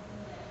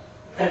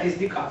 That is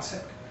the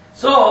concept.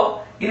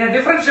 So in a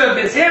differential,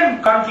 the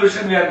same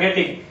conclusion we are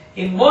getting.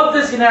 In both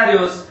the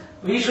scenarios,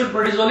 we should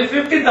produce only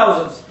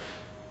 15,000.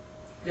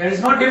 There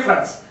is no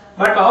difference.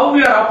 But how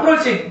we are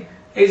approaching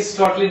is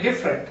totally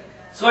different.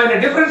 So in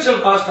a differential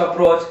cost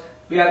approach,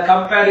 we are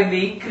comparing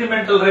the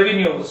incremental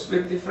revenues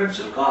with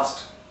differential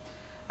cost.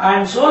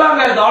 And so long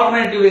as the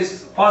alternative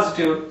is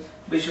positive,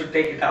 we should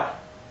take it up.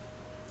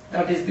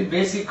 That is the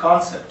basic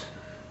concept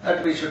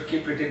that we should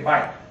keep it in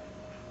mind.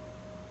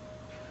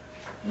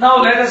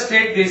 Now let us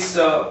take this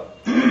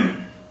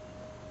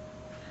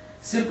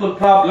simple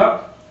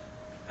problem,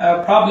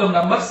 problem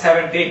number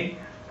 17.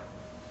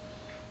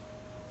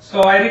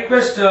 So I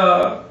request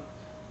the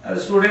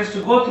students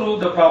to go through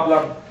the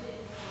problem.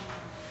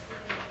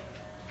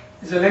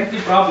 It's a lengthy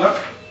problem.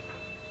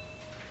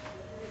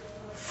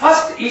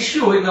 First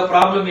issue in the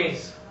problem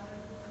is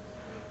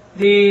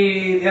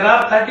there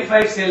are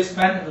 35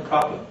 salesmen in the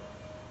problem.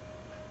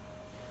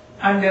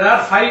 and there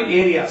are 5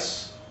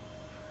 areas.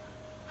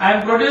 I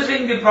am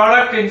producing the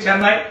product in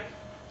Chennai,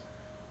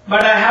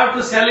 but I have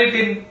to sell it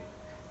in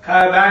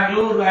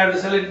Bangalore, I have to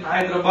sell it in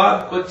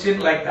Hyderabad, Cochin,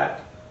 like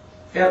that.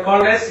 They are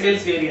called as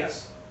sales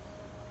areas.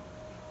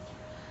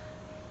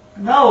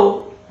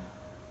 Now,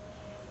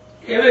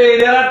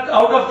 there are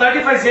out of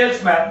 35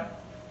 salesmen,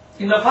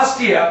 in the first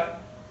year,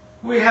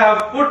 we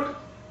have put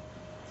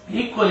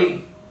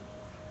equally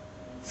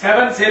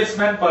 7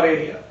 salesmen per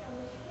area.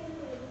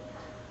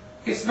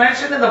 It's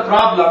mentioned in the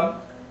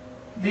problem,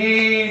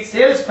 the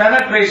sales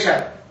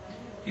penetration.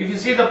 If you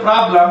see the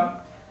problem,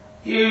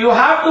 you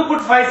have to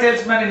put 5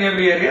 salesmen in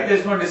every area, there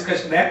is no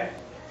discussion there.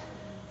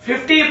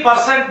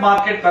 50%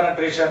 market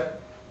penetration.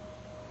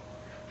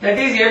 That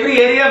is,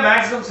 every area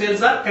maximum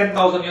sales are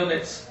 10,000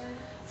 units.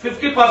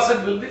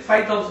 50% will be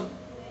 5,000.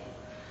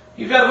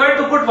 If you are going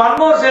to put one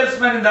more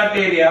salesman in that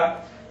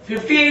area,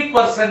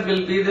 58%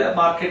 will be the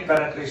market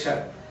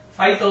penetration,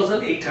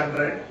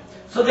 5,800.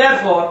 So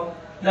therefore,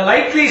 the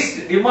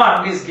likeliest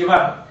demand is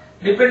given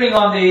depending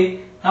on the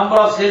number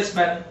of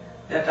salesmen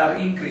that are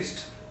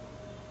increased.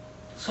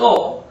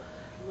 So,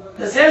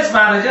 the sales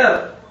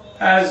manager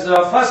has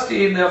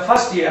in the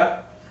first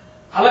year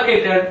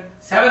allocated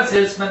 7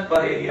 salesmen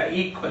per area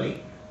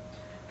equally.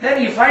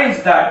 Then he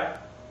finds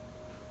that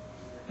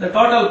the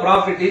total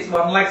profit is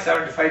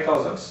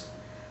 1,75,000.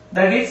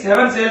 That is,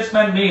 7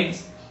 salesmen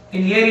means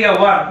in area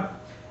 1,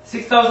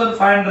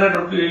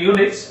 6,500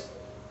 units.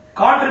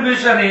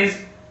 Contribution is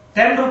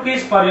 10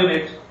 rupees per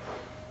unit.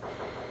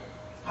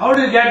 How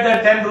do you get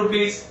that 10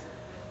 rupees?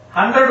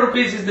 100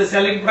 rupees is the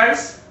selling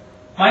price,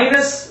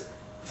 minus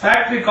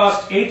factory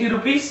cost 80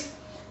 rupees,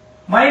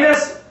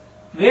 minus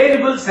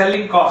variable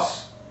selling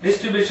cost,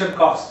 distribution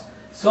cost.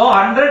 So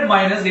 100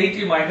 minus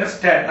 80 minus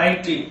 10,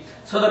 90.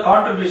 So the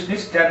contribution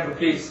is 10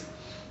 rupees.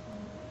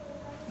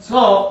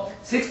 So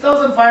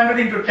 6,500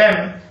 into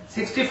 10,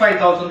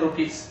 65,000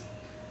 rupees.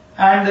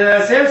 And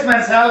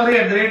salesman salary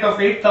at the rate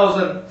of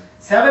 8,000,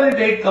 7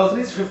 into 8,000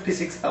 is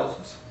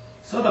 56,000.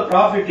 So the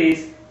profit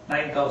is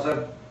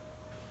 9,000.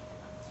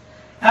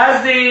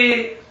 As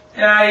the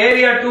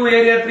area 2,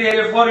 area 3,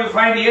 area 4, you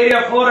find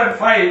area 4 and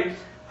 5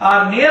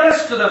 are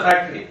nearest to the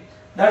factory.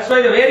 That's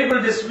why the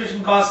variable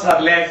distribution costs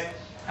are less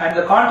and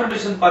the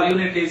contribution per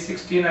unit is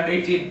 16 and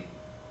 18.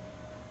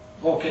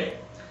 Okay.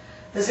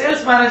 The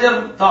sales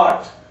manager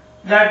thought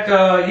that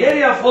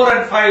area 4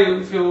 and 5,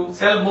 if you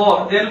sell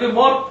more, there will be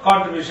more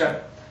contribution.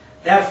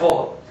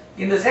 Therefore,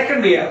 in the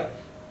second year,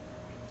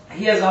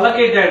 he has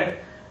allocated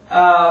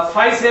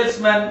 5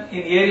 salesmen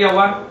in area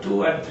 1,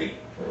 2 and 3.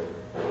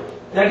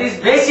 That is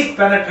basic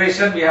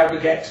penetration we have to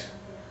get.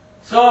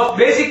 So,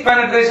 basic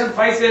penetration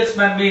 5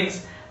 salesmen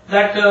means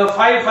that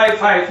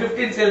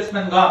 15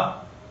 salesmen gone.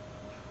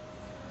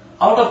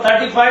 Out of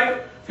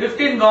 35,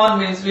 15 gone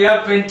means we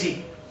have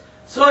 20.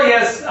 So, he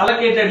has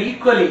allocated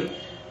equally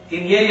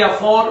in area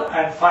 4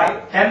 and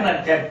 5, 10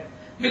 and 10.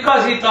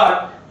 Because he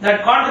thought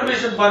that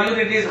contribution per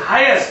unit is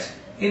highest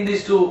in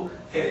these 2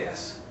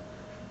 areas.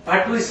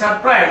 But to his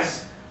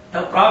surprise,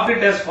 the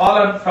profit has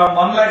fallen from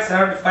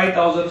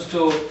 1,75,000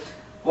 to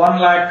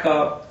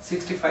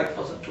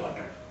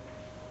 1,65,200.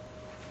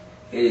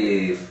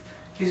 He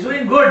is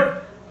doing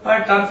good,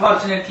 but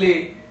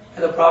unfortunately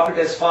the profit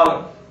has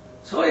fallen.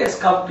 So he has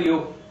come to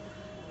you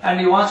and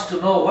he wants to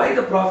know why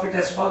the profit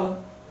has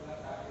fallen.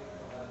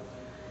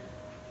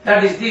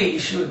 That is the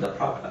issue in the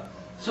problem.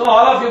 So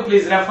all of you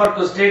please refer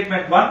to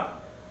statement 1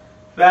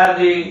 where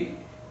the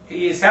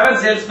 7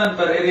 salesmen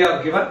per area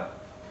are given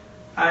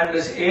and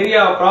this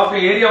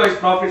area-wise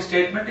profit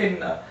statement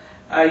in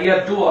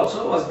year 2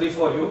 also was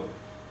before you.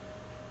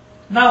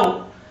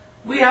 Now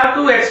we have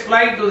to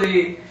explain to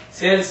the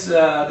sales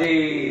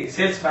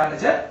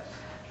manager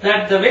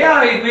that the way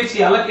in which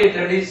he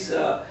allocated is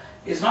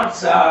not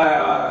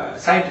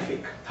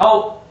scientific.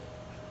 How?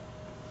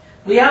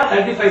 We have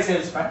 35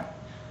 salesmen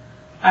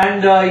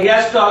and he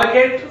has to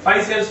allocate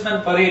 5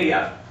 salesmen per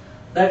area.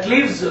 That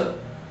leaves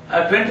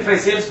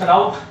 25 salesmen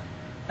out.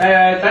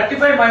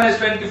 35 minus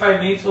 25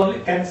 means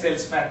only 10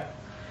 salesmen.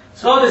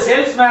 So the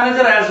sales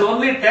manager has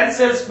only 10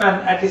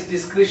 salesmen at his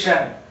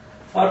discretion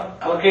for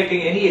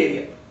allocating any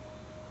area.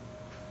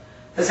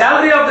 The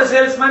salary of the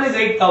salesman is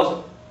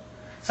 8,000.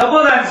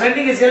 Suppose I am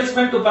sending a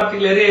salesman to a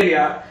particular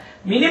area,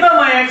 minimum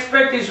I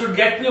expect he should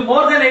get me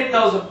more than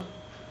 8,000.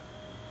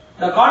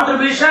 The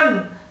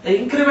contribution, the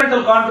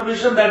incremental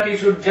contribution that he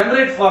should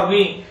generate for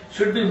me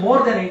should be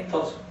more than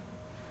 8,000.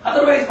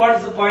 Otherwise, what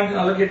is the point in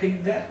allocating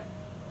it there?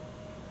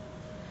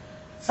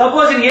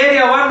 Suppose in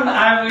area 1,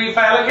 if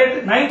I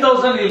allocate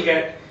 9,000, he will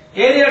get.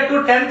 Area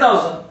 2,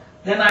 10,000.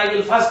 Then I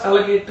will first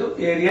allocate to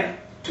area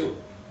 2.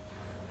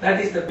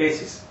 That is the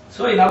basis.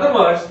 So in other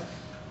words,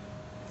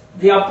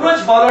 the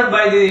approach followed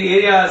by the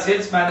area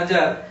sales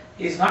manager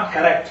is not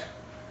correct.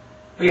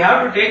 We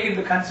have to take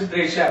into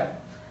consideration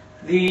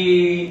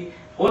the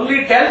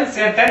only 10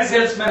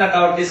 salesmen at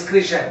our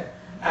discretion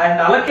and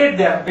allocate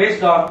them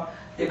based on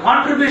the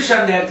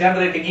contribution they are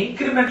generating,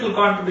 incremental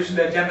contribution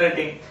they are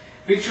generating,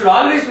 which should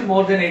always be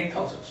more than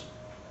 8,000.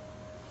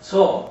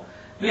 So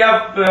we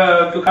have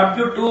to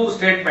compute 2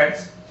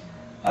 statements.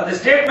 The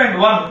statement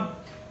 1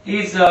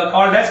 is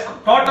called as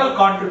total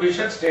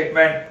contribution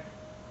statement.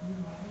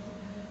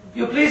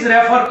 You please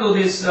refer to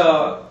this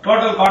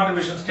total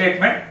contribution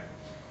statement.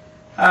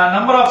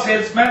 Number of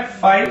salesmen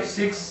 5,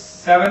 6,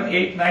 7,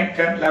 8, 9,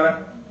 10,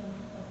 11.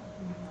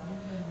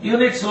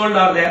 Units sold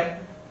are there,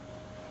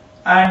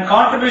 and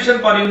contribution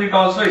per unit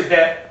also is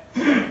there.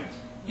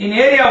 In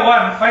area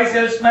 1, 5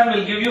 salesmen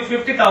will give you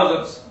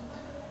 50,000,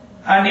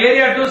 and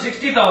area 2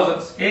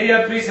 60,000,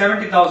 area 3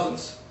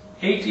 70,000,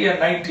 80 and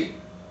 90.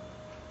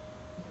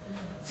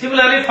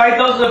 Similarly,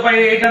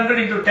 5,800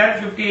 into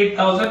 10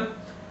 58,000,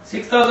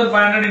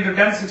 6,500 into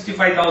 10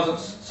 65,000.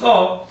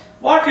 So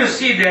what you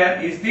see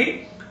there is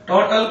the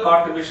total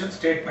contribution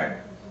statement.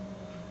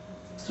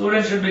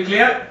 Students should be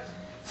clear.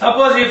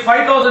 Suppose if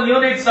 5,000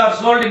 units are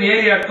sold in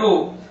area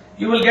 2,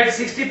 you will get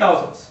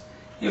 60,000.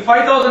 If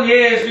 5,000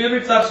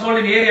 units are sold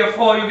in area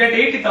 4, you get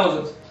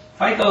 80,000.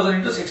 5,000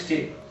 into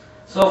 60.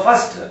 So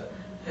first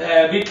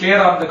be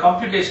clear on the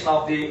computation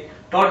of the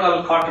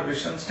total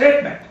contribution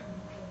statement.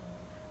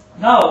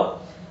 Now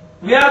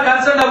we are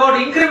concerned about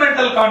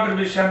incremental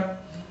contribution.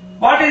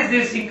 What is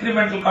this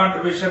incremental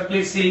contribution?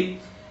 Please see.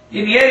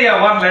 In area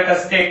 1, let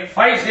us take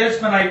 5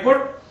 salesmen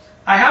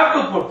I have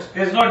to put,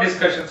 there is no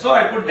discussion, so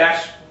I put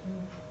dash.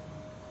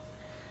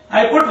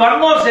 I put one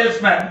more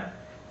salesman,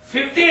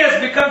 50 has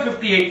become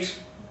 58.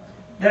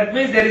 That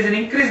means there is an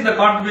increase in the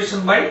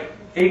contribution by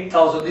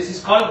 8,000. This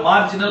is called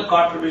marginal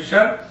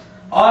contribution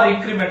or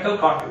incremental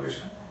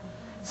contribution.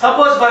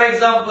 Suppose for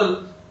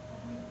example,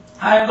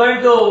 I am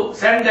going to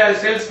send a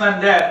salesman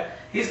there,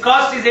 his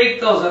cost is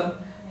 8,000,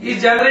 he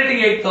is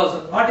generating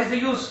 8,000. What is the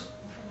use?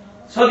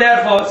 So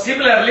therefore,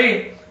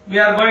 similarly, we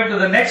are going to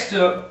the next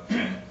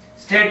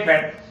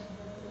statement.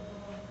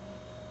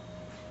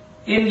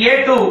 In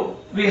A2,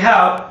 we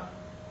have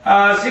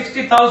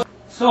 60,000.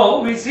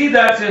 So we see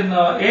that in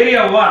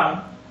area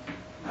 1,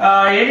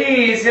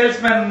 any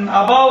salesman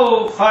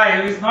above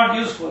 5 is not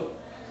useful.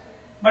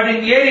 But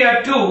in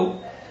area 2,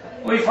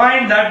 we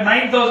find that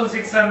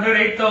 9,600,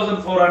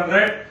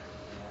 8,400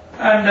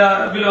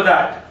 and below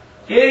that.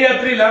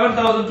 Area 3,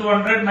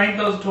 11,200,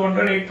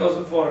 9,200,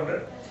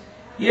 8,400.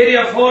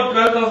 Area 4,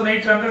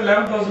 12,800,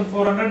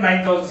 11,400,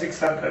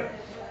 9,600.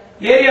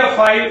 Area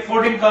 5,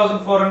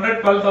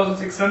 14,400,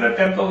 12,600,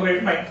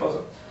 10,800,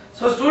 9,000.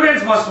 So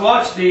students must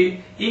watch the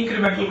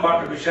incremental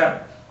contribution.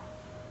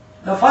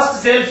 The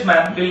first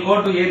salesman will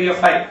go to area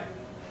 5.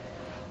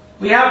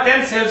 We have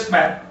 10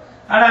 salesmen,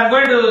 and I am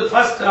going to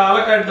first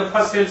allocate the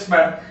first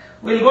salesman.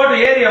 We will go to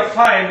area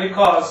 5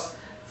 because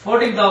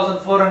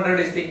 14,400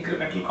 is the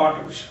incremental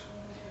contribution.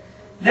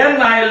 Then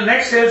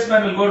next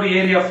salesman will go to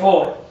area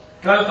 4,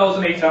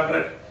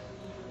 12,800.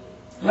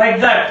 Like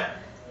that.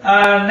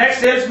 Next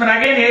salesman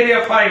again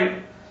area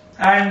 5,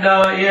 and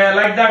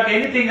like that,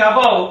 anything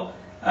above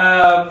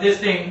this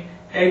thing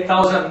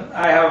 8,000,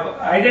 I have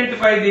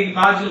identified the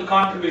marginal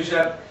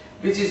contribution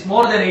which is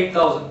more than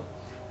 8,000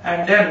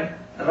 and then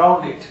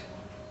round it.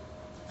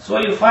 So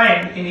you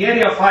find in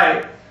area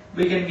 5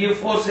 we can give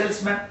 4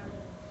 salesmen,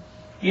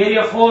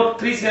 area 4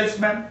 3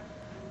 salesmen,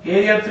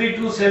 area 3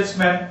 2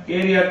 salesmen,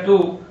 area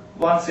 2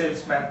 1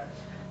 salesman,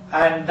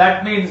 and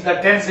that means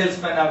that 10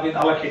 salesmen have been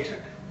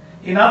allocated.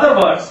 In other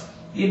words,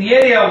 in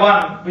area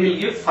 1 we will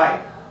give 5,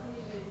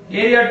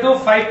 area 2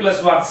 5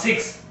 plus 1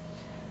 6,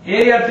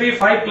 area 3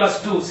 5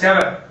 plus 2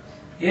 7,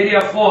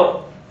 area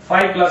 4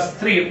 5 plus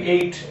 3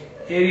 8,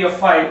 area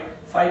 5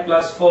 5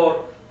 plus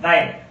 4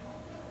 9.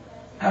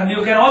 And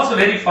you can also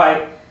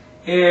verify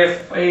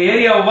if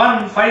area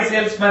 1 5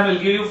 salesmen will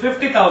give you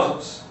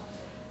 50,000,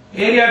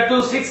 area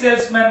 2 6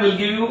 salesmen will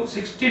give you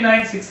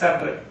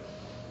 69,600,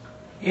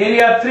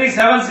 area 3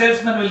 7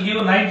 salesmen will give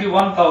you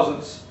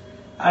 91,000,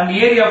 and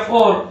area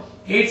 4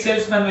 8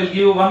 salesmen will give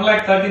you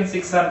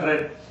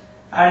 1,13,600,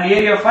 and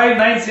area 5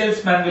 9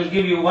 salesmen will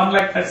give you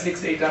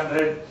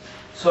 1,36,800.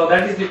 So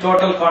that is the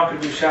total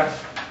contribution.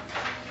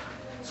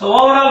 So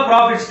overall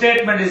profit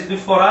statement is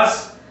before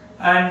us,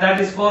 and that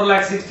is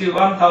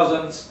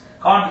 4,61,000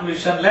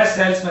 contribution less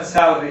salesman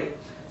salary.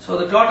 So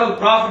the total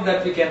profit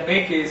that we can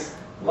make is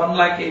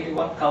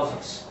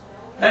 1,81,000.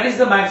 That is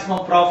the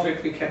maximum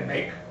profit we can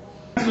make.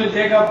 Next we will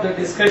take up the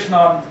discussion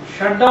on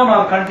shutdown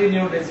or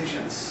continued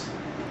decisions.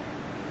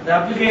 The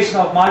application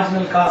of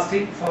marginal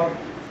costing for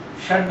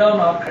shutdown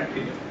or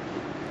continue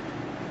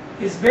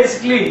is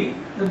basically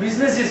the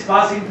business is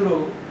passing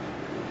through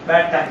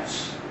bad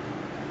times,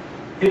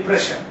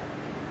 depression.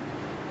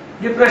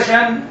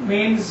 Depression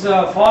means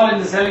fall in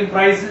the selling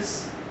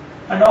prices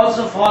and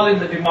also fall in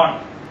the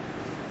demand.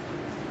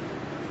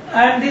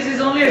 And this is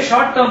only a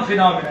short-term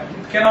phenomenon.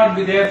 It cannot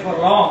be there for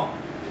long,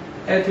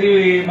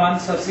 3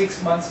 months or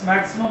 6 months,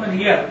 maximum a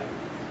year.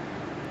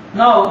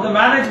 Now the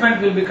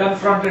management will be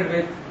confronted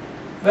with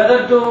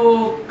whether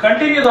to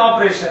continue the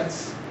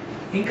operations,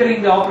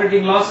 incurring the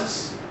operating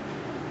losses,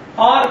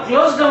 or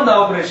close down the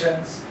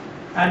operations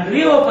and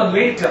reopen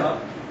later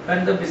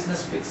when the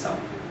business picks up.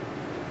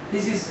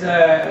 This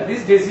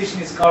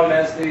decision is called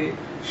as the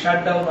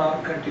shutdown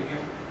or continue.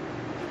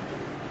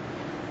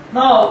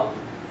 Now,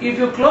 if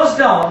you close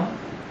down,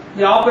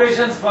 the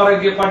operations for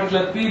a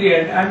particular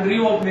period and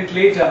reopen it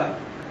later,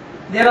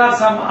 there are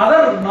some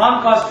other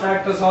non-cost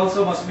factors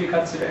also must be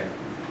considered.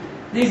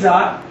 These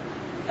are,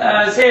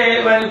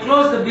 say when you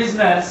close the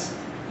business,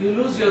 you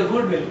lose your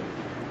goodwill.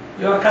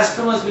 Your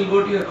customers will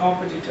go to your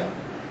competitor.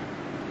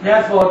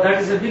 Therefore,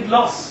 that is a big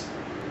loss.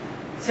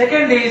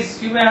 Second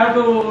is, you may have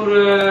to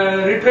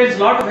retrench a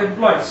lot of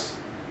employees,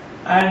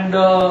 and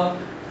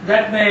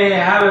that may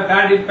have a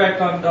bad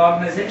impact on the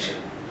organization.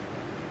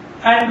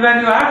 And when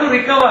you have to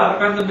recover,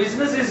 when the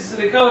business is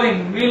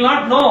recovering, we will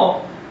not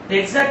know the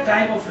exact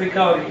time of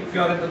recovery if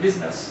you are in the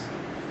business.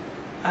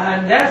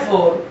 And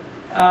therefore,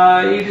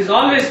 it is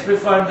always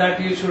preferred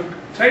that you should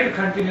try to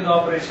continue the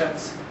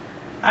operations.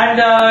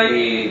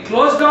 And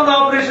close down the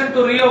operation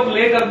to reopen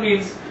later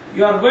means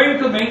you are going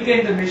to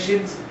maintain the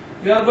machines,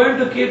 you are going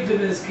to keep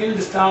the skilled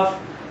staff,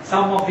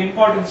 some of the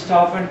important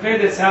staff, and pay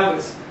their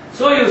salaries.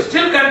 So you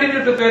still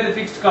continue to pay the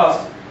fixed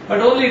cost,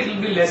 but only it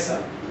will be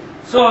lesser.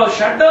 So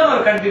shut down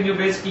or continue,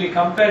 basically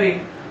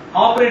comparing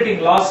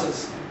operating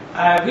losses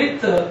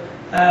with the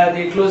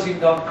closing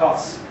down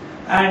costs.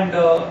 And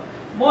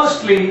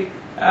mostly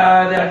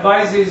the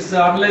advice is,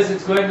 unless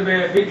it's going to be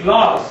a big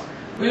loss,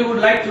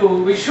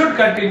 we should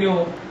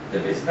continue the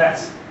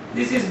business.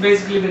 This is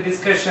basically the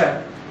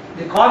discussion,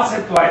 the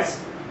concept wise.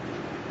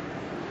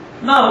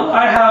 Now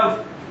I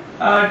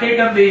have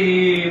taken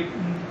the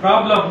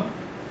problem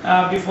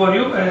before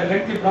you, a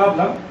lengthy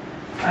problem,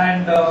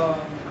 and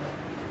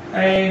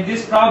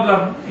this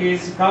problem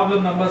is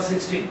problem number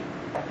 16.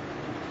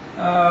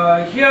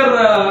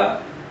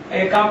 Here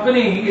a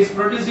company is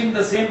producing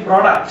the same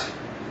product.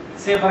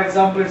 Say for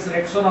example it's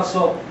Rexona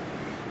soap.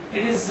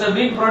 It is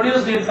being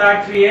produced in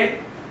factory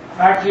A,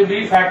 factory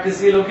B, factory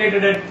C,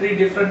 located at 3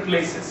 different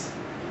places.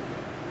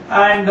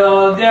 And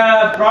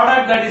the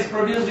product that is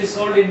produced is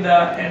sold in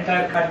the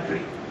entire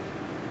country.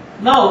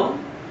 Now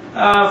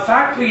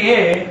factory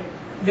A,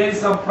 there is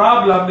some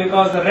problem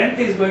because the rent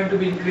is going to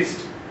be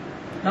increased.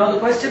 Now the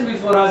question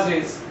before us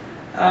is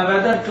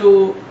whether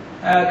to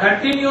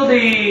continue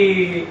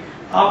the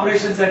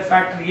operations at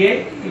factory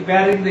A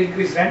bearing the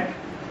increased rent,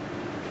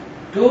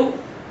 to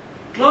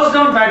close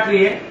down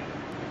factory A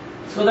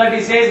so that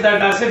he says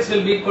that assets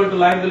will be equal to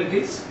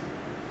liabilities,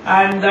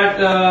 and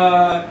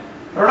that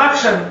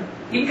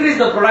increase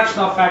the production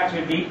of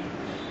factory B.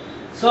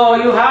 So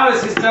you have a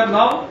system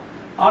now,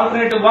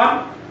 alternative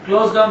 1,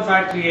 close down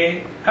factory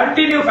A,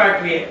 continue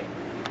factory A.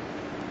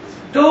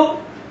 2,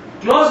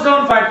 close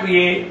down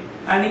factory A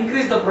and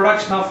increase the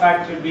production of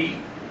factory B,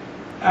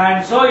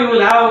 and so you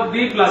will have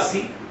B plus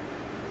C.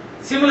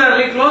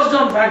 Similarly, close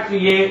down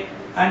factory A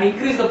and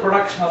increase the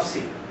production of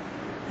C.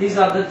 These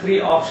are the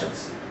 3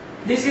 options.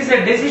 This is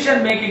a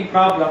decision making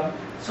problem,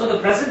 so the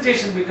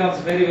presentation becomes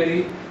very,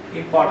 very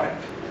important.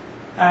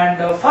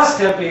 And the first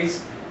step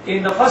is,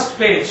 in the first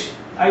page,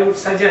 I would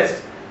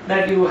suggest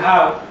that you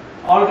have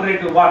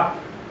alternative 1,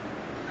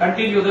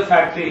 continue the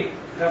factory,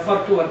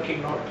 refer to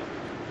working note.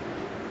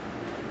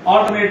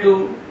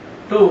 Alternative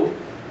 2,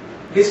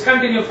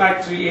 discontinue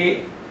factory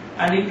A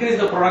and increase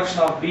the production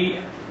of B,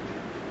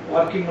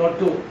 working note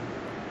 2.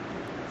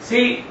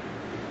 C,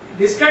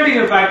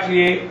 discontinue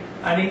factory A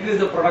and increase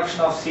the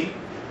production of C.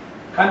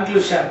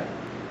 Conclusion,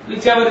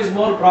 whichever is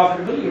more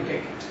profitable, you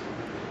take it.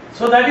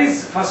 So that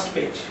is first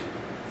page.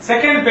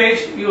 Second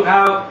page, you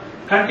have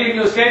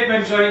continue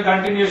statement showing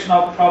continuation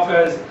of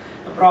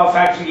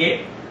factory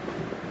A.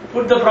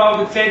 Put the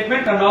profit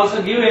statement and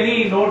also give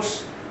any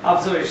notes,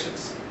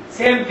 observations.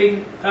 Same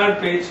thing, third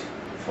page,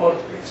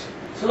 fourth page.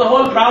 So the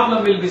whole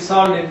problem will be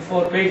solved in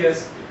 4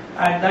 pages,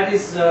 and that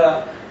is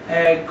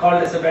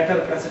called as a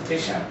better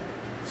presentation.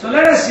 So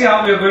let us see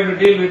how we are going to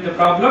deal with the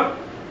problem.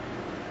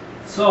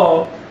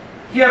 So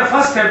here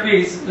first step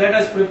is, let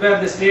us prepare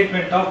the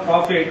statement of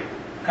profit,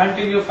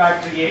 continue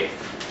factory A.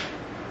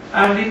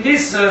 And in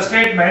this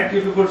statement,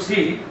 if you could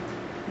see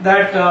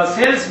that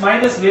sales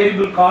minus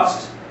variable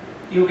cost,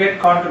 you get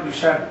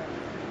contribution,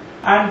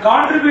 and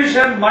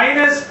contribution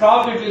minus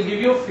profit will give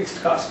you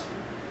fixed cost.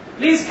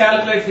 Please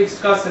calculate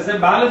fixed cost as a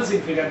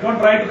balancing figure. Don't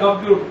try to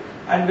compute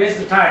and waste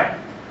the time.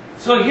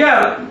 So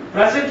here,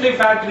 presently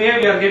factory A,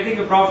 we are getting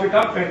a profit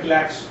of 20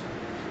 lakhs.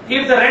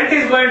 If the rent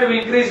is going to be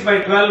increased by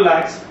 12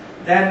 lakhs,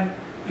 then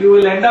you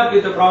will end up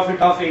with a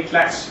profit of 8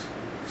 lakhs.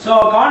 So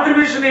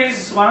contribution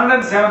is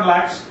 107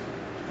 lakhs,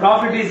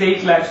 profit is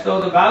 8 lakhs,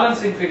 so the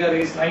balancing figure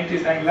is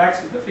 99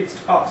 lakhs is the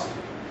fixed cost.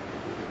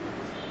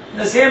 In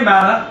the same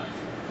manner,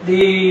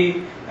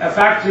 the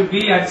factory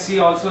B and C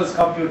also is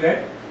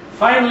computed.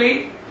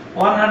 Finally,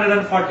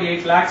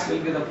 148 lakhs will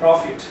be the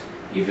profit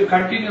if you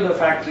continue the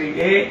factory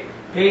A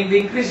paying the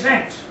increased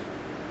rent.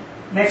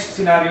 Next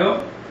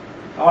scenario,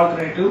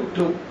 alternative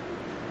 2.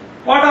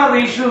 What are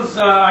the issues,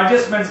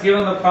 adjustments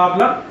given the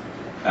problem?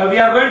 We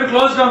are going to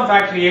close down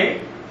factory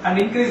A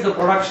and increase the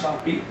production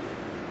of B.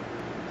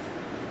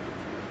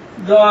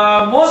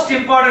 The most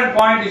important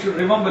point you should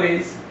remember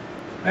is,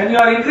 when you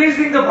are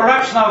increasing the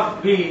production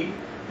of B,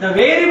 the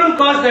variable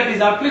cost that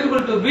is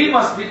applicable to B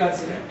must be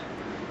considered.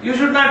 You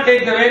should not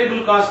take the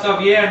variable cost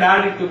of A and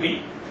add it to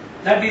B.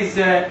 That is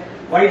a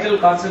vital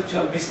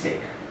conceptual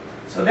mistake.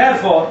 So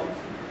therefore,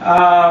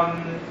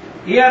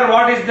 here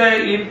what is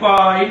the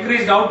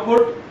increased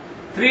output?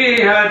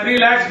 3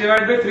 lakhs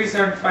divided by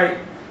 375.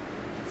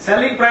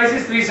 Selling price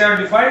is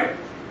 375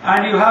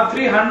 and you have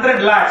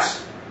 300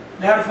 lakhs.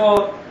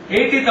 Therefore,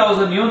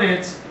 80,000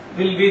 units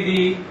will be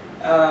the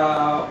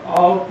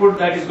output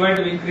that is going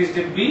to be increased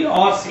in B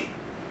or C.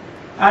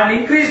 And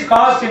increased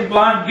cost in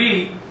plant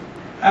B,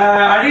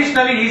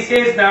 additionally he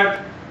says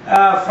that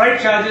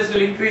freight charges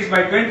will increase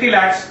by 20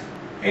 lakhs,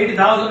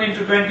 80,000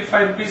 into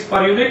 25 rupees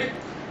per unit.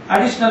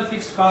 Additional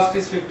fixed cost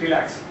is 50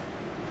 lakhs.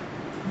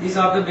 These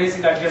are the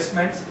basic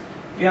adjustments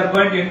we are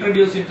going to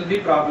introduce into the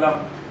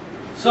problem.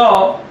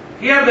 So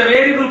here the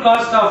variable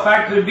cost of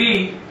factory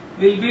B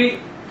will be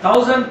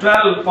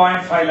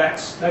 1012.5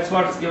 lakhs. That's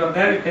what is given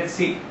there, you can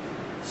see.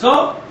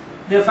 So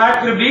the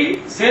factory B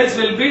sales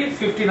will be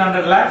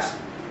 1500 lakhs.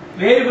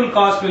 Variable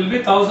cost will be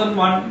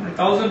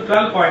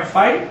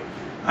 1012.5.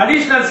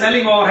 Additional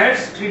selling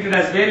overheads treated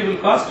as variable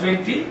cost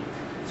 20.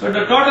 So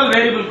the total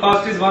variable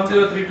cost is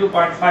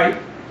 1032.5.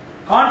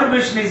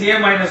 Contribution is A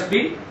minus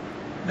B,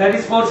 that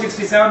is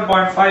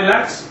 467.5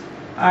 lakhs,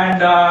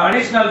 and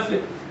additional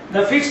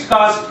the fixed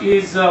cost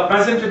is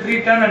presently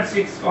 310 and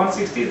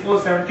 160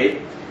 470.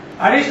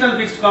 Additional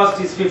fixed cost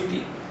is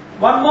 50.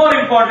 One more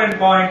important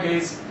point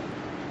is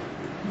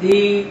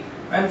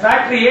when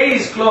factory A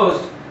is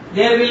closed,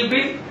 there will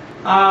be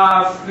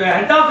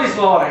head office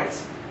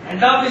overheads.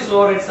 Head office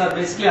overheads are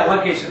basically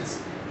allocations.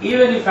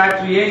 Even if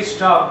factory A is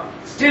stopped,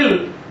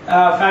 still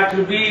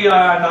factory B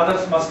and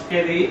others must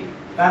pay the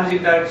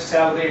managing director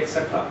salary,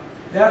 etc.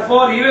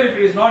 Therefore, even if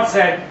it is not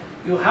said,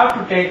 you have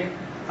to take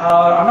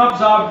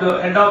unabsorbed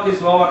head office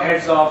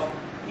overheads of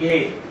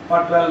A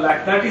for 12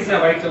 lakh. That is a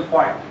vital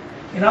point.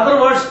 In other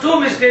words,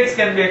 two mistakes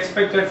can be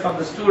expected from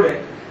the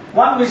student.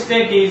 One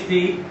mistake is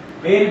the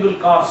variable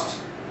cost.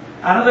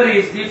 Another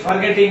is the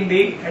forgetting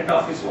the head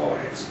office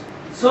overheads.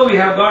 So we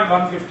have got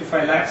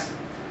 155 lakhs.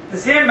 The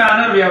same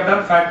manner we have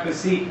done factory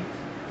C,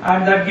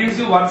 and that gives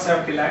you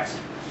 170 lakhs.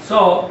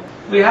 So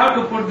we have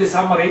to put the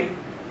summary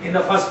in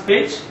the first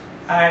page,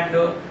 and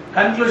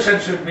conclusion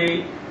should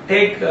be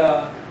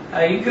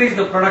increase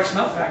the production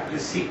of factory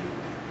C.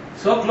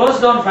 So close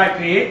down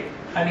factory A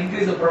and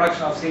increase the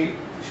production of C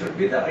should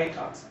be the right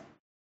answer.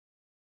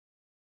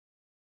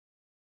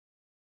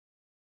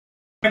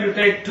 I'm going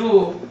to take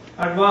two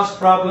advanced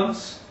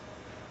problems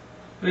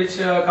which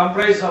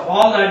comprise of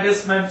all the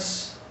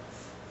adjustments.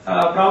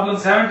 Problem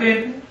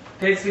 17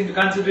 takes into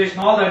consideration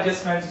all the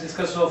adjustments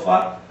discussed so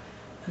far,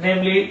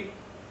 namely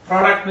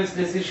product mix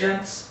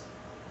decisions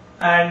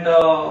and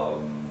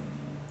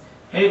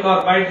make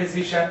or buy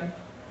decision,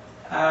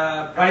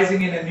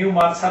 pricing in a new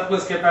month,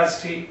 surplus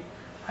capacity,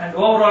 and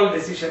overall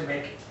decision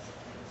making.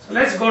 So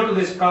let's go to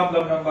this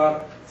problem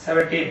number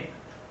 17.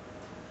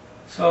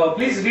 So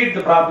please read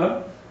the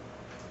problem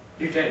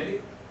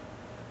detailedly.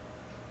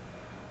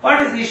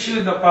 What is the issue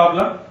in the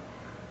problem?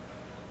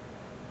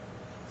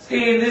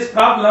 See, in this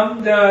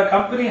problem, the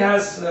company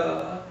has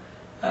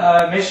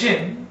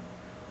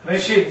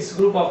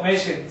group of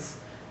machines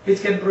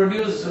which can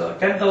produce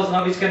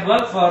 10,000, which can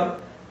work for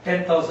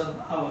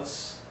 10,000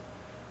 hours.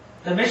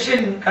 The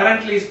machine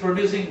currently is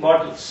producing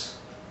bottles.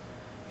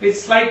 With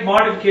slight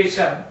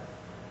modification,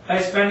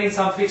 by spending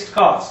some fixed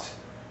cost,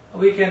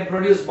 we can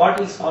produce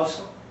bottles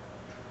also.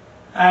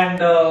 And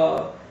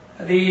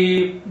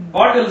the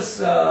bottles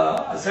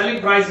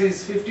selling price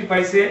is 50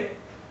 paise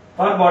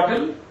per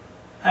bottle,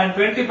 and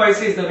 20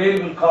 paise is the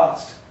variable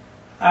cost.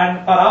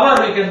 And per hour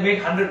we can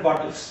make 100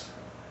 bottles.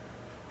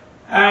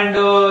 And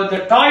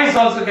the toys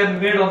also can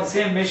be made on the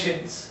same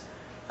machines.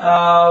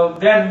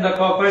 Then the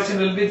question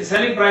will be, the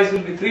selling price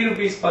will be 3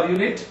 rupees per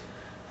unit,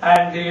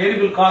 and the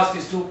variable cost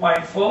is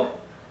 2.4,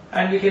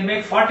 and we can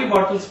make 40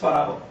 bottles per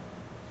hour.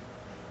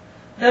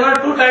 There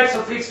are two types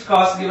of fixed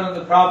costs given in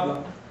the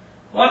problem.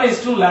 One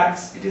is 2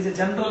 lakhs, it is a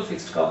general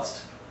fixed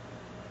cost.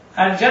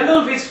 And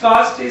general fixed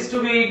cost is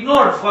to be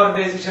ignored for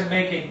decision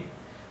making,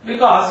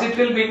 because it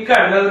will be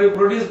incurred whether you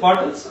produce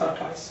bottles or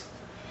toys.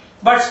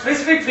 But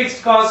specific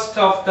fixed cost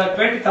of the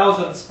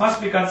 20,000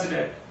 must be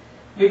considered,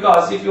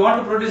 because if you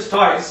want to produce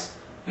toys,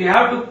 we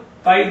have to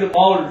buy the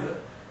mold,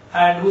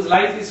 and whose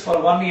life is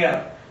for 1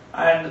 year,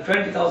 and the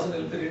 20,000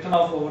 will be written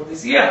off over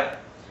this year.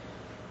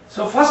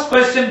 So first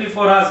question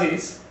before us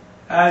is,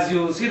 as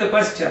you see the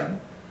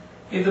question,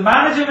 if the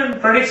management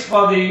predicts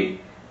for the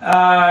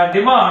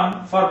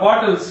demand for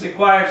bottles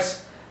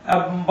requires,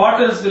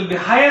 bottles will be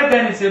higher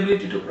than its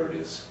ability to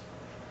produce.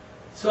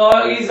 So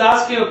he is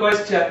asking a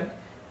question,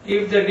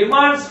 if the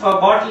demands for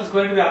bottles is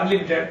going to be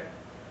unlimited,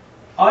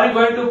 are you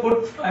going to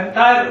put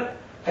entire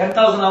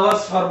 10,000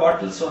 hours for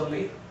bottles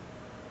only?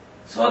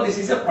 So this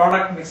is a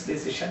product mix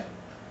decision.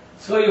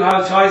 So you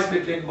have a choice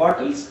between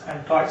bottles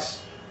and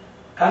toys.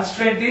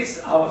 Constraint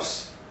is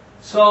hours.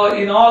 So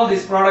in all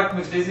these product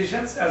mix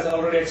decisions, as I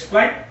already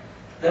explained,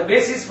 the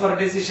basis for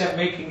decision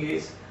making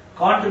is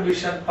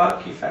contribution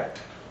per key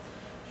factor.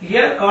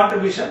 Here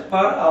contribution per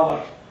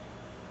hour.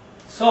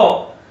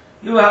 So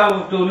you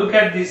have to look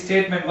at this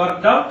statement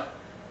worked out.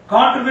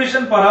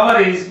 Contribution per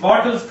hour is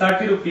bottles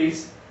 30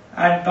 rupees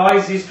and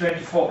toys is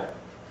 24.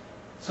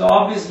 So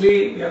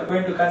obviously we are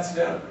going to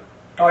consider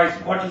toys,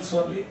 bottles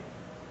only.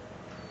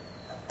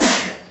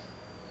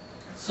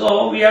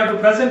 So we have to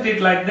present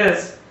it like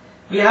this.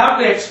 We have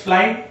to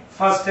explain.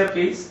 First step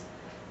is,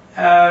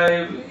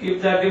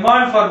 if the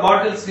demand for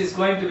bottles is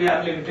going to be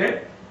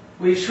unlimited,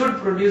 we should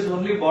produce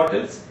only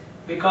bottles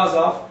because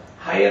of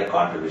higher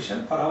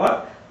contribution per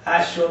hour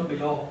as shown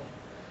below.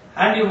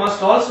 And you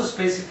must also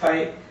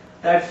specify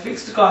that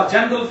fixed cost,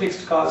 general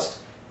fixed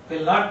cost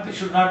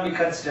should not be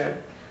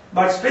considered,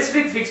 but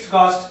specific fixed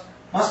cost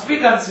must be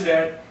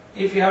considered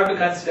if you have to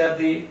consider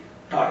the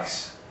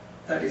toys.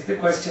 That is the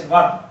question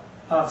 1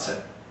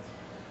 answer.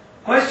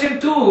 Question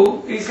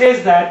 2, he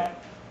says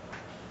that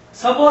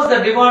suppose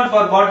the demand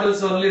for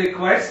bottles only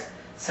requires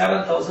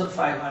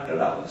 7,500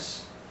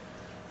 hours,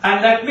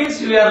 and that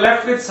means you are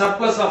left with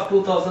surplus of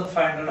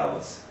 2,500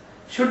 hours.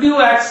 Should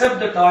you accept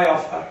the toy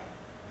offer?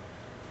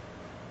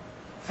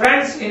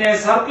 Friends, in a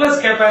surplus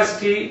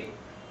capacity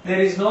there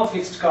is no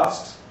fixed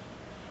cost,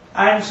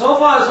 and so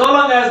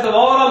long as the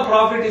overall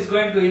profit is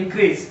going to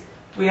increase,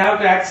 we have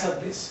to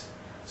accept this.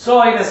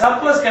 So in a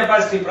surplus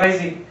capacity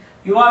pricing,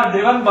 you are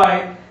driven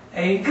by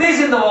an increase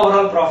in the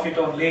overall profit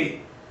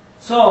only.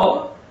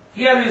 So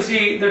here you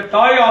see the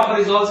toy offer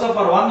is also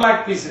for 1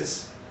 lakh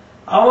pieces.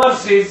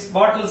 Ours is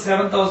bottle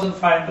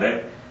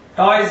 7,500,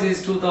 toys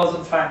is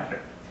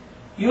 2,500.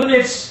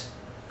 Units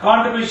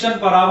contribution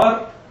per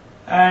hour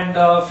and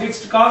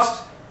fixed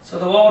cost, so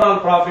the overall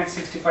profit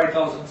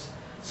 65,000.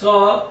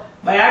 So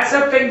by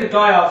accepting the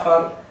toy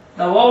offer,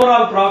 the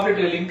overall profit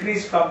will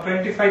increase from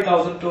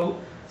 25,000 to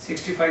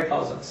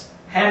 65,000.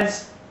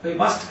 Hence, we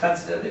must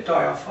consider the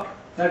toy offer.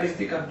 That is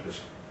the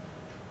conclusion.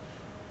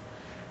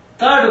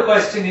 Third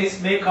question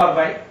is make or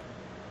buy.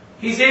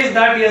 He says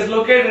that he has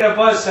located a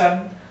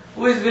person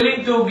who is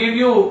willing to give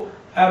you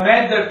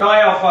make the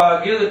toy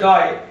offer, give the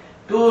toy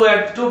to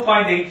at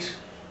 2.8,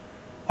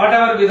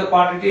 whatever be the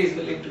quantity he is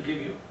willing to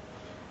give you.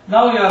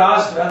 Now you are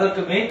asked whether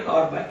to make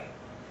or buy.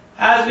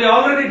 As we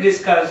already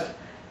discussed,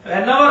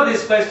 whenever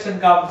this question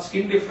comes,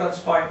 indifference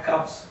point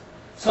comes.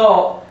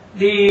 So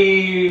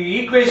the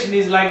equation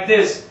is like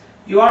this: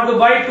 you want to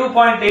buy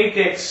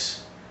 2.8x.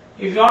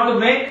 If you want to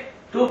make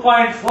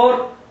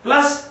 2.4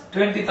 plus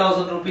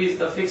 20,000 rupees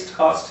the fixed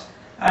cost,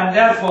 and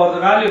therefore the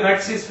value of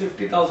x is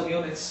 50,000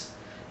 units.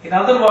 In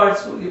other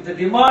words, if the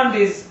demand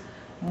is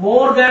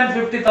more than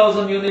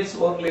 50,000 units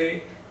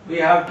only, we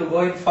have to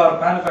go in for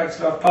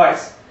manufacture of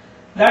toys.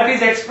 That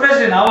is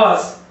expressed in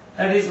hours,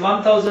 that is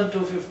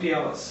 1,250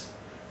 hours.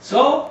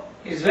 So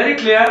it is very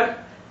clear,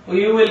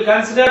 you will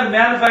consider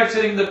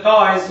manufacturing the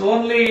toys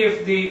only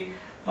if the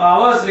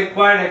hours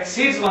required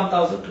exceeds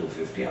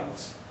 1,250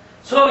 hours.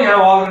 So we have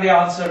already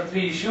answered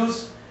 3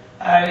 issues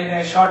in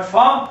a short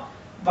form.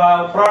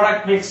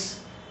 Product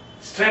mix,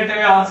 straight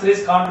away answer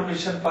is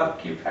contribution per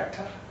key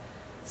factor.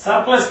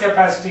 Surplus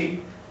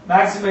capacity,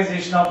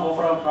 maximization of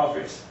overall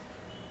profits.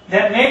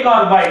 Then make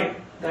or buy,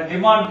 the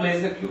demand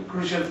plays the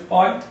crucial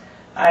point,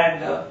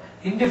 and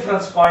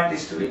indifference point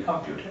is to be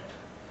computed.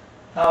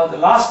 Now the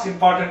last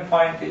important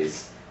point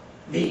is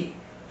D,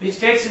 which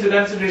takes into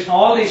consideration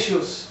all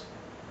issues.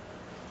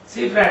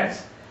 See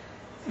friends,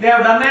 they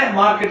have done a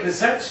market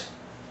research,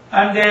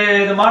 and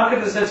the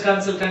market research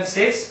consultant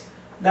says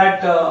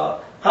that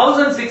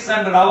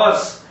 1,600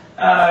 hours,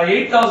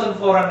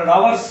 8,400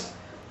 hours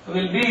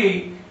will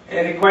be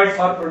required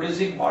for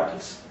producing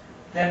bottles,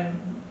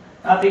 then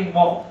nothing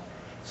more.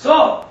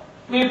 So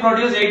we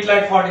produce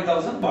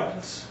 8,40,000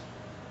 bottles.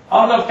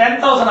 Out of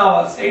 10,000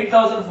 hours,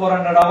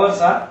 8,400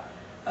 hours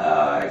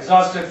are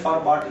exhausted for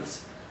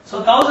bottles. So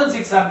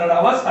 1,600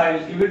 hours I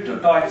will give it to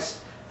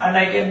toys, and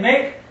I can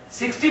make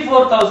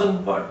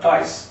 64,000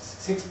 toys.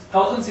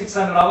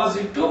 6,600 hours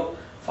into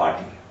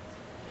 40.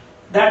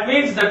 That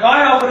means the toy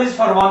offer is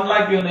for 1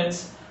 lakh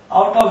units,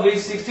 out of which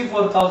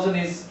 64,000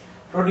 is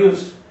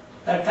produced.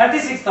 That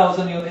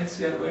 36,000 units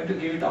we are going to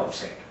give it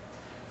outside.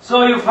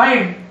 So you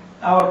find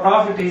our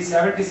profit is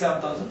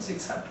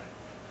 77,600.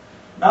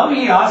 Now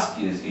he asks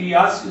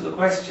you the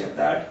question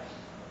that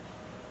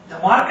the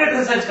market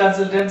research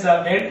consultants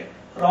have made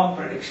wrong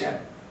prediction.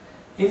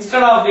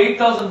 Instead of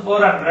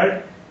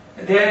 8,400,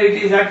 there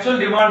it is actual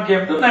demand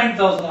came to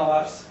 9,000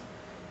 hours.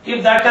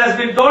 If that has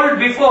been told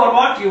before,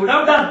 what you would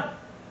have done?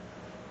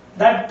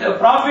 That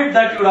profit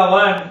that you would have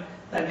earned,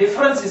 the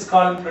difference is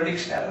called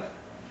prediction error.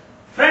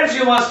 Friends,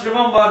 you must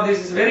remember, this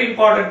is a very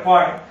important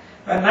point.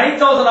 When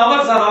 9,000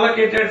 hours are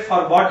allocated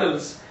for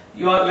bottles,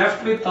 you are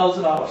left with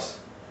 1,000 hours.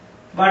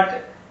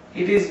 But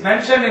it is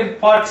mentioned in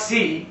part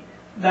C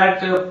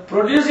that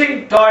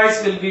producing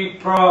toys will be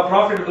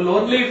profitable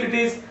only if it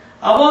is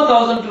above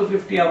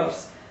 1,250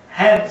 hours.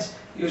 Hence,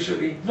 you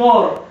should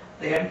ignore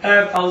the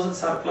entire 1,000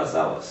 surplus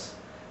hours.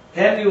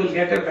 Then you will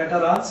get a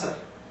better answer.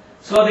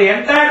 So the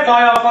entire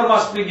toy offer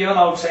must be given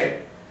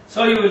outside.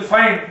 So you will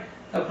find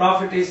the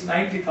profit is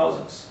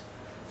 90,000.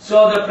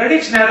 So the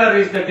prediction error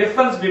is the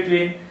difference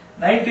between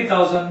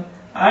 90,000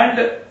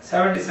 and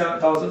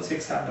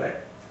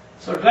 77,600.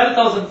 So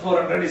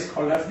 12,400 is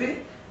called as the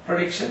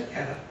prediction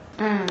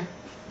error.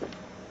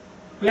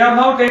 We are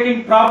now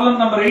taking problem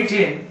number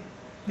 18.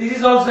 This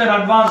is also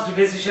an advanced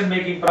decision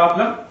making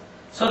problem.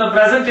 So the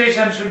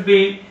presentation should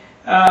be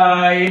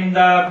in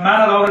the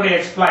manner already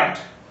explained.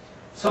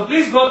 So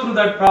please go through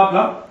that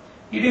problem.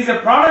 It is a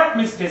product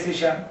mix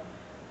decision.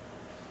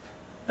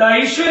 The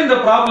issue in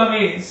the problem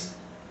is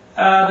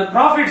the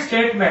profit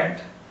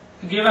statement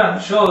given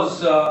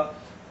shows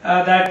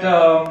that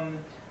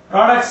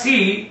product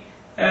C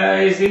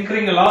is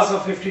incurring a loss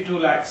of 52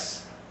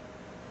 lakhs.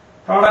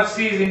 Product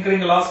C is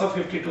incurring a loss of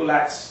 52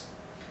 lakhs.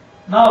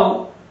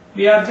 Now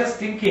we are just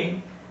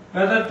thinking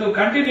whether to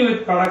continue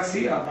with product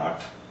C or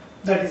not.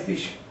 That is the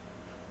issue.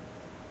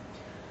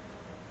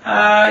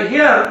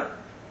 Here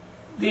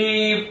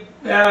the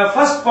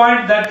first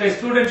point that a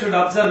student should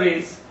observe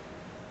is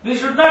we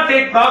should not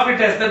take profit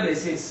as the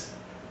basis,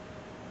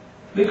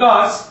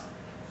 because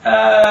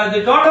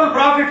the total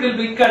profit will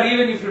be incurred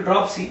even if you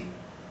drop C.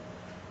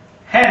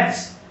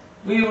 Hence,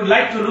 we would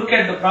like to look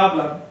at the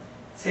problem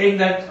saying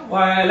that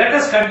let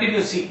us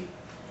continue C.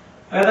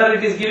 Whether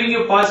it is giving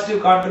you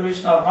positive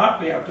contribution or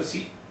not, we have to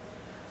see.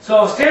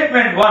 So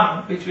statement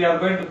 1 which we are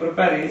going to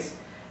prepare is,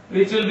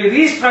 which will be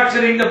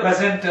restructuring the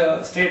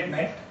present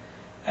statement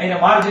in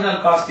a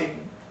marginal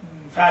costing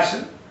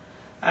fashion,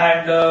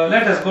 and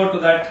let us go to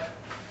that.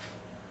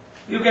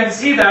 You can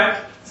see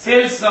that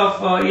sales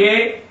of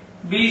A,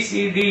 B,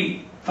 C,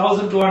 D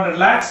 1200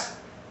 lakhs,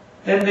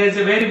 then there is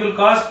a variable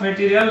cost,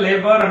 material,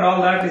 labor and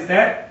all that is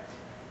there,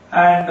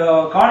 and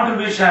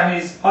contribution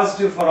is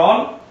positive for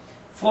all,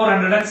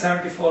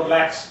 474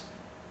 lakhs.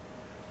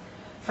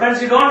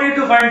 Friends, you don't need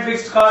to find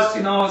fixed cost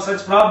in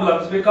such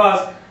problems,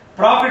 because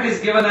profit is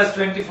given as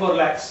 24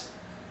 lakhs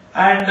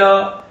and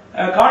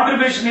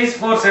contribution is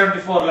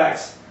 474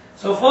 lakhs.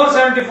 So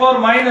 474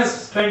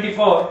 minus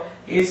 24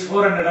 is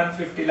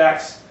 450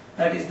 lakhs.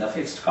 That is the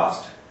fixed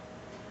cost.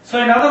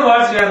 So in other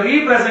words, we are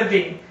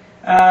representing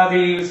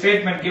the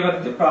statement given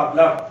in the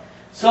problem.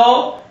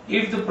 So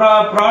if the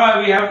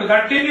we have to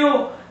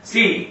continue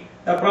C,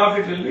 the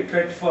profit will be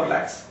 24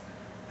 lakhs.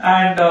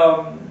 And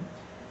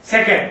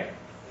second,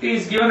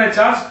 is given a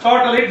chance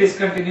totally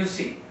discontinue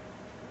C.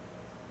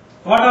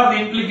 What are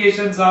the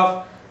implications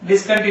of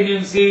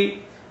discontinuing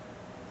C?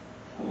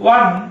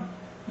 1.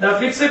 The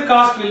fixed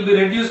cost will be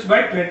reduced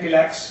by 20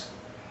 lakhs.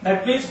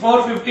 That means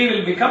 450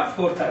 will become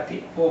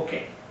 430.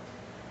 Okay.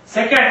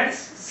 Second,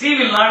 C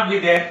will not be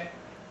there.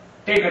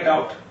 Take it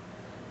out.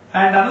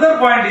 And another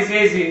point he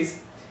says is,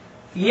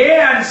 A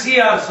and C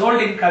are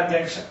sold in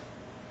conjunction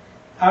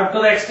up to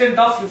the extent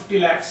of 50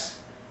 lakhs.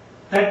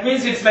 That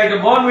means it's like a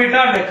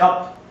Bonvita and a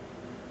cup.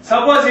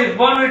 Suppose if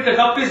Bonvita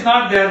cup is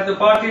not there, the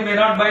party may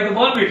not buy the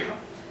Bonvita.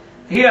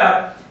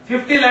 Here,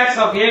 50 lakhs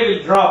of A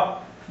will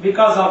drop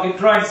because of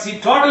withdrawing C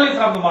totally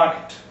from the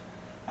market.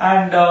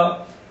 And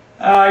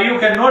you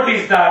can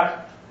notice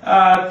that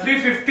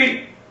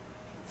 350,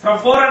 from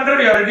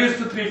 400 you are reduced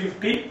to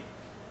 350.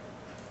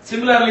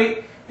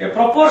 Similarly, a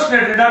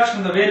proportionate reduction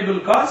in the variable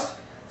cost,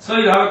 so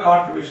you have a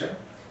contribution.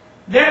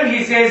 Then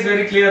he says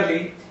very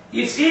clearly,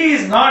 if C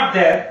is not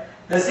there,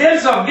 the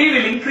sales of D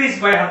will increase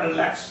by 100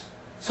 lakhs.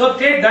 So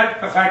take that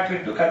factor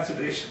into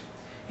consideration.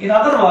 In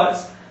other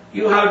words,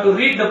 you have to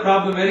read the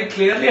problem very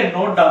clearly and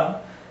note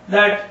down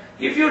that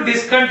if you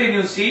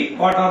discontinue C,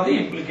 what are the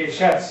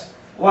implications?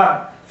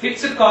 1.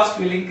 Fixed cost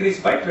will increase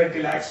by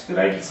 20 lakhs. You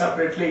write it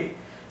separately.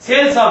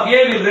 Sales of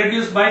A will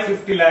reduce by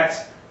 50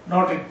 lakhs.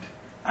 Note it.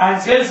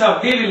 And sales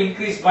of D will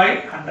increase by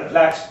 100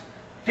 lakhs.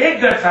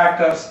 Take that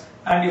factors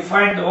and you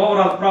find the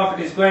overall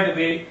profit is going to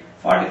be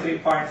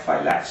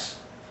 43.5 lakhs.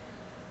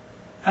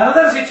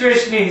 Another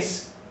situation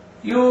is,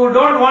 you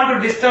don't want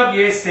to disturb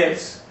A's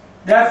sales.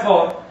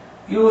 Therefore,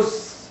 you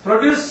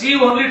produce C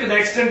only to the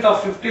extent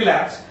of 50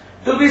 lakhs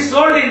to be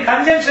sold in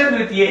conjunction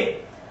with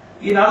A.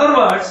 In other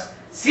words,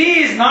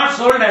 C is not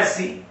sold as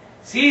C.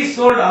 C is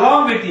sold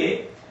along with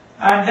A,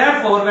 and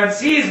therefore when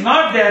C is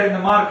not there in the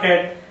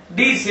market,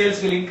 D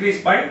sales will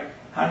increase by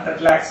 100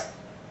 lakhs.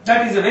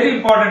 That is a very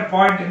important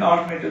point in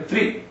alternative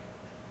 3.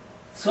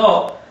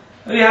 So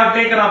we have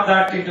taken up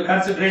that into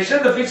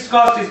consideration. The fixed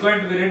cost is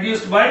going to be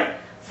reduced by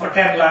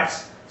 10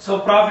 lakhs. So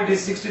profit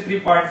is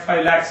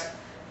 63.5 lakhs.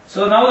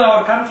 So now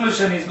our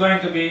conclusion is going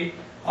to be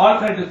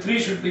alternative 3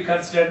 should be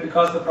considered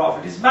because the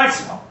profit is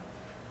maximum.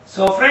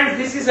 So friends,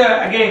 this is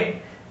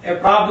again a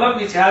problem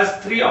which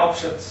has 3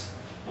 options.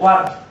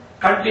 1.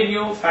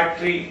 Continue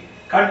factory,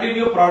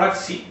 continue product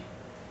C.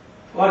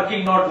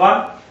 Working note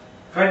 1,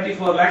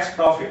 24 lakhs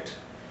profit.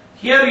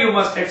 Here you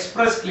must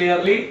express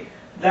clearly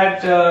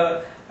that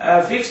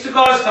fixed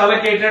cost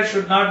allocated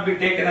should not be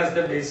taken as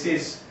the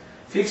basis.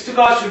 Fixed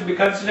cost should be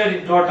considered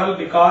in total,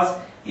 because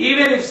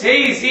even if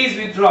say C is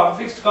withdrawn,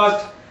 fixed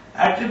cost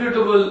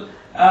attributable,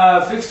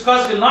 fixed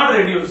cost will not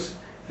reduce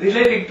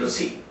relating to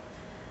C.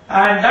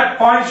 And that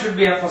point should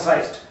be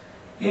emphasized.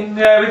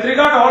 With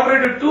regard to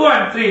alternative 2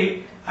 and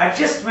 3,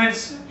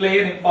 adjustments play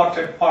an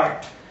important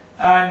point.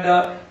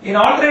 And in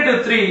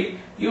alternative 3,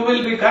 you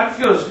will be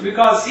confused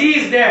because C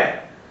is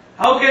there.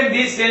 How can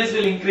these sales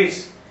will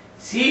increase?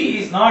 C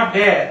is not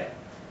there.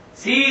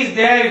 C is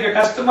there. If a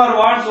customer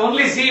wants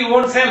only C, he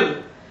won't sell.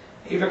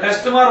 If a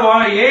customer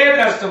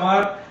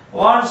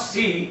wants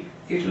C,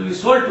 it will be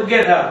sold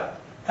together.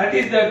 That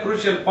is the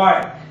crucial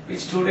point which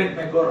student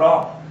may go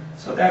wrong.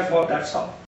 So therefore that's all.